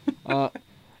fall.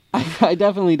 I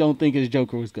definitely don't think his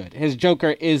Joker was good. His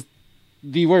Joker is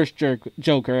the worst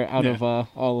Joker out of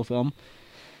all of them.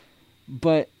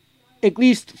 But at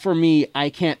least for me, I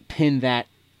can't pin that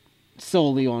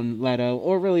solely on Leto,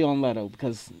 or really on Leto,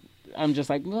 because I'm just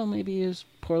like, well, maybe he was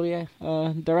poorly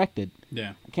directed.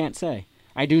 Yeah. I can't say.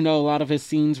 I do know a lot of his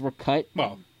scenes were cut.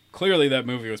 Well, clearly that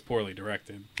movie was poorly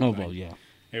directed. Oh, well, yeah.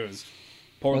 It was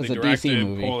poorly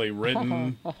directed, poorly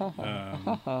written.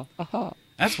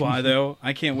 That's why, though,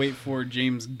 I can't wait for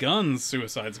James Gunn's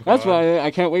Suicide Squad. That's why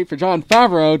I can't wait for Jon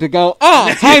Favreau to go,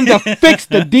 time to fix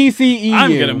the DCEU.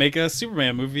 I'm going to make a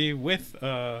Superman movie with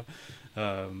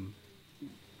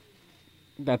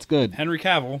that's good. Henry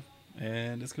Cavill,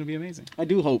 and it's going to be amazing. I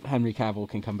do hope Henry Cavill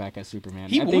can come back as Superman.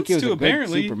 I think he was a good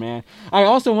Superman. I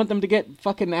also want them to get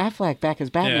fucking Affleck back as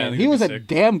Batman. He was a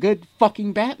damn good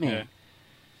fucking Batman. Yeah.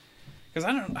 Because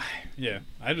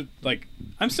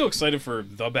I'm still excited for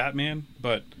the Batman,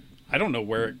 but I don't know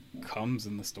where it comes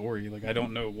in the story. Like, I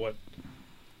don't know what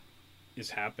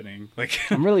is happening. Like,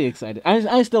 I'm really excited.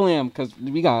 I still am, because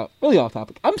we got really off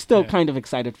topic. I'm still kind of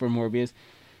excited for Morbius.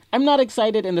 I'm not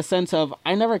excited in the sense of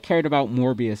I never cared about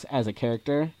Morbius as a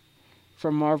character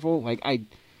from Marvel. Like,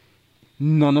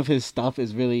 none of his stuff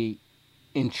is really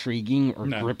intriguing or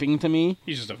gripping to me.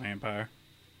 He's just a vampire.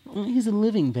 Well, he's a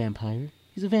living vampire.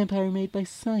 He's a vampire made by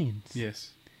science.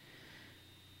 Yes.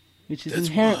 Which is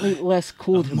inherently less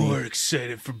cool to me. I'm more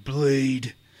excited for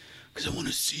Blade, because I want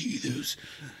to see those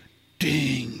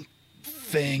dang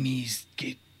fangies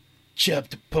get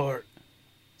chopped apart.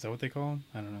 Is that what they call them?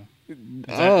 I don't know.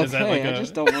 Is that like I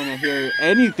just don't want to hear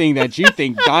anything that you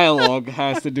think dialogue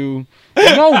has to do.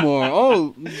 No more.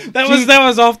 Oh, that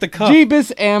was off the cuff.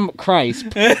 Jeebus am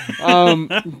Christ.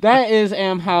 That is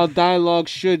how dialogue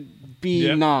should be.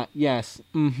 Yep. Not yes.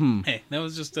 Mm-hmm. Hey, that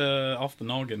was just off the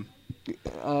noggin.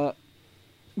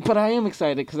 But I am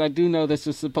excited because I do know this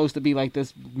is supposed to be like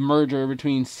this merger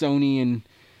between Sony and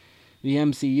the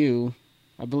MCU.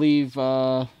 I believe.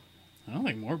 I don't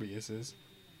think Morbius is.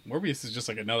 Morbius is just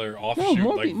like another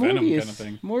offshoot, like Venom kind of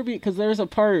thing. Morbius, because there's a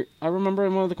part I remember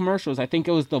in one of the commercials. I think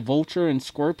it was the Vulture and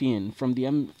Scorpion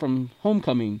from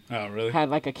Homecoming. Oh, really? Had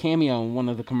like a cameo in one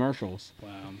of the commercials. Wow,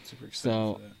 I'm super excited.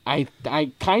 So for that.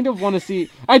 I kind of want to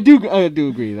see. I do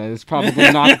agree that it's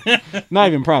probably not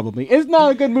even probably. It's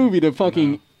not a good movie to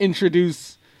fucking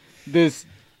introduce this,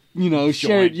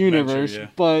 shared universe. Venture,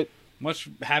 yeah. But much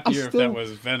happier if that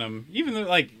was Venom. Even though,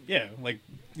 like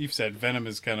you've said, Venom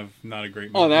is kind of not a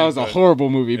great movie. Oh, that was a horrible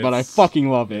movie, but I fucking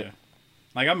love it. Yeah.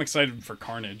 Like, I'm excited for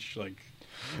Carnage. Like,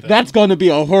 that's gonna be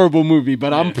a horrible movie,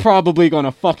 but I'm probably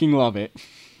gonna fucking love it.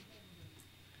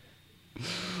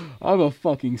 I'm a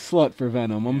fucking slut for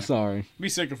Venom. I'm sorry. It'd be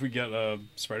sick if we get a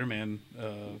Spider-Man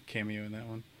cameo in that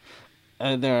one.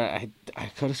 I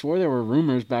could have swore there were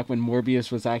rumors back when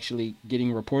Morbius was actually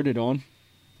getting reported on.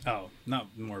 Oh, not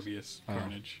Morbius.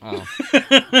 Carnage. Oh.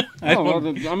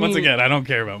 Once again, I don't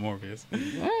care about Morbius.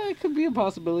 It could be a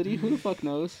possibility. Who the fuck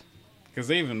knows? Because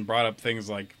they even brought up things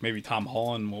like maybe Tom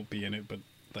Holland won't be in it, but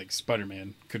like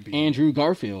Spider-Man could be. Andrew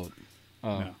Garfield.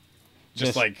 No.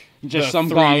 Just some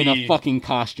 3D... guy in a fucking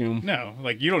costume. No,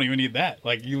 like you don't even need that.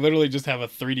 Like you literally just have a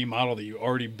 3D model that you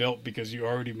already built because you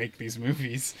already make these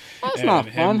movies. That's not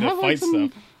fun.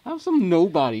 Have some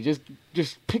nobody. Just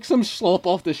pick some slope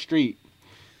off the street.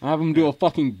 Have him do a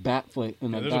fucking bat flip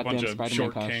in a goddamn Spider-Man bunch of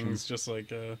short costume. kings, just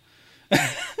like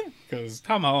because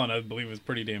Tom Holland, I believe, is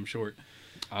pretty damn short.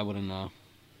 I wouldn't know.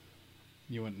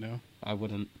 You wouldn't know? I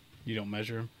wouldn't. You don't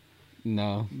measure him?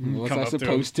 No. Was I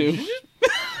supposed to?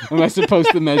 Am I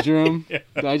supposed to measure him? Yeah.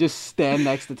 Do I just stand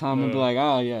next to Tom and be like,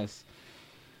 oh, yes.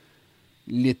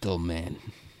 Little man.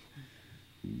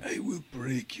 I will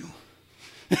break you.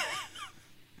 All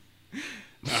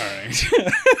right.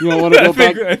 You don't want to go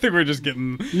back? I think we're just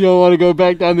getting... You don't want to go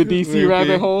back down the DC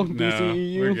rabbit hole? No,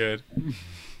 DCEU? we're good.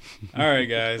 All right,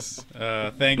 guys.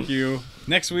 Thank you.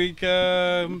 Next week,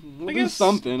 we'll do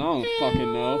something. I don't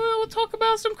fucking know. We'll talk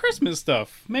about some Christmas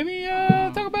stuff. Maybe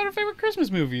talk about our favorite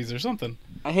Christmas movies or something.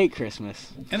 I hate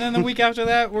Christmas. And then the week after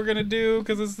that, we're going to do,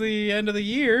 because it's the end of the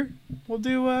year, we'll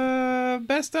do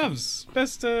best ofs.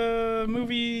 Best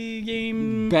movie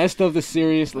game. Best of the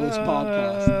Serious List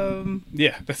podcast.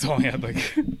 Yeah, that's only had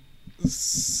like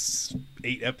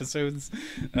 8 episodes.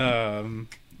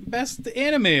 Best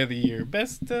anime of the year.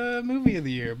 Best movie of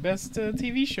the year. Best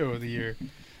TV show of the year.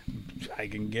 I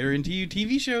can guarantee you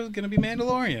TV show is going to be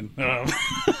Mandalorian.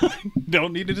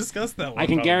 Don't need to discuss that one. I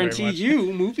can guarantee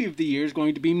you movie of the year is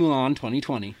going to be Mulan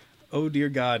 2020. Oh, dear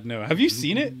God, no. Have you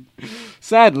seen it?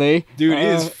 Sadly. Dude, it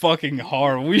is fucking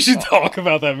horrible. We should talk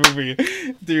about that movie.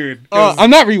 Dude. I'm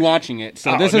not rewatching it,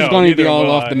 so this is going to be all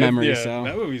off the memory. So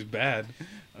that movie's bad.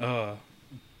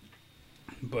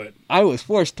 But I was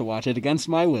forced to watch it against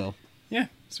my will. Yeah,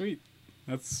 sweet.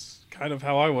 That's kind of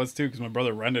how I was, too, because my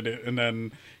brother rented it, and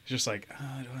then he's just like,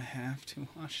 oh, do I have to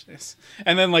watch this?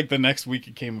 And then, like, the next week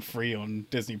it came free on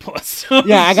Disney+. Plus.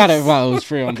 Yeah, I got it while it was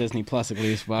free on Disney Plus, at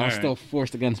least, but I was still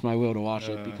forced against my will to watch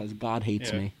it because God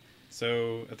hates me.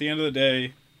 So, at the end of the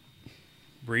day,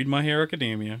 read My Hero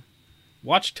Academia.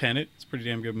 Watch Tenet. It's a pretty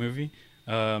damn good movie.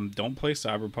 Don't play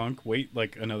Cyberpunk. Wait,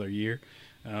 like, another year.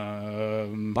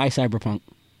 Buy Cyberpunk.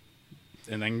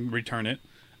 And then return it.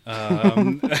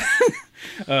 The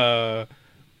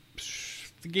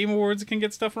Game Awards can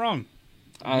get stuff wrong.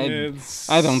 I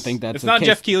don't think that's it's not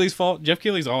Jeff Keighley's fault. Jeff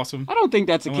Keighley's awesome. I don't think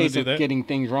that's a case of getting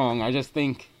things wrong. I just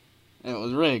think it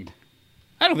was rigged.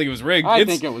 I don't think it was rigged. I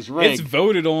think it was rigged. It's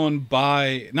voted on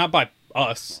by, not by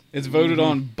us. It's voted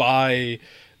on by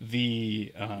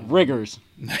the riggers.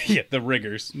 Yeah, the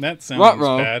riggers. That sounds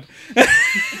bad.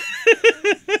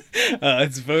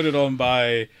 It's voted on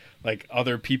by like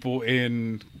other people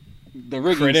in the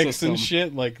rigging critics system. And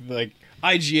shit, like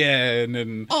IGN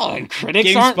and and critics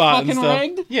GameSpot aren't fucking and stuff.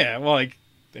 rigged. Yeah, well, like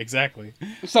exactly.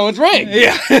 So it's rigged.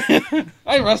 Yeah,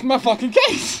 I rest my fucking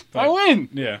case. I win.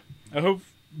 Yeah, I hope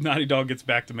Naughty Dog gets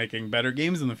back to making better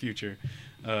games in the future.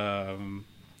 I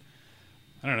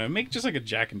don't know. Make just like a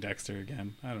Jack and Dexter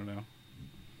again. I don't know,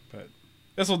 but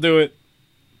this will do it.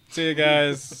 See you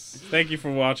guys. Thank you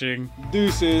for watching.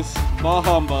 Deuces. Bah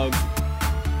humbug.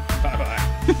 Bye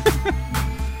bye.